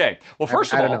it. Okay. Well,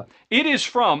 first of all, it is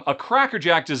from a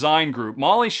Crackerjack design group,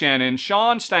 Molly Shannon,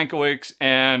 Sean Stankiewicz,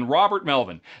 and Robert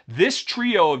Melvin. This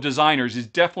trio of designers is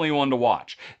definitely one to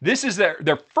watch. This is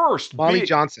their first Molly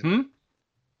Johnson.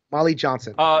 Molly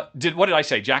Johnson. What did I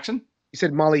say, Jackson? You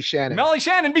said Molly Shannon. Molly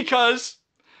Shannon, because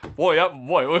boy,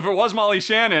 if it was Molly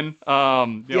Shannon,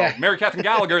 Mary Catherine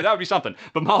Gallagher, that would be something.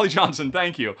 But Molly Johnson,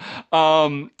 thank you.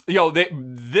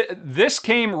 This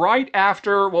came right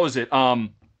after, what was it?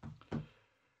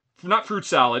 Not Fruit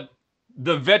Salad,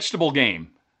 the vegetable game.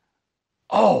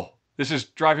 Oh, this is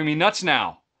driving me nuts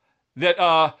now. That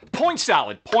Point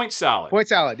Salad.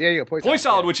 There you go. Point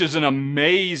Salad, which is an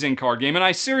amazing card game, and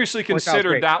I seriously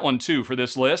considered that one too for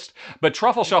this list. But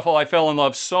Truffle Shuffle, I fell in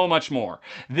love so much more.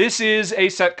 This is a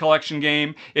set collection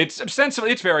game. It's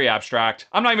very abstract.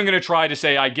 I'm not even going to try to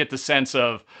say I get the sense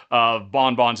of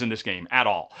bonbons in this game at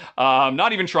all.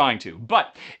 Not even trying to.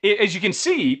 But as you can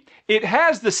see, it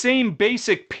has the same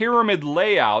basic pyramid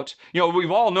layout.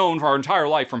 We've all known for our entire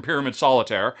life from Pyramid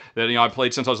Solitaire that I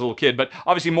played since I was a little kid, but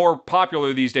obviously more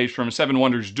popular these days from Seven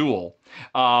Wonders Duel,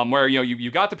 where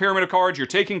you got the pyramid of cards, you're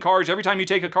taking cards. Every time you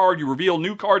take a card, you reveal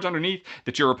new cards underneath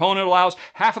that your opponent allows.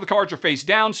 Half of the cards are face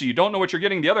down, so you don't know what you're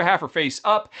getting. The other half are face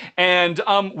up, and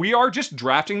we are just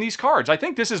drafting these cards. I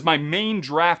think this is my main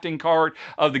drafting card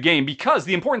of the game, because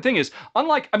the important thing is,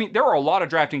 there are a lot of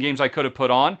drafting games I could have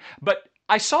put on, but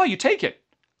I saw you take it.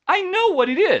 I know what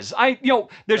it is.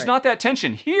 There's not that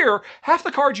tension. Here, half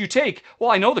the cards you take,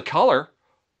 well, I know the color.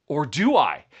 Or do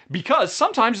I? Because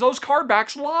sometimes those card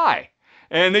backs lie.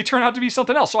 And they turn out to be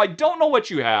something else. So I don't know what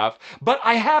you have, but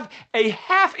I have a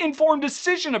half-informed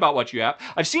decision about what you have.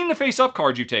 I've seen the face-up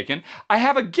cards you've taken. I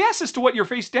have a guess as to what your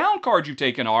face-down cards you've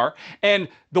taken are. And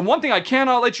the one thing I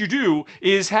cannot let you do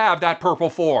is have that purple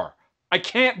 4. I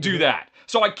can't do that.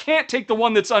 So I can't take the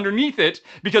one that's underneath it,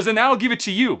 because then that'll give it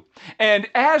to you. And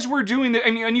as we're doing that,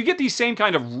 and you get these same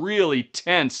kind of really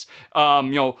tense,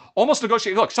 almost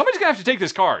negotiate. Look, somebody's going to have to take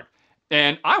this card.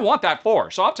 And I want that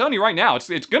 4. So I'm telling you right now, it's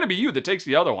going to be you that takes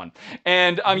the other one.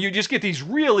 And you just get these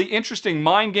really interesting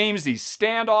mind games, these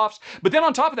standoffs. But then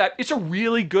on top of that, it's a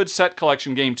really good set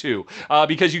collection game too.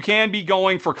 Because you can be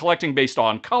going for collecting based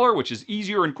on color, which is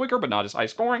easier and quicker, but not as high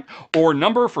scoring, or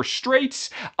number for straights.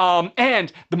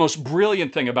 And the most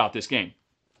brilliant thing about this game,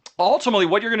 ultimately,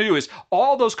 what you're going to do is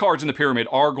all those cards in the pyramid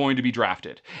are going to be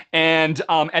drafted. And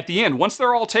at the end, once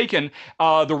they're all taken,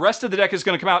 the rest of the deck is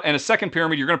going to come out, and a second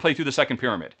pyramid, you're going to play through the second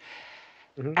pyramid.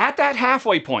 Mm-hmm. At that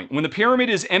halfway point, when the pyramid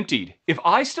is emptied, if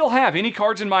I still have any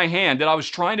cards in my hand that I was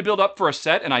trying to build up for a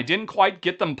set and I didn't quite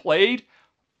get them played,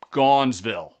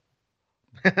 Gonzville.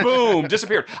 Boom,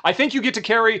 disappeared. I think you get to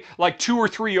carry like 2 or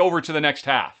 3 over to the next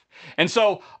half. And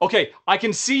so, okay, I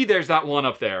can see there's that one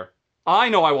up there. I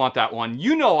know I want that one.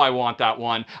 You know I want that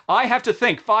one. I have to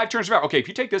think 5 turns around. Okay, if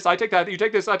you take this, I take that. You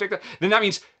take this, I take that. Then that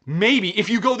means maybe if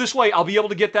you go this way, I'll be able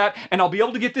to get that, and I'll be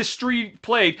able to get this street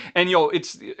played. And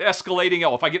it's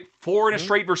escalating. If I get 4 in a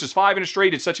straight versus 5 in a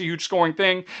straight, it's such a huge scoring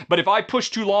thing. But if I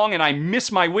push too long and I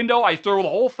miss my window, I throw the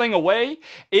whole thing away.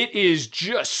 It is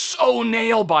just so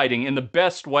nail biting in the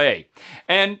best way,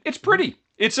 and it's pretty.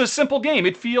 It's a simple game.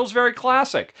 It feels very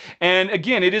classic. And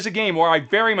again, it is a game where I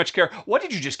very much care. What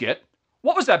did you just get?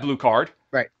 What was that blue card?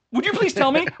 Right. Would you please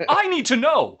tell me? I need to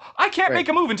know. I can't make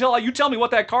a move until you tell me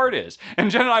what that card is. And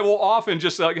Jen and I will often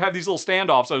just have these little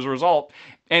standoffs as a result.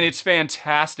 And it's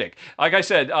fantastic. Like I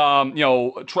said,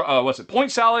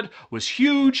 Point Salad was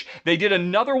huge. They did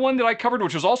another one that I covered,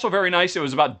 which was also very nice. It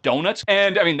was about donuts.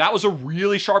 And I mean, that was a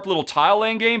really sharp little tile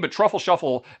laying game. But Truffle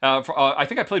Shuffle, I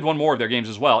think I played one more of their games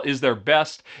as well, is their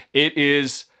best. It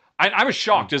is, I was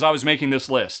shocked as I was making this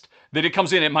list that it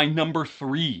comes in at my number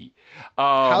 3.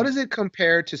 How does it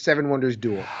compare to Seven Wonders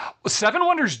Duel? Seven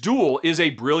Wonders Duel is a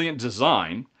brilliant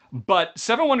design, but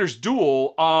Seven Wonders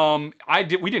Duel,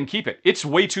 we didn't keep it. It's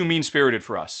way too mean-spirited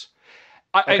for us.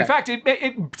 In fact,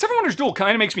 Seven Wonders Duel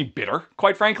kind of makes me bitter,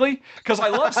 quite frankly, because I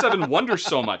love Seven Wonders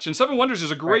so much. And Seven Wonders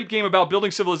is a great game about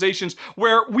building civilizations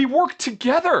where we work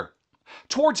together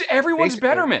towards everyone's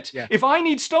betterment. Yeah. If I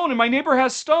need stone and my neighbor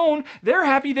has stone, they're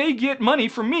happy they get money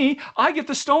from me. I get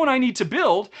the stone I need to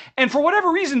build. And for whatever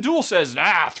reason, Duel says,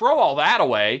 throw all that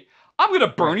away. I'm going to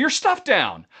burn your stuff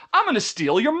down. I'm going to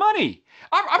steal your money.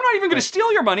 I'm not even going to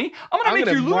steal your money. I'm going to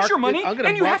make you lose your money,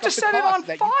 and you have to set it on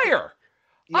fire.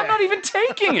 Yeah. I'm not even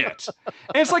taking it.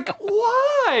 And it's like,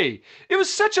 why? It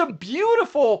was such a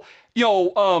beautiful,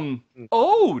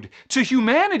 ode to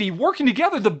humanity working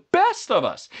together, the best of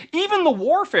us. Even the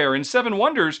warfare in Seven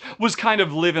Wonders was kind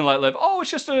of live and let live. Oh,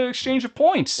 it's just an exchange of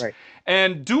points. Right.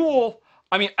 And Duel,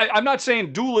 I mean, I'm not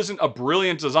saying Duel isn't a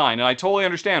brilliant design, and I totally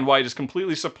understand why it has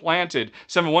completely supplanted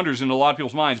Seven Wonders in a lot of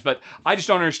people's minds, but I just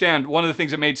don't understand one of the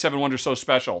things that made Seven Wonders so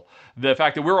special. The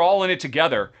fact that we're all in it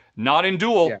together, not in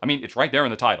Duel. Yeah. I mean, it's right there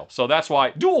in the title. So that's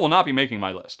why Duel will not be making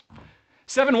my list.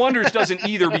 Seven Wonders doesn't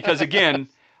either because, again,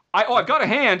 I've got a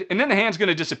hand, and then the hand's going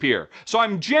to disappear. So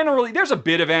I'm generally, there's a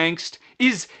bit of angst,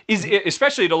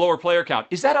 especially at a lower player count.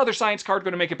 Is that other science card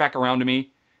going to make it back around to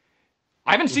me?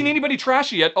 I haven't seen anybody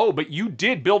trash it yet. Oh, but you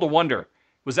did build a wonder.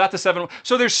 Was that the 7?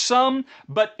 So there's some,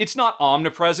 but it's not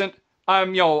omnipresent.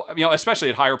 Especially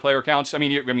at higher player counts.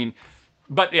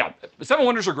 But yeah, Seven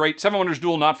Wonders are great. Seven Wonders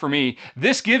Duel, not for me.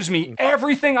 This gives me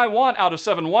everything I want out of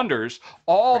Seven Wonders.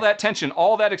 All that tension,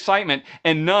 all that excitement,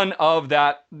 and none of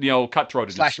that,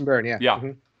 cutthroatedness. Slash and burn, yeah. Yeah.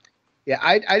 Mm-hmm. Yeah,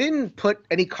 I didn't put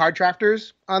any card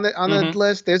drafters on the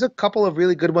list. There's a couple of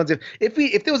really good ones.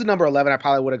 If there was a number 11, I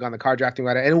probably would have gone the card drafting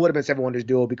route, and it would have been Seven Wonders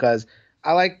Duel because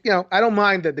I like, I don't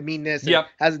mind the meanness. Yep.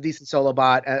 Has a decent solo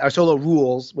bot or solo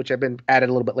rules, which have been added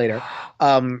a little bit later.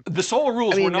 The solo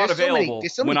rules were not available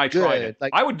when I tried it.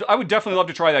 Like, I would definitely love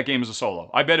to try that game as a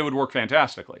solo. I bet it would work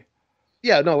fantastically.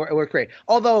 Yeah, no, it worked great.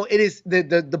 Although it is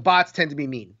the bots tend to be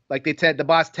mean. Like the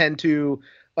bots tend to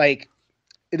like.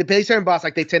 The play certain boss,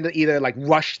 like they tend to either like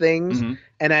rush things,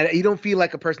 and you don't feel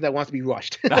like a person that wants to be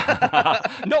rushed.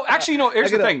 No, actually,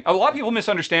 here's the thing. A lot of people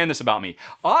misunderstand this about me.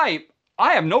 I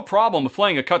have no problem with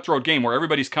playing a cutthroat game where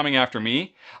everybody's coming after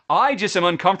me. I just am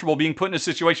uncomfortable being put in a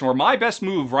situation where my best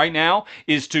move right now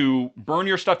is to burn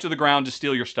your stuff to the ground to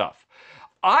steal your stuff.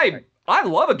 I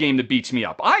love a game that beats me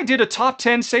up. I did a top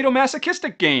 10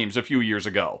 sadomasochistic games a few years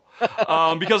ago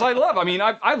because I love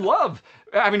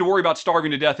having to worry about starving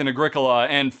to death in Agricola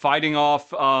and fighting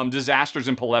off disasters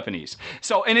in Peloponnese.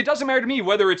 So, and it doesn't matter to me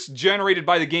whether it's generated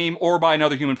by the game or by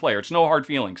another human player. It's no hard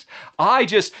feelings.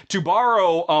 To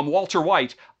borrow Walter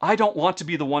White, I don't want to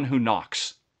be the one who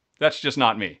knocks. That's just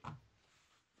not me.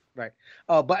 Right.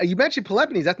 But you mentioned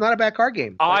Peloponnese. That's not a bad card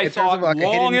game. I thought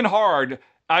long and hard.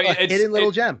 Hidden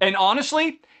little gem. And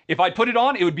honestly, if I put it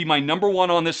on, it would be my number 1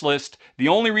 on this list. The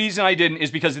only reason I didn't is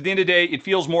because at the end of the day, it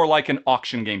feels more like an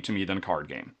auction game to me than a card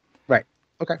game. Right.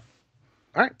 Okay.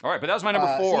 All right. But that was my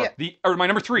number 4. My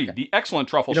number 3, okay. The excellent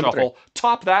Truffle Shuffle. 3.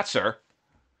 Top that, sir.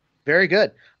 Very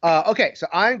good. Okay, so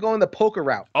I'm going the poker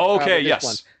route. Okay, yes.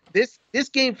 One. This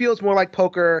game feels more like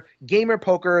gamer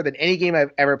poker than any game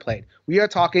I've ever played. We are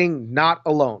talking Not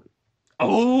Alone.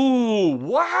 Oh,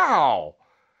 wow.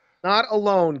 Not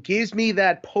Alone gives me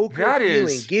that poker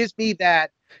feeling. Gives me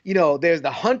that, there's the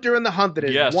hunter and the hunted.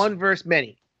 There's one versus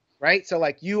many, right? So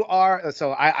like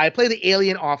I play the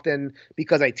alien often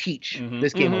because I teach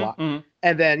this game a lot. Mm-hmm.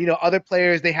 And then, other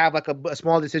players, they have like a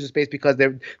small decision space because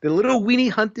they're little weenie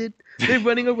hunted. They're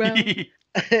running around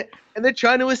and they're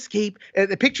trying to escape. And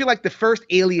the picture like the first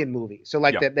Alien movie. So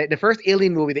like the first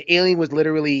Alien movie, the alien was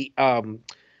literally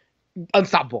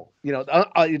unstoppable.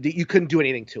 You couldn't do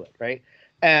anything to it, right?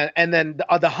 And then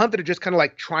the hunter just kind of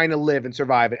like trying to live and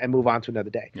survive and move on to another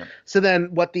day. Yeah. So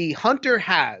then what the hunter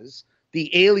has, the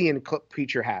alien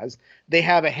creature has, they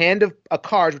have a hand of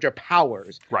cards, which are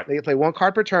powers. Right. They play one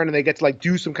card per turn, and they get to like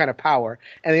do some kind of power.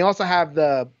 And they also have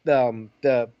the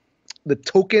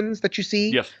tokens that you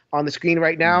see on the screen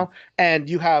right now. Mm-hmm. And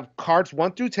you have cards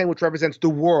 1 through 10, which represents the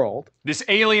world. This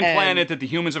alien planet that the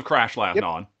humans have crash landed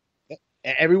on.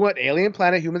 Everyone, alien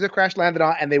planet, humans have crash landed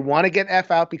on, and they want to get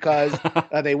F out because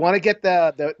they want to get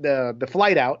the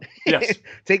flight out. Yes.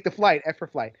 Take the flight, F for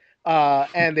flight.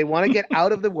 And they want to get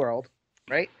out of the world,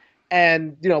 right?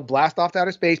 And, blast off to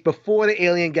outer space before the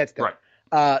alien gets there.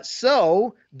 Right.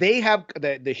 So they have,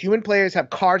 the human players have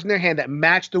cards in their hand that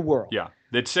match the world. Yeah.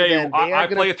 They'd say, I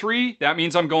play a 3, that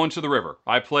means I'm going to the river.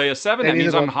 I play a 7, that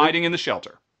means I'm hiding in the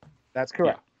shelter. That's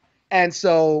correct. Yeah. And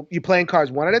so you're playing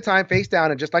cards one at a time, face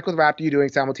down, and just like with Raptor, you're doing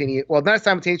simultaneous. Well, not a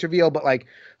simultaneous reveal, but like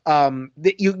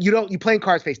you playing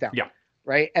cards face down. Yeah.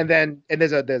 Right. And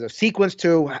there's a sequence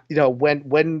to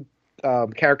when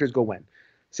characters go when.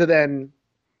 So then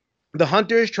the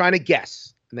hunter is trying to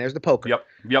guess, and there's the poker.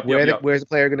 Yep. Where's the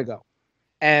player going to go?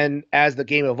 And as the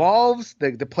game evolves,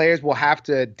 the players will have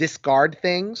to discard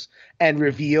things and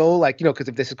reveal, because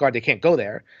if they discard, they can't go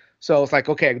there. So it's like,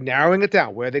 okay, narrowing it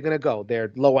down. Where are they going to go?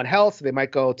 They're low on health, so they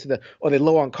might go to or they're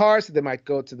low on cards, so they might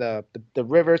go to the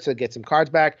river to get some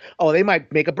cards back. Oh, they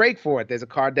might make a break for it. There's a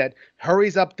card that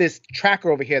hurries up this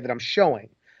tracker over here that I'm showing,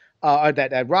 or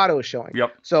that Rahdo is showing.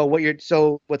 Yep.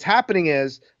 So what's happening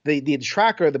is the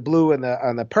tracker, the blue and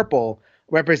the purple,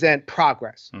 represent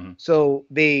progress. Mm-hmm. So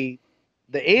the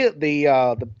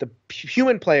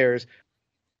human players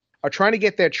are trying to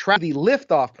get their the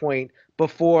liftoff point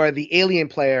before the alien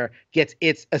player gets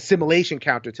its assimilation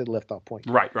counter to the liftoff point.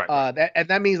 Right.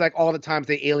 That means like all the times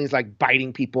the alien's like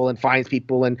biting people and finds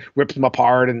people and rips them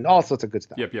apart and all sorts of good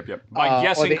stuff. Yep. By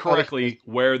guessing correctly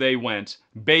where they went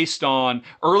based on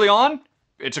early on,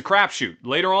 it's a crapshoot.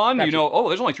 Later on, there's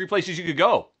only 3 places you could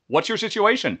go. What's your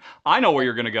situation? I know where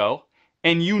you're going to go,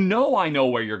 and I know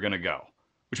where you're going to go.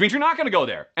 Which means you're not going to go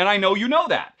there. And I know you know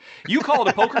that. You call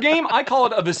it a poker game. I call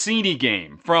it a Vicini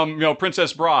game from,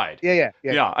 Princess Bride. Yeah.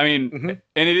 I mean,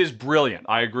 and it is brilliant.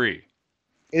 I agree.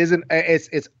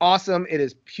 It's awesome. It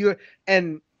is pure.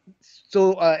 And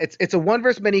so it's a one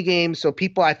versus many game. So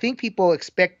I think people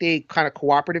expect a kind of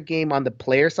cooperative game on the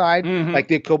player side. Mm-hmm. Like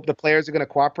the players are going to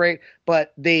cooperate,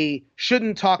 but they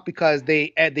shouldn't talk because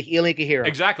the alien can hear them.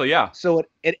 Exactly, yeah. So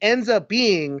it ends up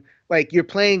being like you're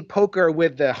playing poker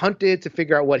with the hunted to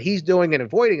figure out what he's doing and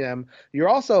avoiding them. You're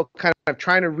also kind of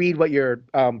trying to read what your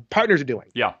partners are doing.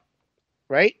 Yeah.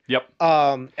 Right? Yep.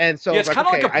 And so it's kind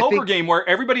of like a poker game where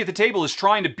everybody at the table is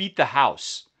trying to beat the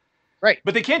house. Right.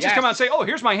 But they can't just come out and say, oh,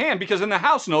 here's my hand, because then the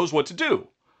house knows what to do.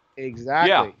 Exactly.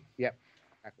 Yeah. Yep.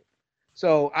 Exactly.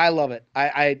 So I love it.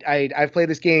 I've played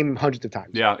this game hundreds of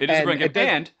times. Yeah, it is a great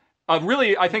game. And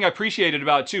really, I think I appreciate it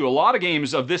about it too. A lot of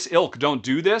games of this ilk don't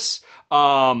do this.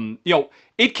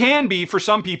 It can be for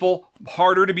some people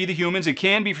harder to be the humans. It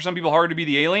can be for some people harder to be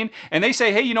the alien. And they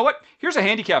say, hey, you know what? Here's a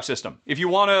handicap system. If you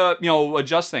want to,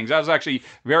 adjust things. That was actually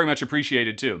very much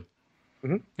appreciated too.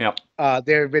 Mm-hmm. Yeah.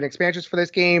 There have been expansions for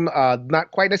this game.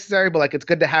 Not quite necessary, but it's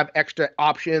good to have extra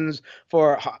options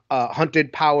for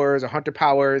hunted powers or hunter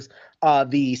powers.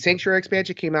 The Sanctuary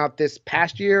expansion came out this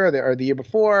past year or the year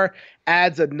before.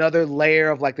 Adds another layer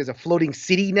of there's a floating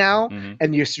city now,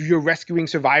 and you're rescuing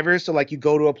survivors. So you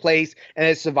go to a place and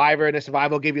a survivor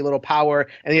will give you a little power,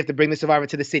 and you have to bring the survivor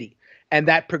to the city. And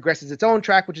that progresses its own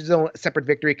track, which is its own separate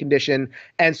victory condition.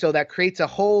 And so that creates a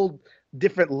whole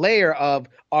different layer of,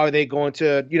 are they going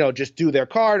to just do their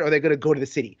card, or are they going to go to the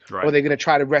city, right, or are they going to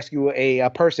try to rescue a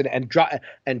person and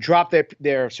drop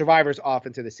their survivors off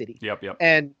into the city. Yep.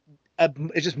 And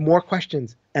it's just more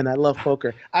questions, and I love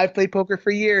poker. I've played poker for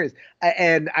years,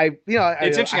 and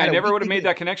it's interesting. I never would have made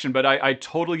that connection, but I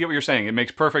totally get what you're saying. It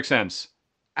makes perfect sense.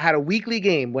 I had a weekly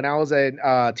game when I was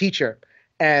a teacher,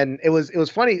 and it was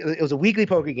funny. It was a weekly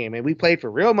poker game, and we played for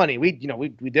real money. We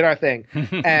did our thing,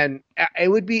 and it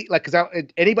would be because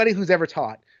anybody who's ever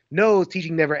taught knows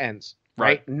teaching never ends,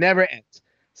 right? Never ends.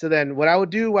 So then what I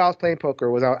would do while I was playing poker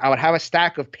was I would have a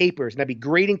stack of papers, and I'd be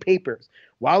grading papers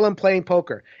while I'm playing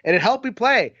poker. And it helped me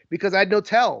play because I had no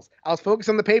tells. I was focused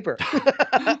on the paper.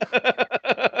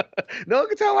 No one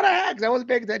could tell what I had because I wasn't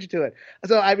paying attention to it.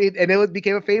 So, and it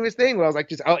became a famous thing where I was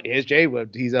like, here's Jay.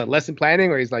 He's lesson planning,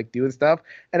 or he's doing stuff.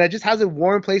 And it just has a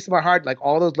warm place in my heart,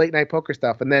 all those late night poker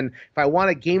stuff. And then if I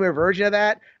want a gamer version of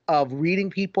that, of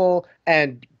reading people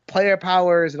and player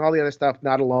powers and all the other stuff,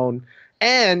 not alone.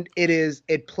 And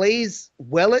it plays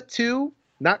well at 2,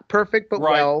 Not perfect, but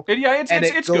Right. well. Yeah, and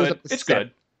it's goes good. up to It's 7.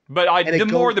 good. But And the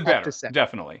it more goes the up better. to 7.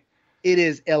 Definitely. It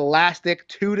is elastic.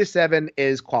 2 to 7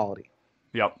 is quality.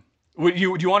 Yep. Do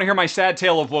you want to hear my sad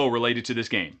tale of woe related to this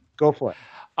game? Go for it.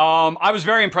 I was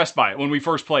very impressed by it when we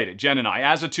first played it, Jen and I,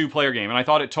 as a 2-player game, and I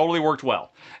thought it totally worked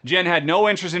well. Jen had no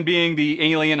interest in being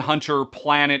the alien hunter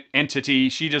planet entity.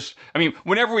 She just, I mean,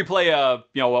 whenever we play what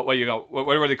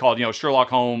are they called? Sherlock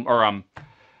Holmes or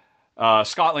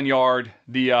Scotland Yard,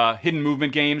 the hidden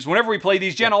movement games. Whenever we play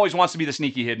these, Jen always wants to be the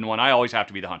sneaky hidden one. I always have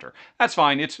to be the hunter. That's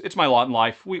fine. It's my lot in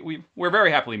life. We're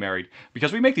very happily married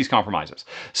because we make these compromises.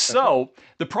 So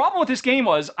the problem with this game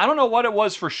was, I don't know what it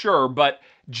was for sure, but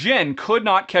Jen could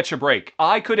not catch a break.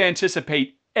 I could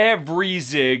anticipate every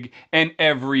zig and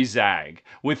every zag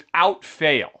without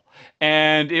fail.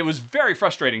 And it was very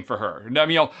frustrating for her. I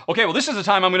mean, okay, well, this is the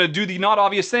time I'm going to do the not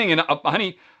obvious thing. And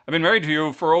honey, I've been married to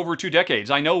you for over 2 decades.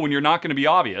 I know when you're not going to be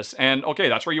obvious. And okay,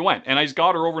 that's where you went. And I just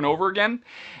got her over and over again.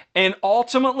 And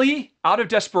ultimately, out of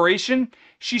desperation,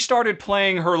 she started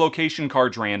playing her location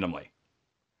cards randomly.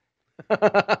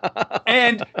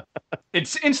 And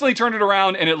it's instantly turned it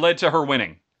around, and it led to her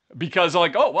winning. Because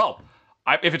like, oh, well,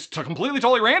 if it's completely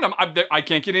totally random, I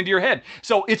can't get into your head.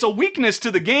 So it's a weakness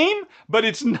to the game, but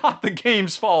it's not the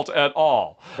game's fault at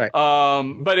all. Right.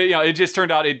 But it just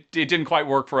turned out it didn't quite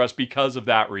work for us because of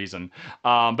that reason.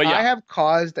 But yeah. I have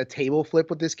caused a table flip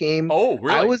with this game. Oh,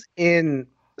 really? I was in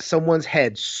someone's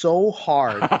head so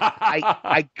hard.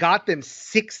 I got them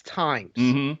 6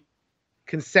 times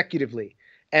consecutively.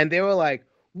 And they were like,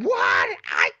 what?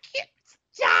 I can't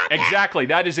stop it. Exactly.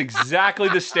 That is exactly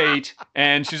the state.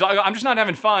 And she's like, I'm just not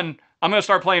having fun. I'm going to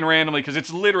start playing randomly because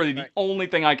it's literally the only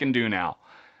thing I can do now.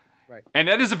 Right. And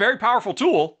that is a very powerful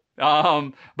tool.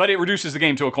 But it reduces the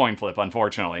game to a coin flip,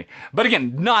 unfortunately. But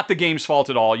again, not the game's fault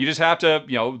at all. You just have to,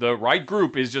 the right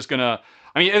group is just going to,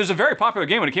 I mean, it was a very popular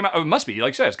game when it came out. It must be,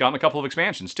 like I said, it's gotten a couple of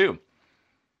expansions too.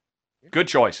 Good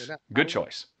choice. Good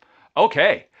choice.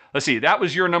 Okay. Let's see, that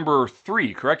was your number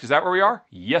 3, correct? Is that where we are?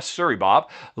 Yes, sir, Bob.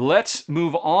 Let's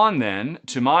move on then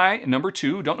to my number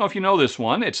 2. Don't know if you know this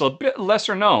one. It's a bit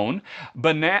lesser known.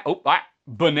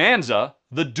 Bonanza,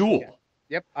 the Duel. Yeah.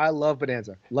 Yep, I love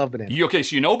Bonanza. Love Bonanza. Okay,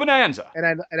 so you know Bonanza. And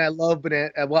I love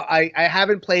Bonanza. Well, I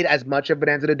haven't played as much of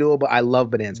Bonanza the Duel, but I love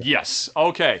Bonanza. Yes,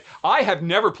 okay. I have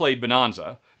never played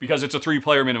Bonanza because it's a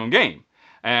 3-player minimum game.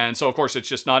 And so, of course, it's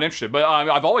just not interested. But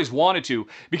I've always wanted to,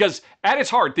 because at its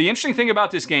heart, the interesting thing about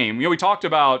this game, we talked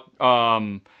about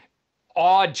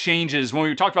odd changes when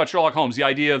we talked about Sherlock Holmes, the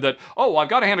idea that, oh, I've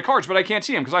got a hand of cards, but I can't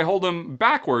see them because I hold them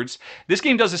backwards. This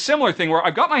game does a similar thing where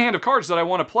I've got my hand of cards that I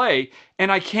want to play,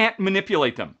 and I can't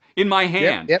manipulate them in my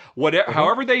hand. Yep. Whatever,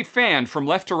 however they fan from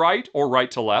left to right or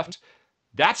right to left,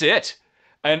 that's it.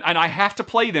 And I have to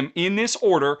play them in this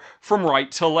order from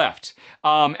right to left.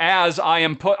 As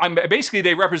I'm basically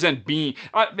they represent bean.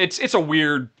 It's a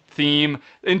weird theme.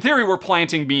 In theory, we're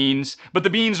planting beans, but the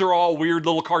beans are all weird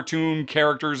little cartoon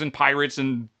characters and pirates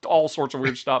and all sorts of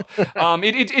weird stuff.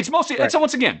 It's mostly, right. So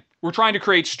once again, we're trying to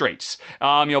create straights.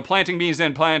 Planting beans,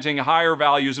 then planting higher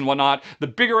values and whatnot. The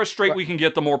bigger a straight we can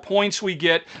get, the more points we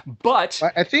get. But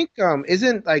I think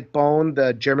isn't like bone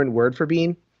the German word for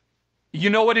bean? You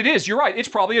know what it is? You're right. It's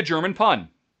probably a German pun.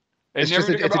 It's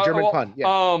a German pun.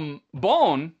 Yeah.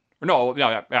 Bone.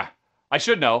 No. I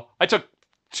should know. I took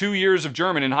 2 years of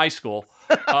German in high school,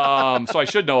 so I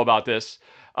should know about this.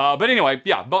 But anyway,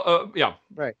 yeah.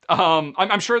 Right.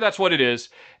 I'm sure that's what it is.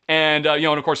 And, and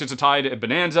of course, it's a tie to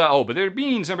Bonanza. Oh, but they're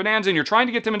beans and Bonanza, and you're trying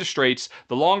to get them into straights.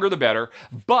 The longer, the better.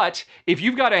 But if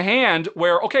you've got a hand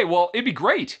where, okay, well, it'd be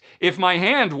great if my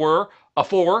hand were a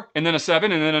 4, and then a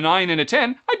 7, and then a 9, and a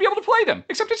 10, I'd be able to play them.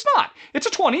 Except it's not. It's a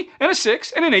 20, and a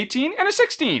 6, and an 18, and a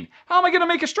 16. How am I going to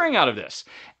make a string out of this?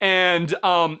 And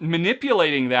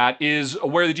manipulating that is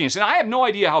where the genius. And I have no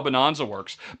idea how Bonanza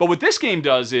works. But what this game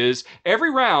does is,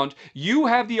 every round, you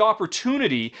have the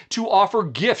opportunity to offer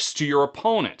gifts to your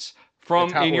opponents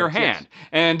from in your hand. Yes.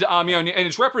 And and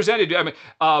it's represented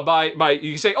by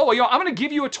you say, oh, I'm going to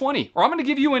give you a 20, or I'm going to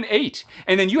give you an 8.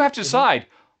 And then you have to decide,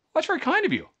 that's very kind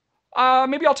of you.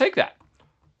 Maybe I'll take that,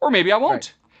 or maybe I won't.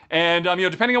 Right. And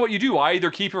depending on what you do, I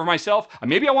either keep it for myself.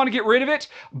 Maybe I want to get rid of it.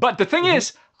 But the thing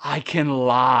is, I can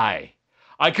lie.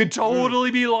 I could totally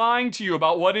be lying to you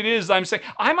about what it is I'm saying.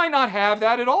 I might not have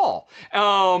that at all.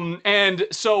 And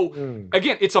so,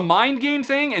 again, it's a mind game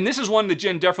thing, and this is one that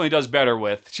Jen definitely does better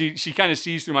with. She kind of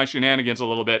sees through my shenanigans a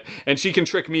little bit, and she can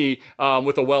trick me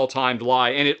with a well-timed lie.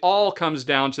 And it all comes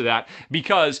down to that,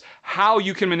 because how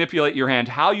you can manipulate your hand,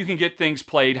 how you can get things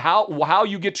played, how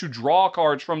you get to draw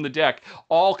cards from the deck,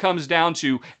 all comes down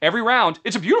to every round.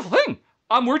 It's a beautiful thing.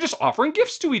 we're just offering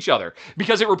gifts to each other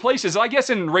because it replaces, I guess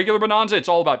in regular Bonanza, it's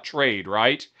all about trade,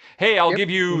 right? Hey, I'll give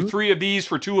you 3 of these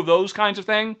for 2 of those kinds of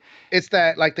thing. It's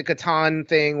that like the Catan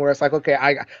thing where it's like, okay,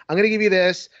 I'm going to give you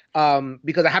this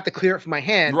because I have to clear it from my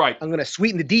hand. Right. I'm going to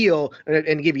sweeten the deal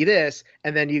and give you this,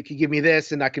 and then you can give me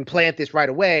this, and I can plant this right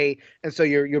away. And so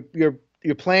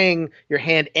you're playing your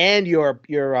hand and your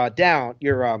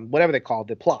whatever they call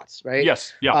the plots, right?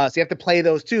 Yes. Yeah. So you have to play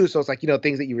those too. So it's like,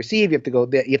 things that you receive, you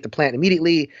have to plant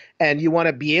immediately, and you want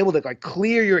to be able to like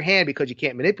clear your hand because you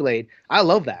can't manipulate. I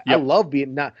love that. Yep. I love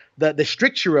being not the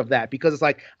stricture of that, because it's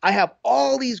like I have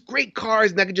all these great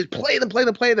cards and I can just play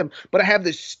them, but I have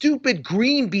this stupid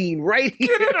green bean right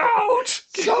here. Get it out!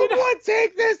 Someone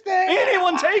take this thing!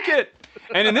 Anyone take it!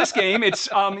 And in this game, it's,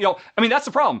 that's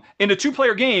the problem. In a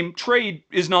 2-player game, trade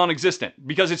is non-existent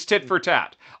because it's tit for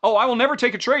tat. Oh, I will never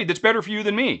take a trade that's better for you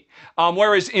than me.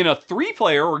 Whereas in a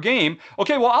 3-player or game,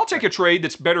 okay, well, I'll take a trade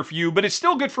that's better for you, but it's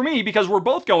still good for me because we're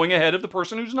both going ahead of the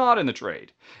person who's not in the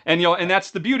trade. And, and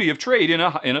that's the beauty of trade in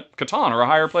a Catan or a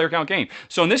higher player count game.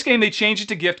 So in this game, they change it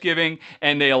to gift giving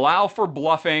and they allow for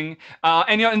bluffing.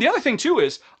 And the other thing too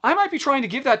is, I might be trying to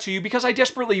give that to you because I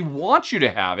desperately want you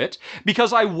to have it,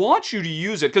 because I want you to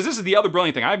use it. Because this is the other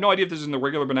brilliant thing. I have no idea if this is in the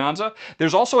regular Bonanza.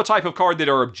 There's also a type of card that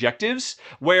are objectives,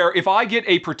 where if I get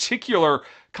a particular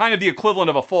kind of the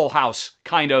equivalent of a full house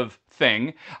kind of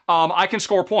thing, I can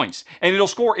score points. And it'll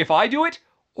score if I do it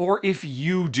or if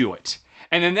you do it.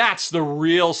 And then that's the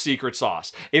real secret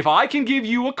sauce. If I can give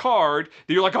you a card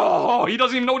that you're like, oh, he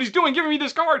doesn't even know what he's doing, giving me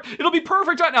this card, it'll be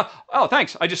perfect right now. Oh,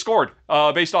 thanks, I just scored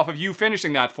based off of you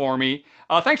finishing that for me.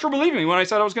 Thanks for believing me when I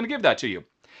said I was going to give that to you.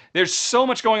 There's so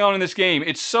much going on in this game.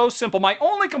 It's so simple. My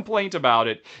only complaint about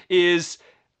it is,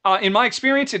 in my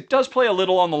experience, it does play a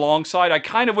little on the long side. I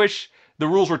kind of wish the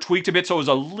rules were tweaked a bit so it was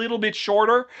a little bit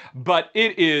shorter, but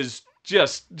it is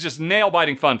just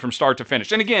nail-biting fun from start to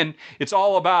finish. And again, it's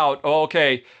all about,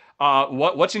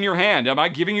 what's in your hand? Am I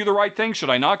giving you the right thing? Should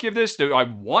I not give this? Do I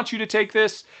want you to take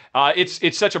this?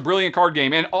 It's such a brilliant card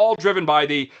game, and all driven by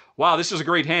the, wow, this is a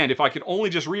great hand. If I could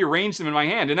only just rearrange them in my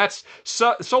hand. And that's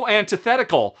so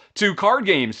antithetical to card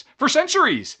games for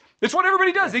centuries. It's what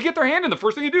everybody does. They get their hand in. The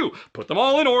first thing you do, put them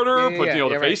all in order, put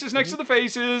the faces next to the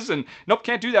faces, and nope,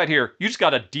 can't do that here. You just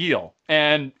got a deal.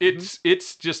 And it's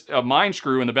just a mind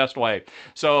screw in the best way.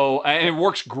 So, and it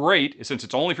works great since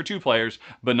it's only for 2 players.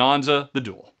 Bonanza the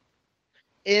Duel.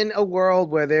 In a world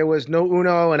where there was no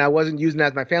Uno and I wasn't using it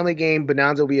as my family game,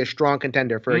 Bonanza will be a strong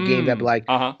contender for a game that be like,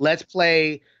 let's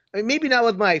play. I mean, maybe not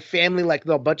with my family, like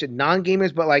a bunch of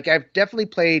non-gamers, but like I've definitely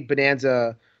played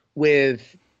Bonanza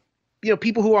with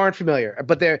people who aren't familiar,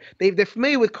 but they're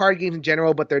familiar with card games in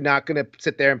general, but they're not going to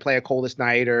sit there and play a Coldest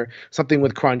Night or something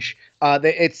with Crunch.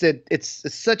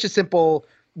 It's such a simple,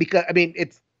 because I mean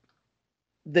it's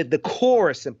the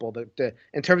core is simple.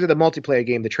 In terms of the multiplayer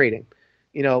game, the trading.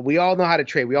 We all know how to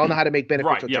trade. We all know how to make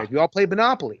beneficial trades. We all play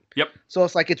Monopoly. Yep. So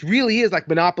it's like, it really is like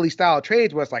Monopoly style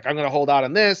trades where it's like, I'm going to hold out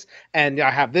on this and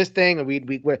I have this thing, and we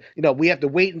have to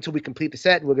wait until we complete the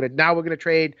set, and we're going to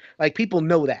trade. Like, people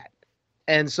know that.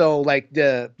 And so, like,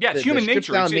 it's human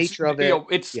nature. Nature of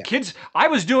it. Kids. I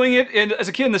was doing it as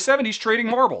a kid in the 70s, trading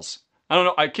marbles. I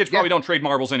don't know. Kids probably don't trade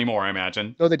marbles anymore, I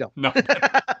imagine. No, they don't. No.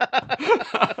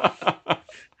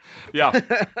 Yeah.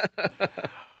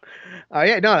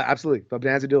 No, absolutely. But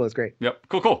Bonanza Duel is great. Yep.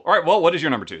 Cool. All right. Well, what is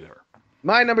your number 2 there?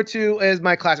 My number 2 is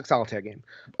my classic solitaire game.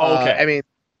 Okay.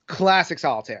 Classic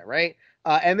solitaire, right?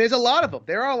 And there's a lot of them.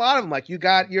 There are a lot of them. Like, you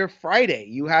got your Friday.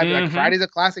 You have like Friday's a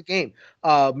classic game.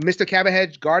 Mr.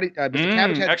 Cabbagehead's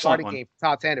Garden game.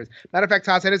 Todd Sanders. Matter of fact,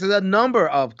 Todd Sanders has a number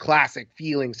of classic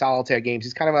feeling solitaire games.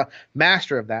 He's kind of a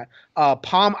master of that.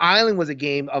 Palm Island was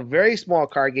a very small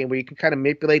card game where you can kind of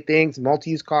manipulate things,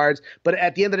 multi-use cards. But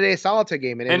at the end of the day, a solitaire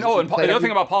game. The other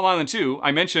thing about Palm Island too,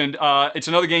 I mentioned, it's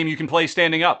another game you can play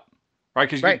standing up. Right,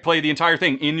 because you can play the entire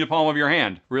thing in the palm of your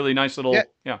hand. Really nice little,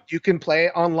 yeah. You can play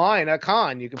it online at a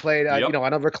con. You can play it, on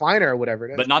a recliner or whatever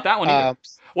it is. But not that one either.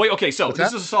 Wait, okay, so this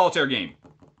is a solitaire game.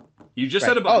 You just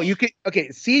said a bunch. Oh, you can. Okay,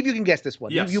 see if you can guess this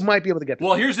one. Yes. You might be able to get this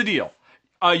one. Well, here's the deal.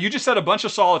 You just said a bunch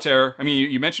of solitaire. I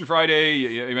mean, you mentioned Friday.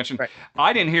 You mentioned. Right.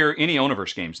 I didn't hear any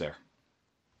Oniverse games there.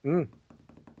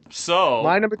 So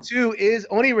my number 2 is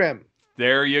Onirim.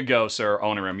 There you go, sir.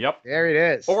 Onirim. Yep. There it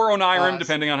is. Or Onirim,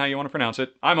 depending on how you want to pronounce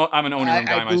it. I'm an Onirim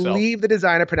guy myself. I believe the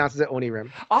designer pronounces it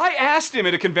Onirim. I asked him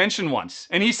at a convention once,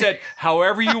 and he said,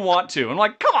 however you want to. I'm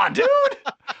like, come on, dude.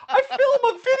 I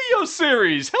film a video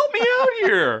series. Help me out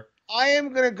here. I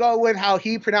am gonna go with how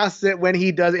he pronounces it when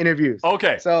he does interviews.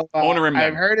 Okay. So Onirim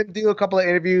I've then. heard him do a couple of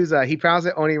interviews. He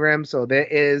pronounces it Onirim. So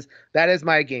that is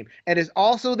my game, and it's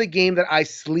also the game that I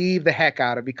sleeve the heck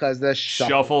out of because the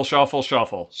Shuffle. shuffle.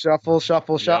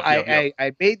 Yep.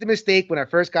 I made the mistake when I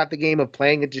first got the game of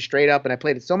playing it just straight up, and I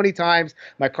played it so many times.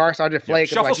 My car started to flake.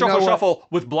 Shuffle, Like, shuffle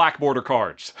with black border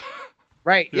cards.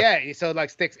 Right. Yeah. So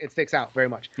it sticks out very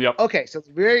much. Yep. Okay. So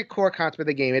the very core concept of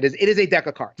the game, it is a deck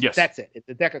of cards. Yes. That's it. It's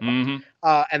a deck of cards.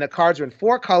 Mm-hmm. And the cards are in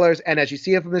 4 colors. And as you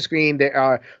see it from the screen, there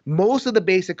are most of the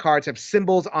basic cards have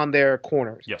symbols on their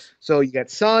corners. Yes. So you get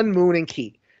sun, moon, and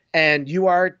key. And you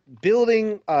are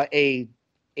building a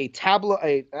tableau.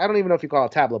 I don't even know if you call it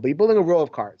a tableau, but you're building a row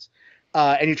of cards.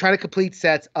 And you're trying to complete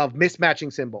sets of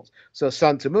mismatching symbols. So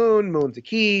sun to moon, moon to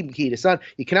key, key to sun.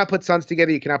 You cannot put suns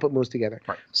together. You cannot put moons together.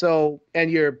 Right. So, and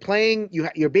you're playing,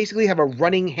 you basically have a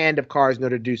running hand of cards in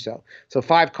order to do so. So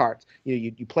 5 cards.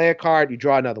 You play a card, you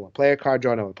draw another one. Play a card,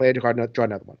 draw another one. Play a card, draw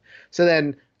another one. So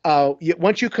then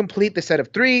once you complete the set of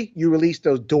 3, you release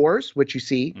those doors, which you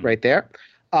see right there.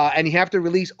 And you have to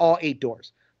release all 8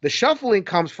 doors. The shuffling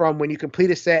comes from when you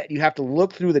complete a set, you have to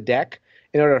look through the deck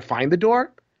in order to find the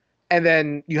door. And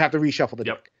then you have to reshuffle the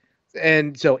deck.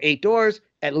 And so 8 doors,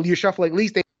 and you shuffle at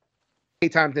least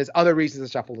 8 times. There's other reasons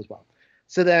to shuffle as well.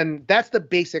 So then that's the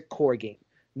basic core game.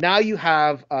 Now you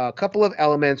have a couple of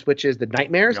elements, which is the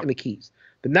nightmares and the keys.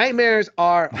 The nightmares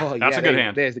are that's a good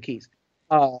hand. There's the keys.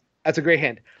 That's a great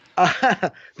hand.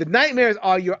 The nightmares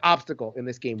are your obstacle in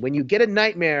this game. When you get a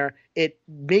nightmare, it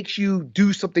makes you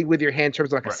do something with your hand in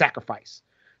terms of like a sacrifice,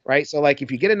 right? So like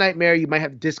if you get a nightmare, you might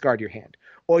have to discard your hand.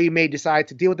 Or you may decide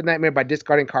to deal with the nightmare by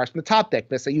discarding cards from the top deck.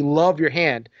 Let's say you love your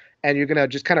hand and you're going to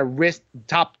just kind of risk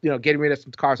getting rid of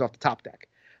some cards off the top deck.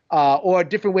 Or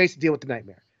different ways to deal with the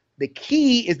nightmare. The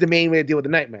key is the main way to deal with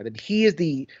the nightmare. The key is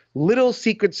the little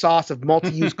secret sauce of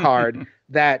multi-use card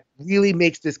that really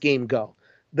makes this game go.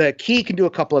 The key can do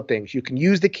a couple of things. You can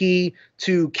use the key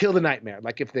to kill the nightmare.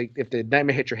 Like if the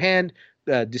nightmare hits your hand,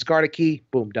 discard a key,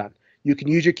 boom, done. You can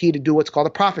use your key to do what's called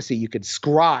a prophecy. You can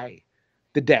scry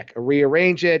the deck, or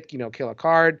rearrange it, kill a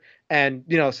card, and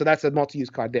so that's a multi-use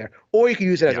card there. Or you can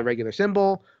use it as a regular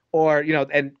symbol, or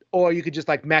or you could just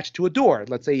like match to a door.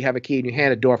 Let's say you have a key in your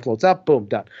hand, a door floats up, boom,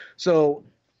 done. So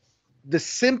the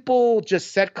simple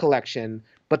just set collection,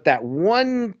 but that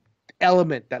one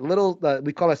element, that little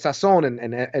we call it sazon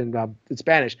in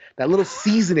Spanish, that little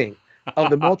seasoning of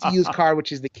the multi-use card,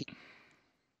 which is the key,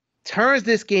 turns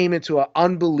this game into an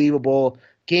unbelievable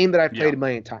game that I've played a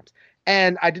million times.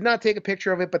 And I did not take a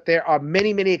picture of it, but there are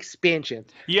many, many expansions.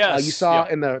 Yes. You saw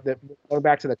in the going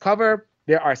back to the cover,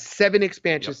 there are 7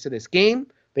 expansions to this game.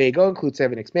 There you go, include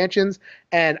 7 expansions.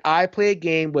 And I play a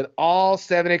game with all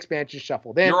 7 expansions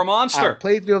shuffled in. You're a monster. I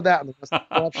played through of that on the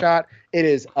co-op shot. It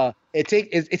is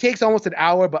it takes almost an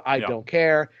hour, but I don't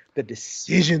care. The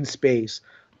decision space.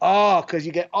 Oh, because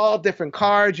you get all different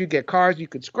cards. You get cards you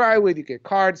could scry with. You get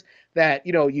cards that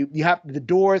you have, the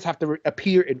doors have to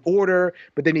appear in order,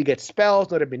 but then you get spells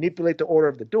that manipulate the order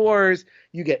of the doors.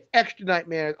 You get extra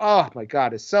nightmares. Oh my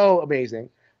god, it's so amazing.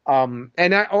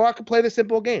 I could play the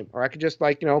simple game, or I could just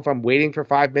if I'm waiting for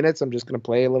 5 minutes, I'm just gonna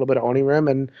play a little bit of Onirim,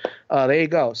 and there you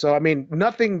go. So I mean,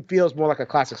 nothing feels more like a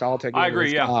classic solitaire game. I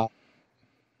agree.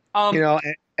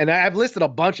 And I've listed a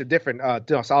bunch of different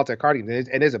solitaire card games,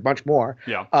 and there's a bunch more.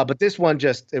 Yeah. But this one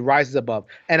it rises above.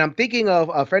 And I'm thinking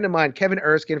of a friend of mine, Kevin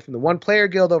Erskine from the One Player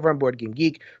Guild over on Board Game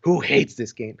Geek, who hates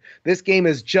this game. This game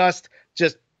is just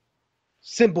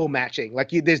simple matching.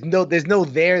 Like there's no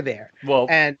there. Well,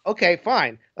 and okay,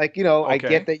 fine. Like I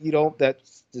get that you don't.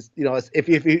 That's just,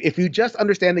 if you just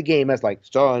understand the game as like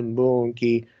sun, moon,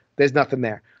 key, there's nothing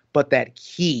there. But that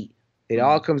key, it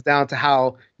all comes down to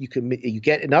how you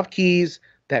get enough keys,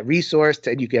 that resource,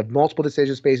 and you can have multiple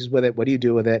decision spaces with it. What do you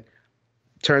do with it?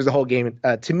 Turns the whole game,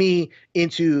 to me,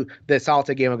 into the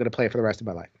solitaire game I'm going to play for the rest of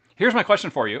my life. Here's my question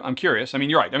for you. I'm curious. I mean,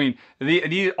 you're right. I mean,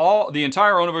 the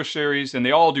entire Oniverse series, and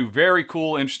they all do very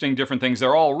cool, interesting, different things.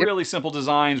 They're all really simple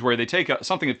designs where they take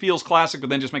something that feels classic, but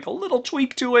then just make a little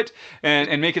tweak to it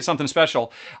and make it something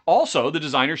special. Also, the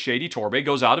designer Shady Torbe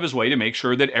goes out of his way to make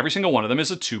sure that every single one of them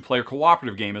is a 2-player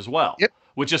cooperative game as well. Yep.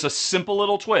 With just a simple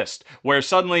little twist where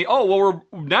suddenly, we're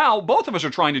now both of us are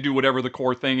trying to do whatever the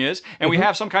core thing is, and we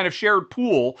have some kind of shared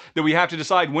pool that we have to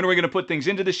decide when are we going to put things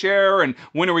into the share and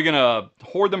when are we going to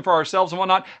hoard them for ourselves and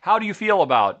whatnot. How do you feel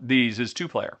about these as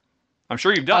 2-player? I'm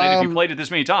sure you've done it if you've played it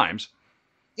this many times.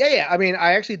 Yeah. I mean,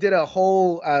 I actually did a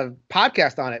whole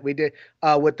podcast on it. We did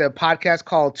with the podcast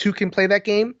called Two Can Play That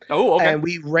Game. Oh, okay. And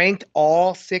we ranked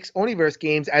all 6 Oniverse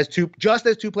games as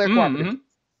 2-player cooperative.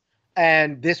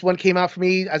 And this one came out for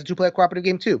me as a 2-player cooperative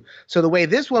game too. So the way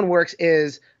this one works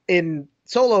is in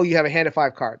solo, you have a hand of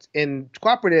 5 cards. In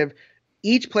cooperative,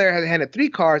 each player has a hand of 3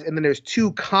 cards, and then there's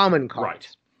 2 common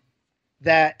cards.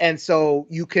 Right. And so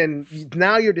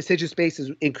now your decision space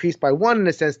is increased by 1 in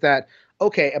the sense that,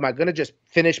 okay, am I going to just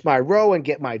finish my row and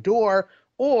get my door?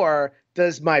 Or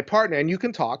does my partner, and you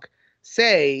can talk,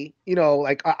 say,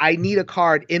 like, I need a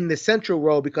card in the central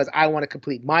row because I want to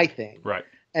complete my thing. Right.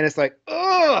 And it's like,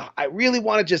 I really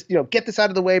want to just, get this out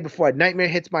of the way before a nightmare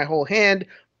hits my whole hand.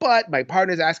 But my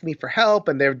partner's asking me for help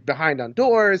and they're behind on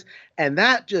doors. And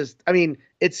that just,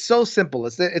 it's so simple.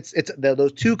 It's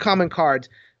those 2 common cards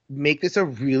make this a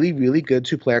really, really good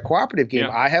 2-player cooperative game.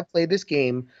 Yeah. I have played this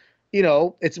game.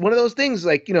 It's one of those things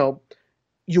like,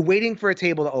 you're waiting for a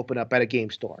table to open up at a game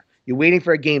store. You're waiting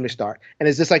for a game to start. And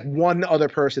it's just like one other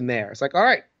person there. It's like, all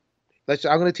right. I'm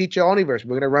going to teach you Omniverse.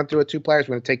 We're going to run through it 2 players.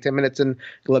 We're going to take 10 minutes and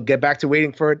get back to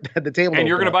waiting for the table. And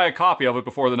you're going to buy a copy of it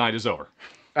before the night is over.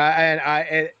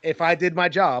 And if I did my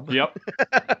job, yep,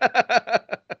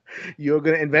 you're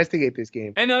going to investigate this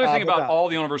game. And another thing about all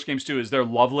the Omniverse games too is they're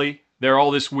lovely. They're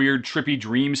all this weird, trippy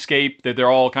dreamscape that they're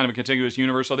all kind of a contiguous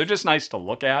universe. So they're just nice to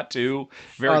look at too.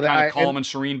 Very kind of calm and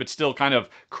serene, but still kind of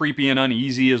creepy and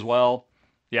uneasy as well.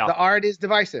 Yeah. The art is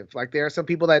divisive. Like there are some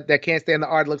people that can't stand the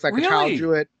art. It looks like a child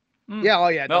drew it. Yeah, oh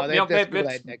yeah. No,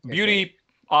 it's beauty,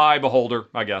 eye beholder,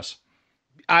 I guess.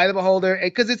 Eye of the beholder,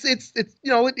 because it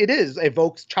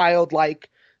evokes childlike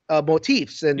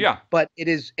motifs, but it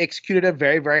is executed at a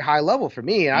very, very high level for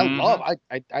me, and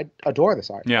I adore this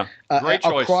art. Yeah, great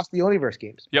choice across the Omniverse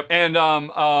games. Yep, and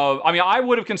I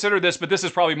would have considered this, but this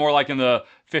is probably more like in the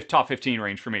top 15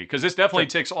 range for me because this definitely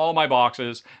ticks all my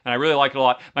boxes, and I really like it a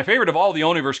lot. My favorite of all the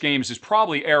Omniverse games is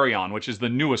probably Arion, which is the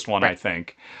newest one, I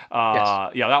think.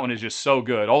 Yes. Yeah, that one is just so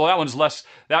good. Although that one's less.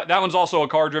 That one's also a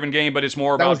card-driven game, but it's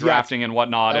more about drafting and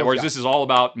whatnot. Whereas this is all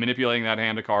about manipulating that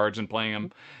hand of cards and playing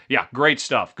them. Yeah, great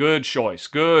stuff. Good choice.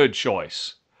 Good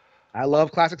choice. I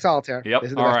love Classic Solitaire. Yep.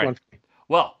 This is the best one for me.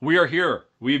 Well, we are here.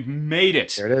 We've made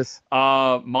it. There it is.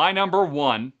 My number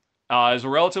 1 is a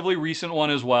relatively recent one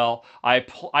as well.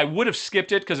 I would have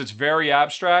skipped it because it's very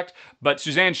abstract, but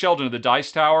Suzanne Sheldon of the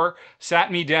Dice Tower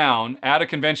sat me down at a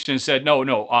convention and said,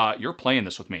 no, you're playing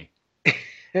this with me.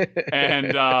 and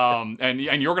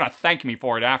you're going to thank me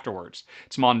for it afterwards.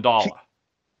 It's Mandala.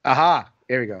 Aha.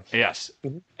 There we go. Yes.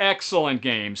 Mm-hmm. Excellent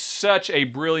game. Such a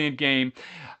brilliant game.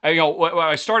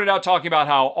 I started out talking about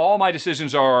how all my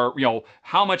decisions are,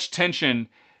 how much tension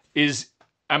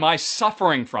am I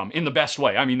suffering from in the best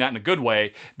way? I mean that in a good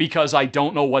way, because I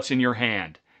don't know what's in your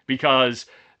hand. Because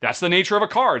that's the nature of a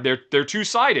card. They're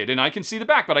two-sided, and I can see the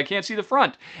back, but I can't see the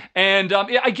front. And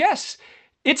I guess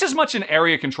it's as much an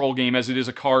area control game as it is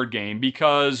a card game,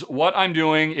 because what I'm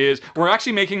doing is we're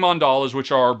actually making mandalas,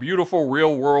 which are beautiful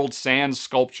real-world sand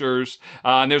sculptures,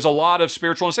 and there's a lot of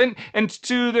spiritualness. And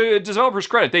to the developers'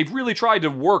 credit, they've really tried to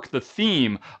work the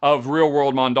theme of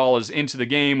real-world mandalas into the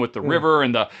game with the river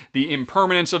and the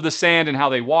impermanence of the sand and how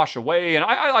they wash away. And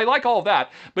I like all of that,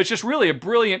 but it's just really a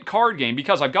brilliant card game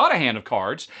because I've got a hand of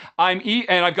cards.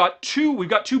 We've got two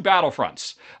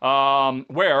battlefronts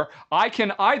where I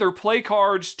can either play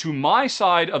cards to my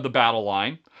side of the battle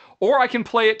line, or I can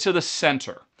play it to the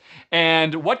center.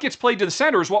 And what gets played to the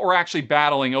center is what we're actually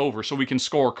battling over, so we can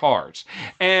score cards.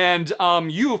 And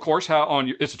you, of course,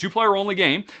 it's a 2-player only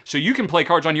game, so you can play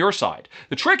cards on your side.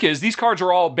 The trick is these cards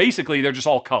are they're just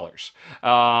all colors.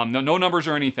 No numbers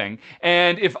or anything.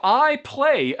 And if I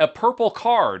play a purple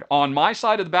card on my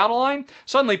side of the battle line,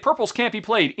 suddenly purples can't be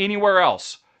played anywhere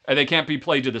else. They can't be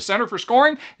played to the center for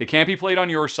scoring. They can't be played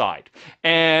on your side.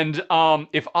 And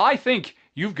if I think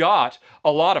you've got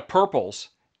a lot of purples,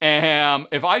 and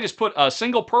if I just put a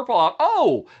single purple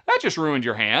out, that just ruined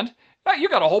your hand. You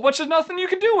got a whole bunch of nothing you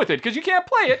can do with it because you can't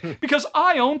play it because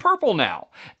I own purple now.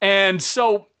 And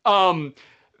so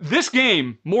this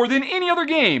game, more than any other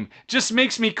game, just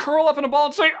makes me curl up in a ball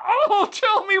and say,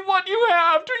 tell me what you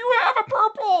have. Do you have a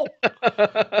purple?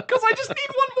 Because I just need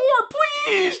one more.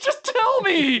 Please, just tell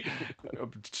me.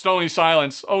 Stony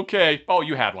silence. Okay. Oh,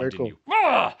 you had one, didn't you?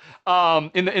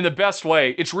 In the best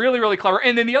way. It's really, really clever.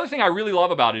 And then the other thing I really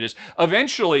love about it is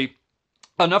eventually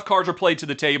enough cards are played to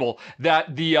the table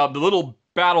that the little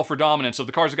battle for dominance of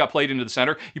the cards that got played into the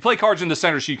center. You play cards in the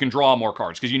center so you can draw more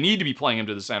cards because you need to be playing them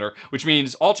to the center, which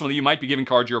means ultimately you might be giving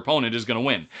cards your opponent is going to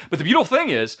win. But the beautiful thing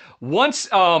is, once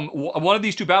one of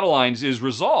these two battle lines is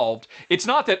resolved, it's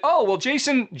not that,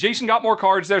 Jason got more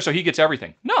cards there so he gets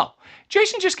everything. No,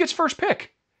 Jason just gets first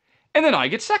pick. And then I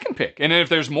get second pick. And then if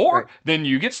there's more, then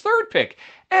you get third pick.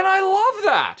 And I love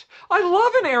that. I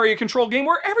love an area control game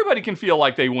where everybody can feel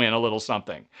like they win a little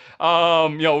something.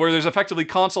 Where there's effectively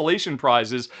consolation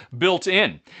prizes built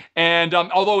in. And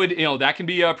although that can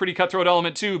be a pretty cutthroat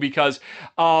element too, because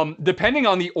depending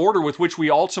on the order with which we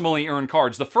ultimately earn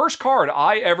cards, the first card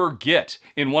I ever get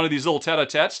in one of these little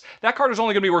tete-a-tetes, that card is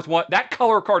only going to be worth one. That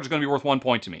color card is going to be worth 1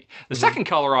 point to me. The second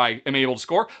color I am able to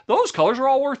score, those colors are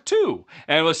all worth 2.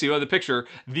 And let's see the picture.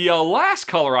 The last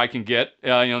color I can get,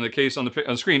 in the case on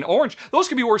the screen, orange, those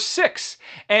could be worth 6.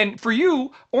 And for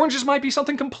you, oranges might be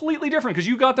something completely different because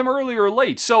you got them early or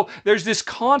late. So there's this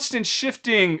constant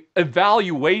shifting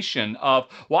evaluation of,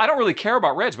 well, I don't really care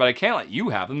about reds, but I can't let you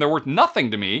have them. They're worth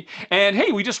nothing to me. And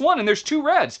hey, we just won and there's 2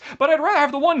 reds. But I'd rather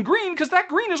have the one green because that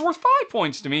green is worth 5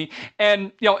 points to me.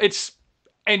 And,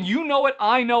 and you know it,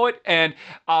 I know it, and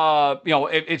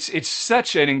it's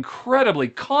such an incredibly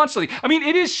constantly. I mean,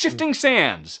 it is shifting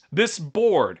sands. This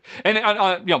board, and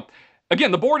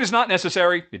again, the board is not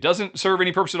necessary. It doesn't serve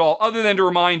any purpose at all, other than to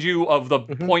remind you of the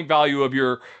point value of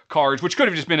your cards, which could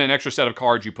have just been an extra set of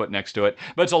cards you put next to it.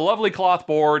 But it's a lovely cloth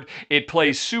board. It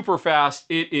plays super fast.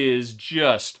 It is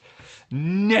just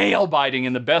nail biting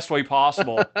in the best way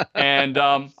possible, and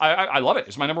I love it.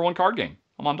 It's my number 1 card game.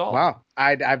 I'm on Doll. Wow,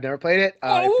 I've never played it.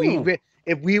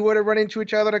 If we were to run into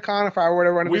each other at a con, if I were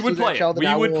to run into Sheldon,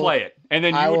 we would play it, and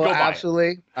then you would go buy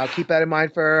absolutely. I'll keep that in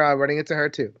mind for running into her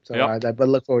too. So I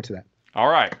look forward to that. All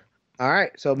right.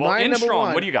 So my number Strong,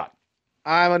 1. what do you got?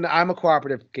 I'm a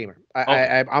cooperative gamer.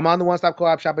 I'm on the One Stop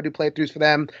Co-op Shop. I do playthroughs for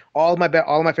them. All of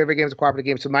my favorite games are cooperative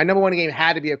games. So my number 1 game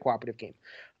had to be a cooperative game.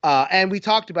 And we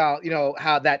talked about,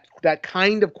 how that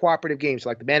kind of cooperative game, so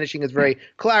like the managing is very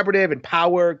collaborative and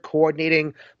power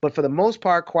coordinating, but for the most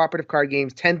part, cooperative card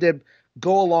games tend to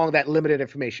go along that limited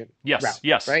information route.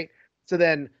 Yes. Right. So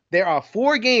then there are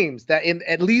 4 games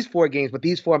at least 4 games, but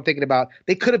these 4 I'm thinking about,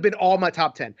 they could have been all my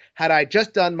top 10. Had I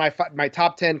just done my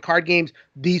top 10 card games,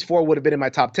 these 4 would have been in my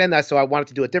top 10. So I wanted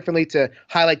to do it differently to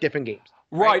highlight different games.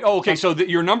 Right. Oh, okay. So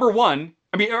your number 1.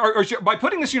 I mean, or by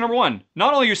putting this your number 1,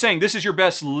 not only are you saying this is your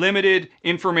best limited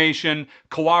information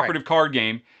cooperative card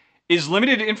game, is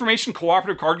limited information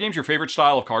cooperative card games your favorite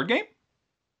style of card game?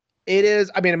 It is.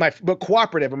 I mean, but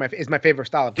cooperative is my favorite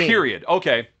style of game. Period.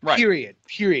 Okay. Right. Period.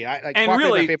 And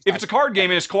really, if it's a card game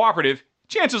and it's cooperative,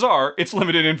 chances are it's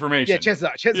limited information. Yeah, chances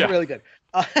are really good.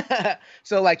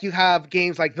 So like you have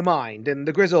games like The Mind and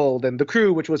The Grizzled and The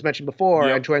Crew, which was mentioned before,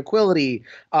 and Tranquility,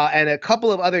 and a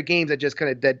couple of other games that just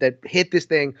kind of that hit this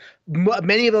thing.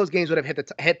 Many of those games would have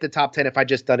hit the top 10 if I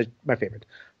just done it my favorite.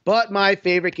 But my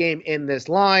favorite game in this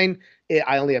line,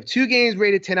 I only have 2 games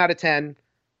rated 10 out of 10.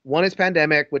 One is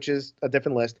Pandemic, which is a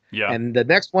different list. Yeah. And the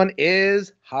next one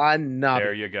is Hanabi.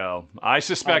 There you go. I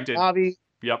suspected. Hanabi.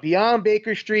 Yep. Beyond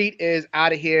Baker Street is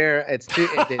out of here. It's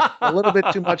a little bit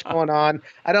too much going on.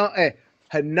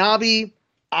 Hanabi,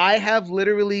 I have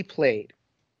literally played.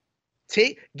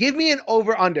 Give me an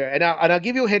over-under, and I'll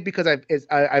give you a hint because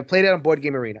I've played it on Board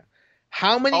Game Arena.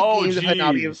 How many games of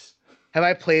Hanabi have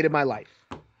I played in my life?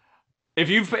 If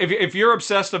you're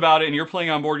obsessed about it and you're playing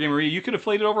on Board Game Arena, you could have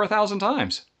played it over 1,000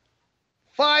 times.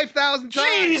 5,000 times.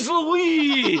 Jeez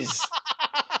Louise!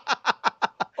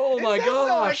 Oh my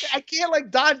gosh! I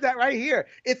can't dodge that right here.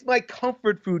 It's my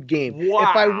comfort food game. Wow.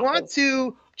 If I want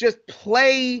to just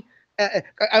play,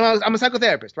 I'm a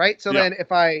psychotherapist, right? So then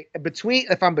if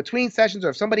I'm between sessions or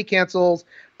if somebody cancels,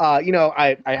 I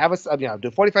have do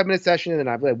a 45-minute session and then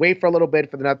I wait for a little bit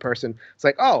for the other person. It's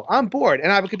like, oh, I'm bored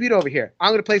and I have a computer over here.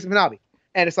 I'm gonna play some Hanabi,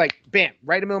 and it's like, bam,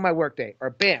 right in the middle of my workday,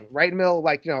 or bam, right in the middle,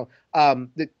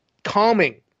 the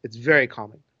calming. It's very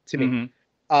calming to me. Mm-hmm.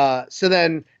 So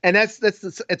then, and it's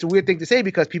a weird thing to say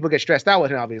because people get stressed out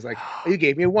with Hanabi. It's like, oh, you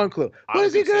gave me one clue. What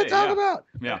is he going to talk about?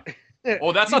 Yeah.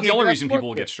 Well, that's not the only reason people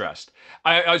will get stressed.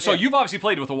 So you've obviously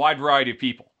played it with a wide variety of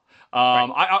people.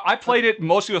 I played it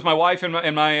mostly with my wife and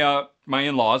my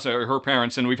in-laws, or her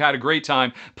parents, and we've had a great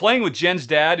time. Playing with Jen's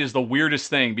dad is the weirdest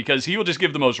thing because he will just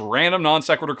give the most random non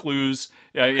sequitur clues,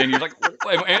 and you're like,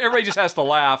 everybody just has to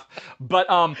laugh. But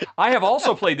I have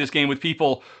also played this game with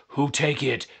people who take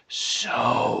it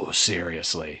so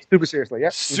seriously. Super seriously, yeah.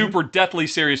 Super deathly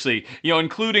seriously.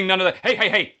 Including none of the,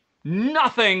 hey,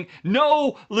 nothing,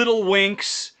 no little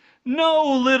winks. No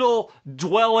little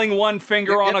dwelling one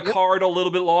finger on a card a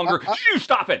little bit longer. You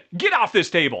stop it. Get off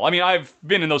this table. I mean, I've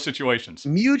been in those situations.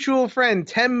 Mutual friend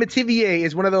Tem Mativier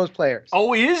is one of those players.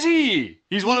 Oh, is he?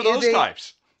 He's one of those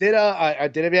types. I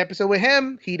did an episode with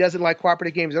him. He doesn't like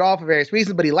cooperative games at all for various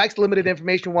reasons, but he likes limited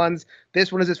information ones.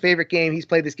 This one is his favorite game. He's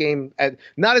played this game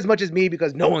not as much as me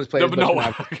because no one's played it.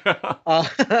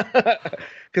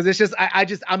 Because it's just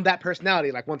I'm that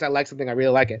personality. Like once I like something, I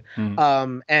really like it.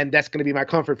 And that's going to be my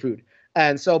comfort food.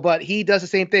 And so, but he does the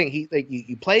same thing. He like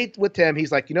you play with Tim.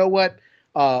 He's like, you know what?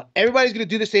 Everybody's gonna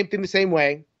do the same thing the same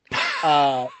way.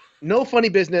 No funny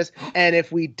business. And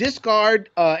if we discard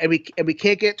and we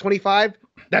can't get 25,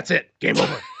 that's it. Game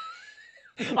over.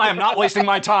 I am not wasting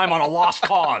my time on a lost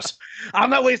cause. I'm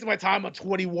not wasting my time on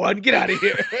 21. Get out of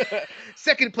here.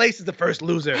 Second place is the first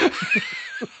loser.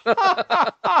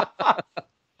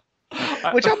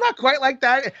 Which I'm not quite like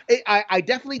that. I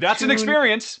definitely That's an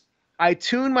experience. I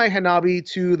tune my Hanabi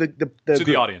to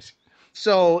the audience.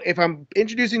 So if I'm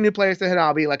introducing new players to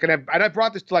Hanabi, like, and I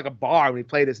brought this to like a bar, and we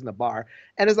played this in the bar,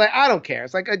 and it's like, I don't care.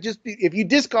 It's like, if you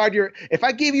discard if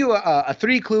I give you a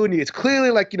 3 clue and it's clearly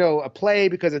like, a play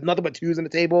because there's nothing but 2s on the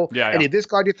table, and you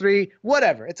discard your 3,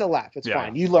 whatever, it's a laugh. It's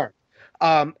fine. You learn.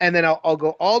 And then I'll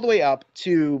go all the way up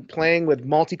to playing with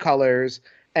multicolors.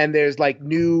 And there's like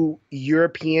new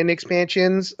European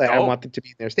expansions that I want them to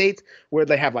be in their states where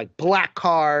they have like black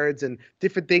cards and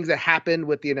different things that happen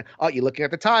with you're looking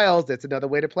at the tiles. That's another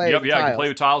way to play. Yep, you can play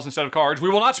with tiles instead of cards. We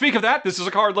will not speak of that. This is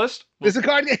a card list. This is a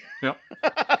card game. Yep.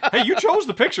 Hey, you chose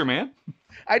the picture, man.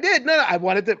 I did. No, I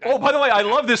wanted to. Oh, by the way, I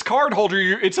love this card holder.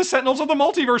 It's a Sentinels of the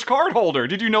Multiverse card holder.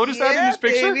 Did you notice that in this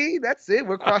picture? Baby. That's it.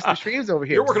 We're crossing the streams over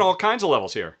here. You're working all kinds of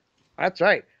levels here. That's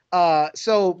right.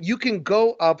 So you can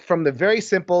go up from the very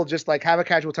simple, just like have a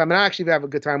casual time, and I actually have a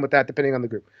good time with that, depending on the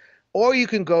group. Or you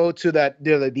can go to the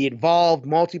involved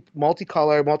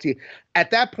multicolor.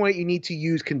 At that point, you need to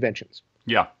use conventions.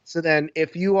 Yeah. So then,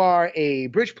 if you are a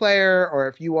bridge player or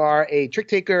if you are a trick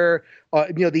taker,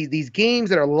 these games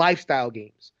that are lifestyle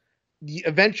games,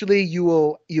 eventually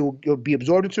you'll be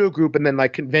absorbed into a group, and then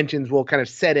like conventions will kind of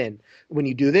set in. When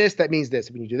you do this, that means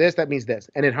this. When you do this, that means this.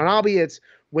 And in Hanabi, it's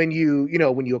when you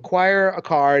acquire a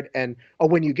card or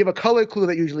when you give a color clue,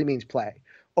 that usually means play.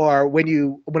 Or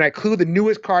when I clue the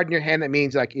newest card in your hand, that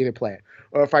means like either play it.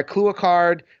 Or if I clue a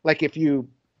card, like if you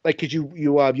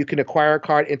you can acquire a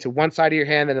card into one side of your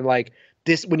hand, and then like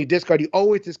this, when you discard, you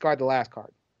always discard the last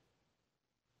card.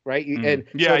 Right?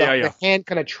 The hand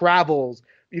kind of travels.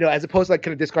 As opposed to like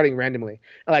kind of discarding randomly.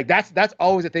 And like that's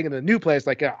always a thing in the new players.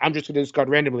 Like, I'm just going to discard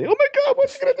randomly. Oh my God,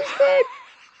 what's going to discard?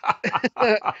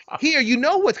 Here,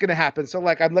 what's going to happen. So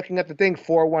like, I'm looking at the thing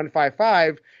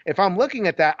 4155. If I'm looking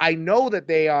at that, I know that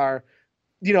they are,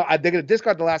 they're going to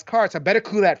discard the last card. So I better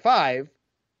clue that 5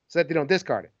 so that they don't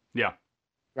discard it. Yeah.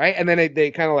 Right. And then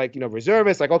they kind of like, reserve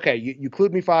it. It's like, okay, you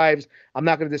clued me 5s. I'm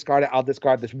not going to discard it. I'll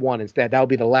discard this 1 instead. That'll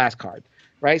be the last card.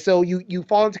 Right. So you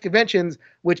fall into conventions,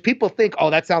 which people think, oh,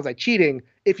 that sounds like cheating.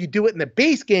 If you do it in the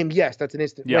base game, yes, that's an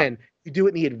instant win. You do it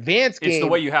in the advanced game. It's the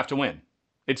way you have to win.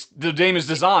 The game is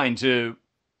designed to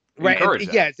encourage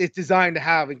that. Yes, it's designed to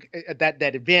have that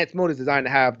advanced mode is designed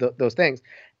to have those things.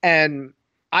 And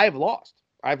I've lost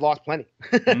plenty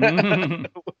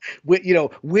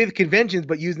with conventions,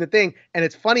 but using the thing. And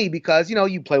it's funny because,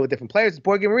 you play with different players. It's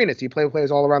Board Game Arena, so you play with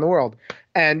players all around the world.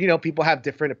 And, people have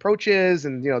different approaches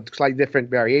and, slightly different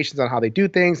variations on how they do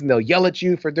things. And they'll yell at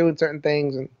you for doing certain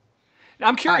things. And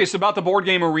I'm curious about the Board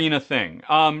Game Arena thing,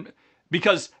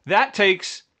 because that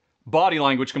takes body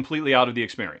language completely out of the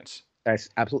experience. Yes,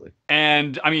 absolutely.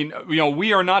 And I mean,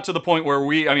 we are not to the point where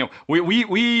we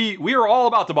are all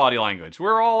about the body language.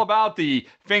 We're all about the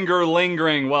finger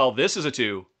lingering. Well, this is a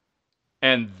 2,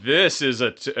 and this is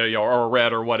or a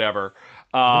red or whatever.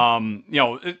 And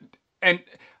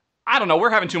I don't know. We're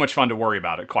having too much fun to worry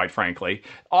about it, quite frankly.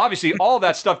 Obviously, all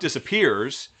that stuff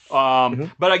disappears.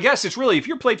 But I guess it's really, if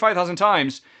you're played 5,000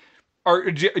 times,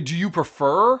 do you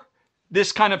prefer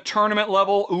this kind of tournament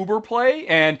level Uber play,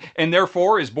 and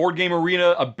therefore is Board Game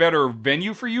Arena a better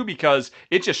venue for you because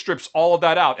it just strips all of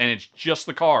that out and it's just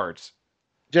the cards?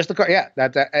 Just the card, yeah.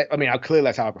 Clearly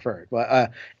that's how I prefer it.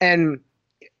 But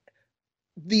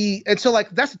there's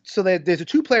a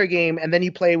 2-player game, and then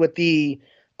you play with the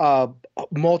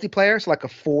multiplayer, so like a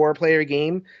 4-player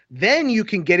game. Then you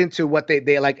can get into what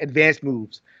they like advanced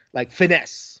moves, like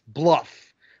finesse,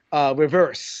 bluff,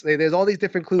 reverse. There's all these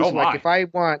different clues. So like if I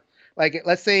want. Like,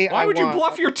 let's say Why would you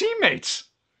bluff your teammates?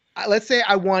 Let's say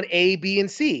I want A, B,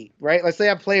 and C, right? Let's say I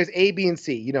have players A, B, and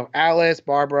C. Alice,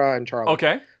 Barbara, and Charlie.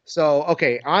 Okay. So,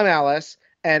 I'm Alice,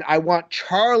 and I want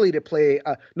Charlie to play.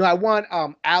 I want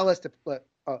Alice to play.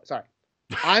 Sorry.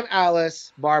 I'm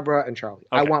Alice, Barbara, and Charlie.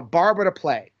 Okay. I want Barbara to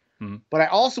play, but I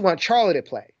also want Charlie to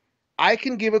play. I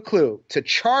can give a clue to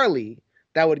Charlie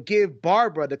that would give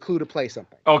Barbara the clue to play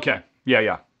something. Okay.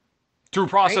 Yeah. Through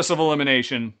process of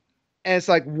elimination. And it's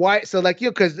like, why? So like,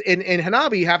 because in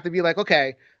Hanabi, you have to be like,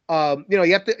 okay,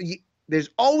 you have to, there's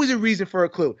always a reason for a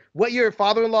clue. What your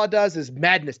father-in-law does is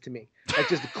madness to me. Like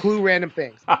just clue random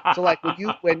things. So like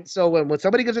when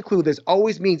somebody gives a clue, there's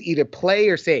always means either play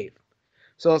or save.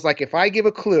 So it's like, if I give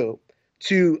a clue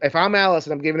if I'm Alice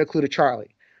and I'm giving a clue to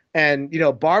Charlie, and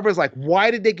Barbara's like,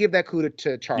 why did they give that clue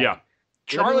to Charlie? Yeah,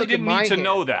 Charlie didn't need to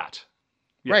know that.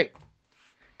 Yeah. Right.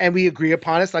 And we agree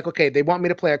upon it. It's like, okay, they want me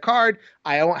to play a card.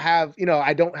 I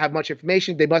don't have much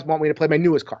information. They must want me to play my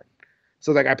newest card.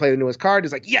 So like I play the newest card.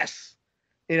 It's like, yes.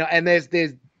 And there's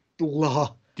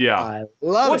law. Yeah. I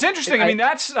love it. It's interesting. I mean,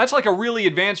 that's like a really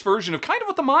advanced version of kind of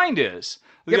what the mind is.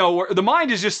 Yep. Where the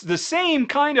mind is just the same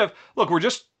kind of, look, we're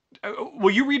just, will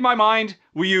you read my mind?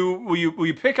 Will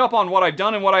you pick up on what I've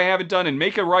done and what I haven't done and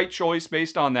make a right choice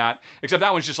based on that? Except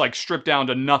that one's just like stripped down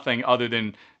to nothing other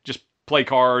than just play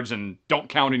cards and don't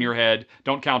count in your head.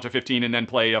 Don't count to 15 and then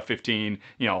play a 15,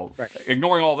 right.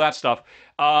 Ignoring all that stuff.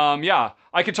 Yeah,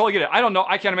 I can totally get it. I don't know.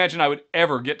 I can't imagine I would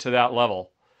ever get to that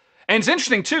level. And it's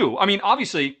interesting too. I mean,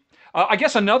 obviously, I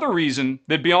guess another reason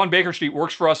that Beyond Baker Street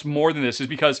works for us more than this is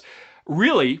because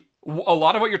really a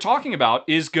lot of what you're talking about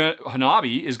is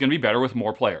Hanabi is going to be better with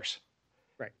more players.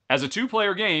 Right. As a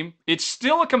 2-player game, it's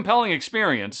still a compelling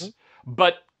experience,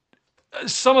 but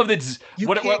some of the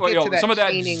some of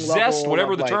that zest,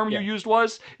 whatever the term you used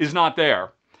was, is not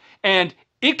there, and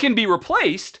it can be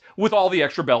replaced with all the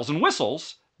extra bells and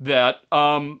whistles that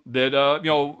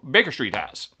Baker Street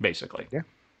has, basically. Yeah.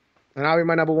 Hanabi,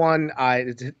 my number one.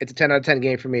 It's a 10 out of 10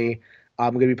 game for me.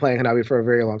 I'm going to be playing Hanabi for a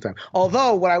very long time.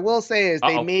 Although, what I will say is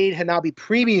they made Hanabi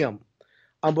Premium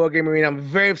on Board Game Arena. I'm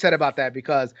very upset about that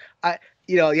because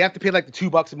you have to pay like the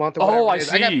 $2 a month or whatever. I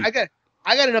see.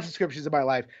 I got enough subscriptions in my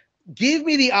life. Give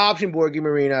me the option, Board Game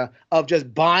Arena, of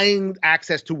just buying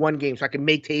access to one game so I can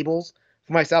make tables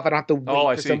for myself. I don't have to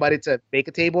wait for somebody to make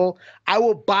a table. I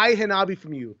will buy Hanabi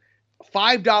from you.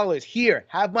 $5 here.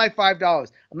 Have my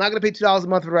 $5. I'm not going to pay $2 a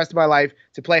month for the rest of my life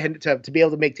to play to be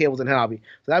able to make tables in Hanabi.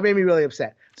 So that made me really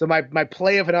upset. So my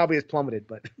play of Hanabi has plummeted.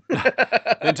 But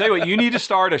then tell you what, you need to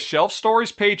start a Shelf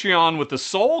Stories Patreon with the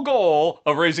sole goal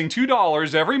of raising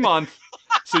 $2 every month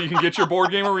so you can get your Board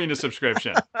Game Arena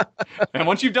subscription. And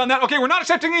once you've done that, okay, we're not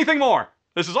accepting anything more.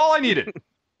 This is all I needed.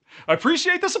 I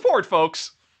appreciate the support,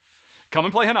 folks. Come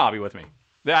and play Hanabi with me.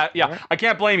 Right. I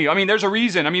can't blame you. I mean, there's a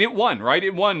reason. I mean, it won, right?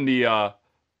 It won the, I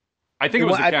think it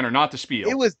was the Kenner, not the Spiel.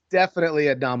 It was definitely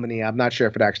a nominee. I'm not sure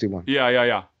if it actually won.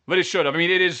 Yeah. But it should have. I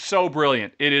mean, it is so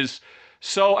brilliant. It is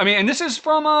so, I mean, and this is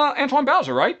from Antoine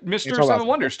Bowser, right? Mr. Seven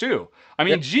Wonders, too. I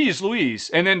mean, geez, Louise.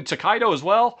 And then Takedo as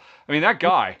well. I mean, that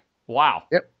guy. Wow.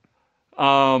 Yep.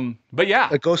 But yeah.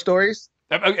 Like Ghost Stories?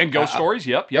 And Ghost Stories.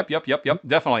 Yep.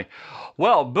 Definitely.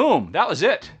 Well, boom. That was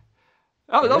it.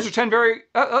 Oh, those are 10 very...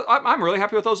 I'm really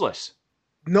happy with those lists.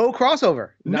 No crossover.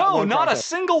 Not a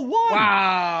single one.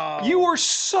 Wow. You were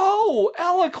so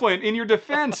eloquent in your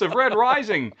defense of Red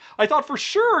Rising. I thought for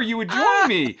sure you would join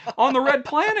me on the Red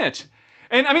Planet.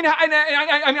 And I mean,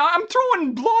 I'm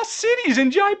throwing Lost Cities in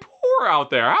Jaipur out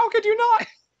there. How could you not?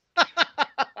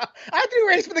 I threw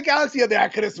Race for the Galaxy out there. I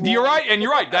could have sworn. You're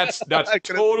right. That's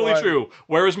totally true.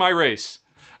 Where is my race?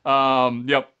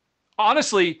 Yep.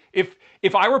 Honestly, if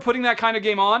I were putting that kind of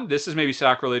game on, this is maybe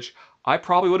sacrilege, I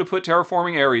probably would have put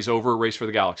Terraforming Ares over Race for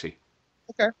the Galaxy.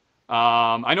 Okay.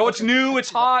 I know it's new, it's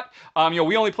hot.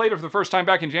 We only played it for the first time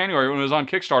back in January when it was on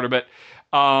Kickstarter, but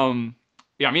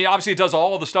yeah, I mean, obviously it does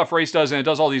all the stuff Race does, and it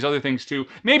does all these other things too.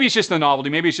 Maybe it's just the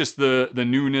novelty, maybe it's just the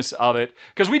newness of it,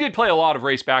 because we did play a lot of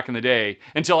Race back in the day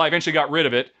until I eventually got rid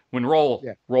of it when Roll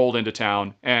rolled into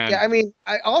town. And yeah, I mean,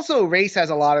 Race has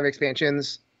a lot of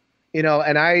expansions. And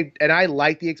I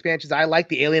like the expansions. I like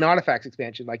the Alien Artifacts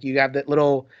expansion. Like you have that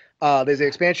little, there's an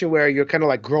expansion where you're kind of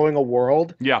like growing a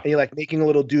world. Yeah. And you're like making a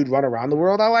little dude run around the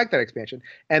world. I like that expansion.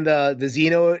 And the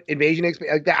Xeno Invasion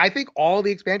expansion. I think all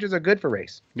the expansions are good for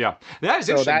Race. Yeah. That is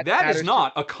interesting. That is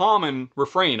not a common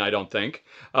refrain, I don't think.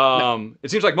 No. It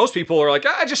seems like most people are like,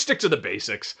 just stick to the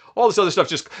basics. All this other stuff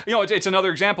just, it's another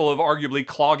example of arguably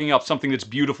clogging up something that's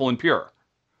beautiful and pure.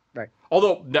 Right.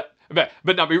 Although...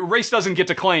 But no, Race doesn't get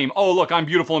to claim, oh, look, I'm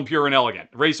beautiful and pure and elegant.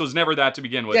 Race was never that to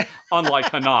begin with, unlike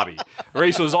Hanabi.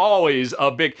 Race was always a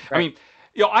big... Right. I mean,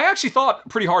 I actually thought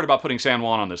pretty hard about putting San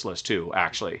Juan on this list, too,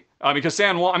 actually. Because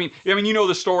San Juan, I mean, you know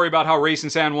the story about how Race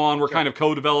and San Juan were kind of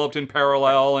co-developed in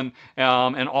parallel and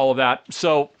all of that.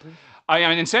 So, I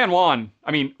mean, in San Juan,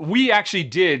 I mean, we actually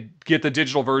did get the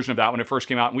digital version of that when it first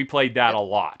came out, and we played that a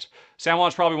lot. San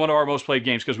Juan's probably one of our most played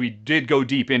games because we did go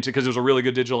deep into because it was a really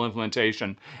good digital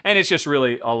implementation. And it's just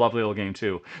really a lovely little game,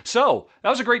 too. So, that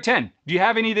was a great 10. Do you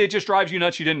have any that just drives you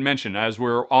nuts you didn't mention as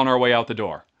we're on our way out the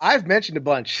door? I've mentioned a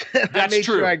bunch. That's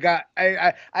true. Sure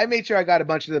I made sure I got a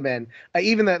bunch of them in.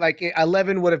 Even that, like,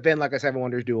 11 would have been like a Seven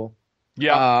Wonders duel.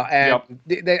 Yeah. I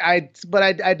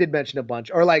did mention a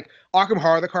bunch. Or, like, Arkham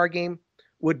Horror, the card game,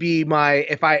 would be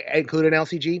if I include an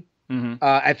LCG.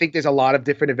 I think there's a lot of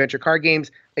different adventure card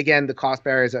games. Again, the cost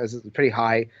barrier is pretty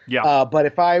high. Yeah. But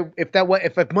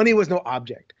if money was no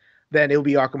object, then it would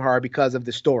be Arkham Horror because of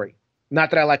the story. Not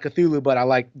that I like Cthulhu, but I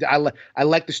like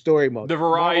the story mode. The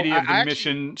variety of the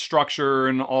mission structure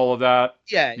and all of that.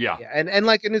 Yeah. And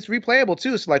it's replayable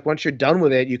too. So like once you're done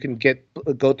with it, you can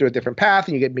go through a different path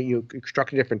and you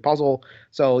construct a different puzzle.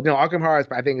 So Arkham Horror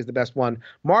I think is the best one.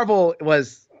 Marvel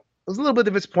was a little bit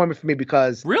of a disappointment for me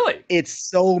because really it's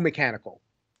so mechanical.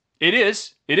 It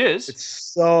is. It's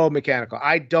so mechanical.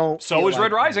 I don't. So is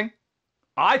Red Rising.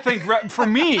 I think for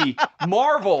me,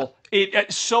 Marvel,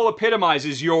 it so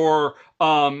epitomizes your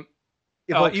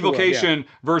evocation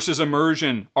versus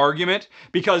immersion argument,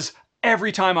 because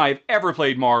every time I've ever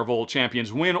played Marvel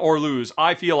Champions, win or lose,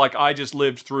 I feel like I just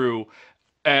lived through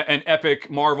an epic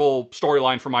Marvel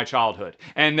storyline from my childhood.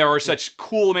 And there are such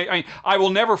cool, I will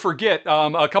never forget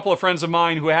a couple of friends of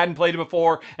mine who hadn't played it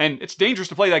before, and it's dangerous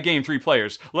to play that game 3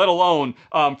 players, let alone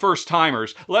first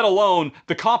timers, let alone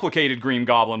the complicated Green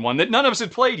Goblin one that none of us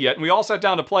had played yet, and we all sat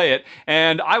down to play it,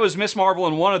 and I was Miss Marvel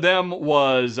and one of them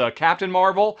was Captain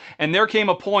Marvel, and there came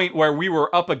a point where we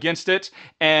were up against it,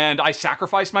 and I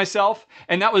sacrificed myself,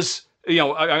 and that was...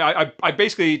 I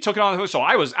basically took it on, so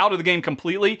I was out of the game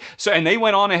completely. So, and they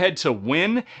went on ahead to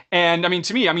win. And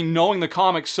to me, knowing the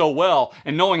comics so well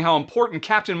and knowing how important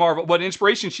Captain Marvel, what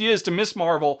inspiration she is to Miss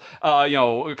Marvel,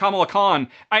 Kamala Khan,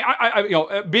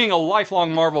 being a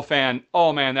lifelong Marvel fan,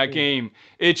 oh man, that game,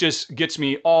 it just gets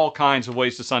me all kinds of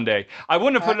ways to Sunday. I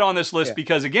wouldn't have put it on this list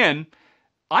because, again,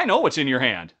 I know what's in your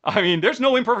hand. There's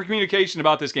no imperfect communication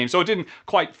about this game, so it didn't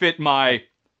quite fit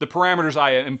the parameters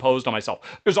I imposed on myself.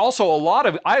 There's also a lot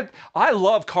of, I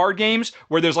love card games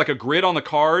where there's like a grid on the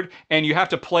card and you have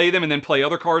to play them and then play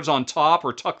other cards on top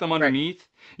or tuck them underneath.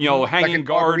 Right. Hanging like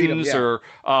Gardens or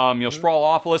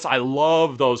Sprawlopolis. I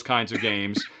love those kinds of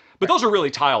games. But those are really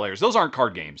tile layers. Those aren't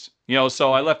card games.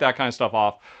 So I left that kind of stuff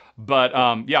off. But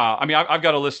I've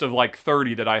got a list of like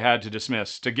 30 that I had to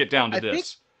dismiss to get down to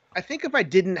this. I think if I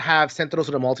didn't have Sentinels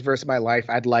of the Multiverse in my life,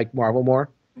 I'd like Marvel more.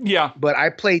 Yeah, but I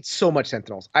played so much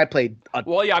Sentinels. I played.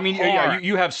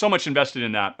 You have so much invested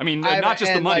in that. Not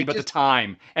just the money, but the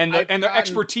time and the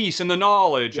expertise and the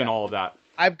knowledge and all of that.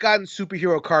 I've gotten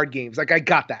superhero card games. Like I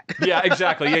got that. Yeah,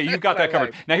 exactly. Yeah, you've got that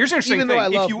covered. Now here's an interesting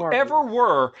thing. If you ever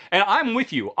were, and I'm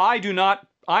with you, I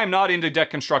am not into deck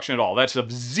construction at all. That's of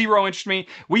zero interest to me.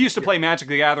 We used to play Magic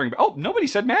the Gathering. Oh, nobody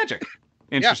said Magic.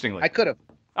 Interestingly, I could have.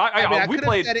 I could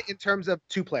have said it in terms of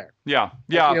 2-player. Yeah.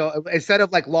 Instead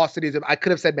of like Lost Cities, I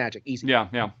could have said Magic, easy.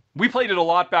 Yeah. We played it a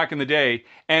lot back in the day,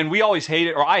 and we always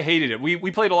hated, or I hated it.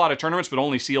 We played a lot of tournaments, but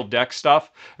only sealed deck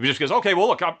stuff. It just goes, okay, well,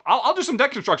 look, I'll do some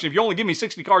deck construction if you only give me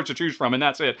 60 cards to choose from, and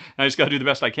that's it. And I just got to do the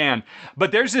best I can.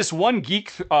 But there's this one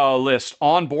geek list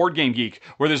on Board Game Geek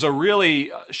where there's a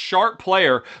really sharp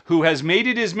player who has made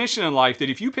it his mission in life that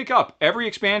if you pick up every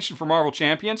expansion for Marvel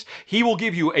Champions, he will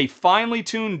give you a finely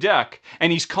tuned deck,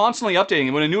 and he's constantly updating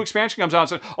it. When a new expansion comes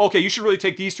out, and says, okay, you should really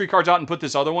take these 3 cards out and put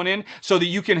this other one in, so that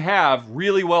you can have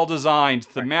really well-designed,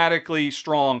 thematically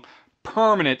strong,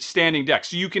 permanent standing decks.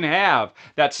 So you can have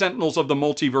that Sentinels of the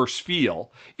Multiverse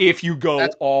feel if you go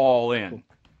all in. Cool.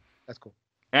 That's cool.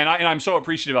 And I'm so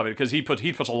appreciative of it because he puts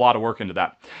a lot of work into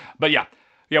that. But yeah,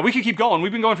 we could keep going.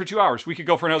 We've been going for 2 hours. We could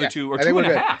go for another 2 or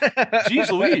 2.5. Jeez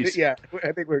Louise. Yeah,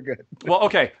 I think we're good. Well,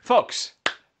 okay, folks,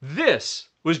 this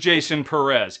was Jason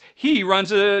Perez. He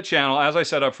runs a channel, as I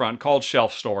said up front, called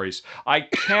Shelf Stories. I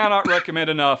cannot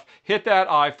recommend enough. Hit that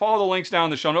follow the links down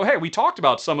in the show notes. Hey, we talked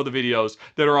about some of the videos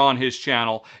that are on his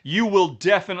channel. You will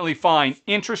definitely find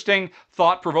interesting,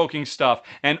 thought-provoking stuff.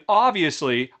 And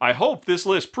obviously, I hope this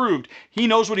list proved he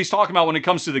knows what he's talking about when it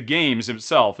comes to the games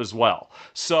himself as well.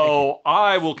 So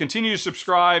I will continue to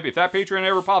subscribe. If that Patreon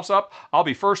ever pops up, I'll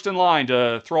be first in line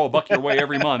to throw a buck your way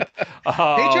every month.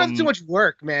 Patreon's too much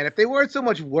work, man. If they weren't so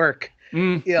much work,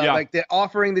 like the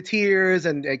offering the tiers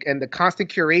and the constant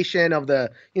curation of the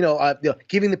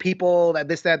giving the people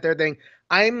this, that, their thing.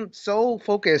 I'm so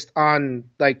focused on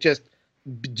like just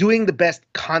doing the best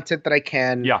content that I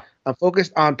can. Yeah. I'm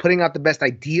focused on putting out the best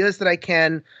ideas that I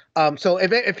can. So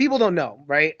if people don't know,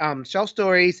 right? Shelf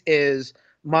Stories is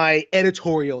my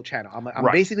editorial channel. I'm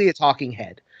basically a talking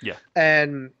head. Yeah.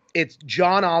 And it's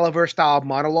John Oliver style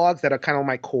monologues that are kind of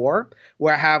my core,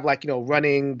 where I have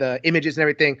running the images and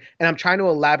everything, and I'm trying to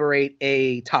elaborate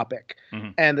a topic.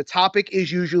 Mm-hmm. And the topic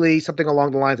is usually something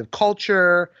along the lines of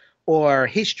culture or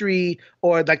history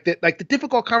or like the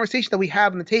difficult conversation that we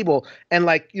have on the table. And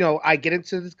I get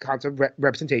into this concept of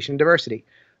representation and diversity.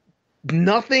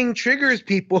 Nothing triggers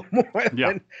people more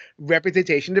than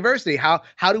representation diversity. How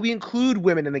do we include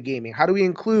women in the gaming? How do we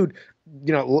include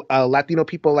Latino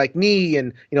people like me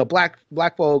and, black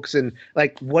folks, and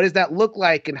like, what does that look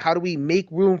like? And how do we make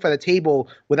room for the table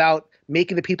without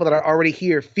making the people that are already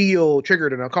here feel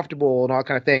triggered and uncomfortable and all that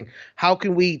kind of thing? How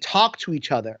can we talk to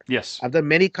each other? Yes. I've done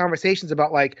many conversations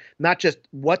about, like, not just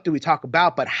what do we talk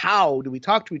about, but how do we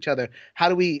talk to each other? How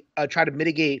do we try to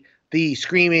mitigate the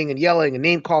screaming and yelling and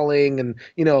name calling and,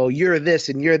 you're this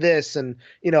and you're this. And,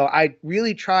 I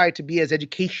really try to be as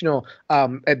educational.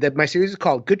 My series is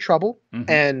called Good Trouble. Mm-hmm.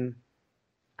 And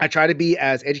I try to be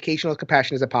as educational and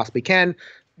compassionate as I possibly can.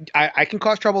 I can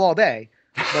cause trouble all day,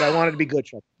 but I want it to be good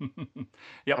trouble.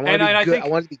 Yep. I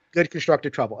want it to be good,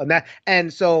 constructive trouble.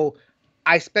 And so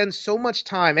I spend so much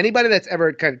time, anybody that's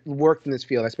ever kind of worked in this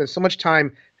field, I spend so much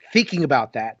time thinking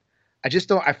about that. I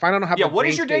find I don't have. Yeah. What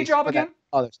is your day job again?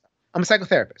 Other stuff. I'm a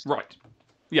psychotherapist. Right.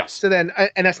 Yes. So then,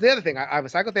 and that's the other thing. I have a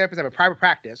psychotherapist. I have a private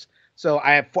practice. So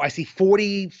I see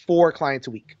 44 clients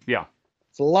a week. Yeah.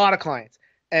 It's a lot of clients.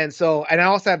 And I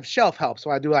also have shelf help. So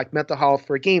I do like mental health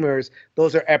for gamers.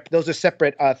 Those are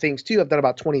separate things too. I've done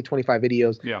about 20, 25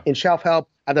 videos in shelf help.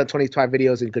 I've done 25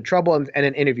 videos in Good Trouble and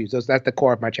in interviews. That's the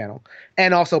core of my channel.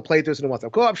 And also playthroughs in the One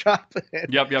Stop Co-op Shop.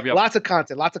 Yep. Lots of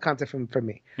content from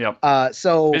me. Yep.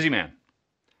 So busy man.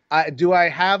 Do I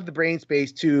have the brain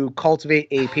space to cultivate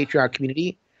a Patreon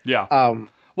community? Yeah.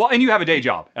 Well, and you have a day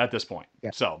job at this point.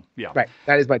 Yeah. So, yeah. Right.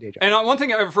 That is my day job. And one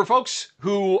thing for folks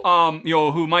who,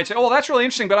 who might say, oh, well, that's really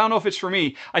interesting, but I don't know if it's for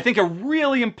me. I think a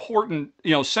really important,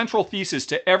 central thesis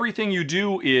to everything you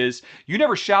do is you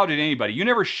never shout at anybody. You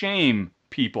never shame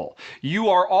people. You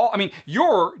are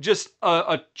you're just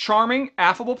a charming,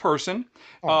 affable person.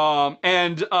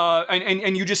 And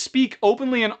you just speak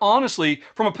openly and honestly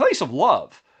from a place of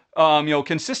love.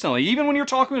 Consistently, even when you're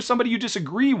talking with somebody you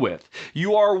disagree with,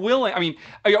 you are willing.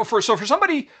 For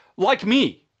somebody like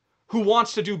me who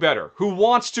wants to do better, who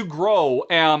wants to grow,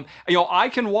 I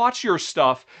can watch your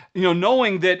stuff,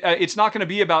 knowing that it's not going to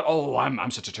be about, oh, I'm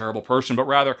such a terrible person, but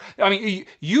rather,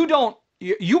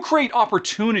 you create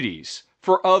opportunities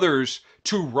for others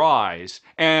to rise.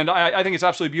 And I think it's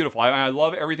absolutely beautiful. I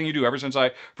love everything you do ever since I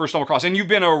first stumbled across. And you've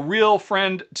been a real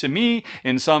friend to me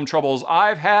in some troubles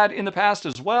I've had in the past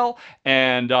as well.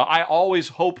 And I always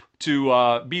hope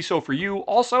to be so for you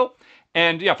also.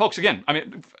 And yeah, folks, again,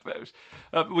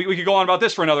 we could go on about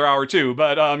this for another hour too,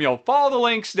 but follow the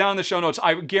links down in the show notes.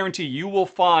 I guarantee you will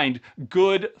find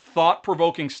good,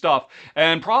 thought-provoking stuff,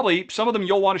 and probably some of them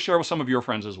you'll want to share with some of your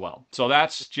friends as well. So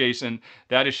that's Jason.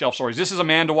 That is Shelf Stories. This is a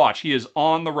man to watch. He is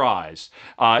on the rise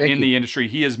in the industry.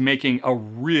 He is making a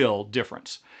real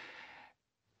difference,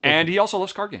 and he also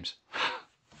loves card games.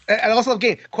 I also love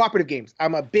cooperative games.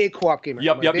 I'm a big co-op gamer.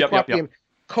 Yep.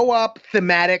 Co-op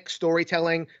thematic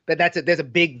storytelling. There's a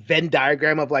big Venn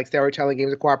diagram of like storytelling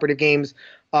games and cooperative games.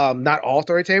 Not all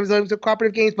storytelling games are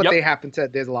cooperative games, but they happen to.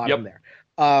 There's a lot of them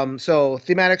there. So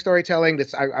thematic storytelling.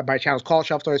 My channel's called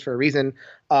Shelf Stories for a reason.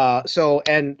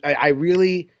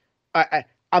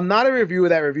 I'm not a reviewer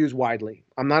that reviews widely.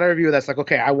 I'm not a reviewer that's like,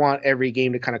 okay, I want every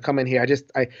game to kind of come in here.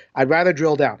 I'd rather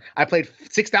drill down. I played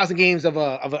 6,000 games of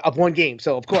one game,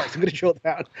 so of course I'm going to drill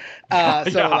down.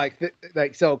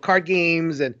 So card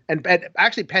games and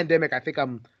actually Pandemic. I think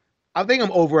I'm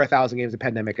over 1,000 games of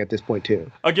Pandemic at this point too.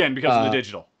 Again, because of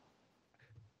the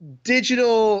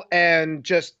digital and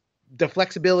just the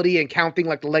flexibility and counting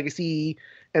like the legacy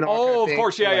and all. Oh, of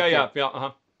course, yeah.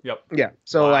 Yep. Yeah.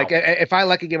 So like, if I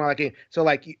like a game, I like a game. So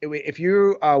like, if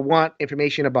you want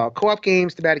information about co-op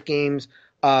games, thematic games,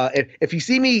 if you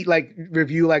see me like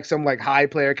review like some like high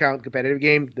player count competitive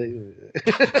game,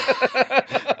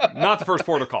 not the first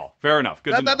port of call. Fair enough.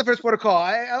 Good. Not the first port of call.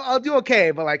 I'll do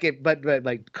okay, but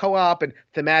like co-op and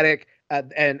thematic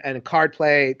and card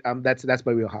play, that's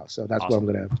my wheelhouse. So that's awesome.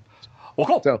 What I'm gonna. Well,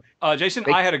 cool. So, Jason,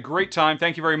 I had a great time.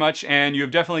 Thank you very much, and you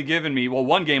have definitely given me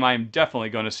one game I am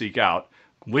definitely going to seek out.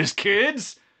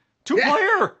 WizKids,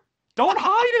 2-player. Don't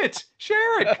hide it.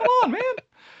 Share it. Come on, man.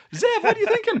 Zev, what are you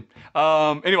thinking?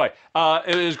 Anyway,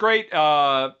 it was great.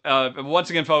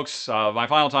 Once again, folks, my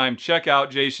final time, check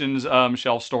out Jason's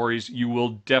Shelf Stories. You will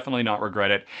definitely not regret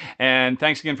it. And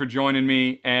thanks again for joining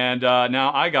me. And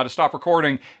now I got to stop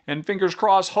recording and fingers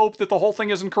crossed hope that the whole thing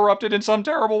isn't corrupted in some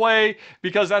terrible way,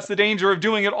 because that's the danger of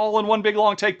doing it all in one big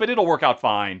long take, but it'll work out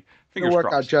fine. Fingers It'll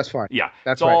work out just fine. Yeah,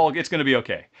 that's right. It's going to be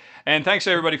okay. And thanks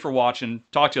everybody for watching.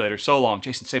 Talk to you later. So long.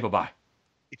 Jason, say bye-bye.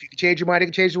 If you can change your mind, you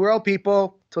can change the world,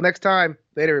 people. Till next time.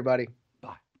 Later, everybody.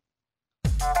 Bye.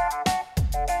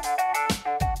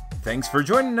 Thanks for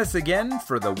joining us again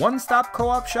for the One Stop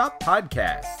Co-op Shop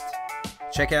podcast.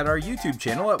 Check out our YouTube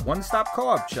channel at One Stop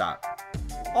Co-op Shop.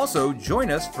 Also,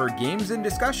 join us for games and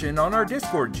discussion on our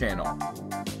Discord channel.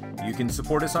 You can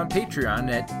support us on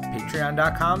Patreon at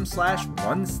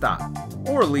patreon.com/onestop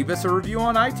or leave us a review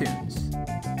on iTunes.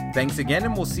 Thanks again,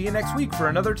 and we'll see you next week for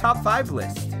another Top 5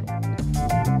 list.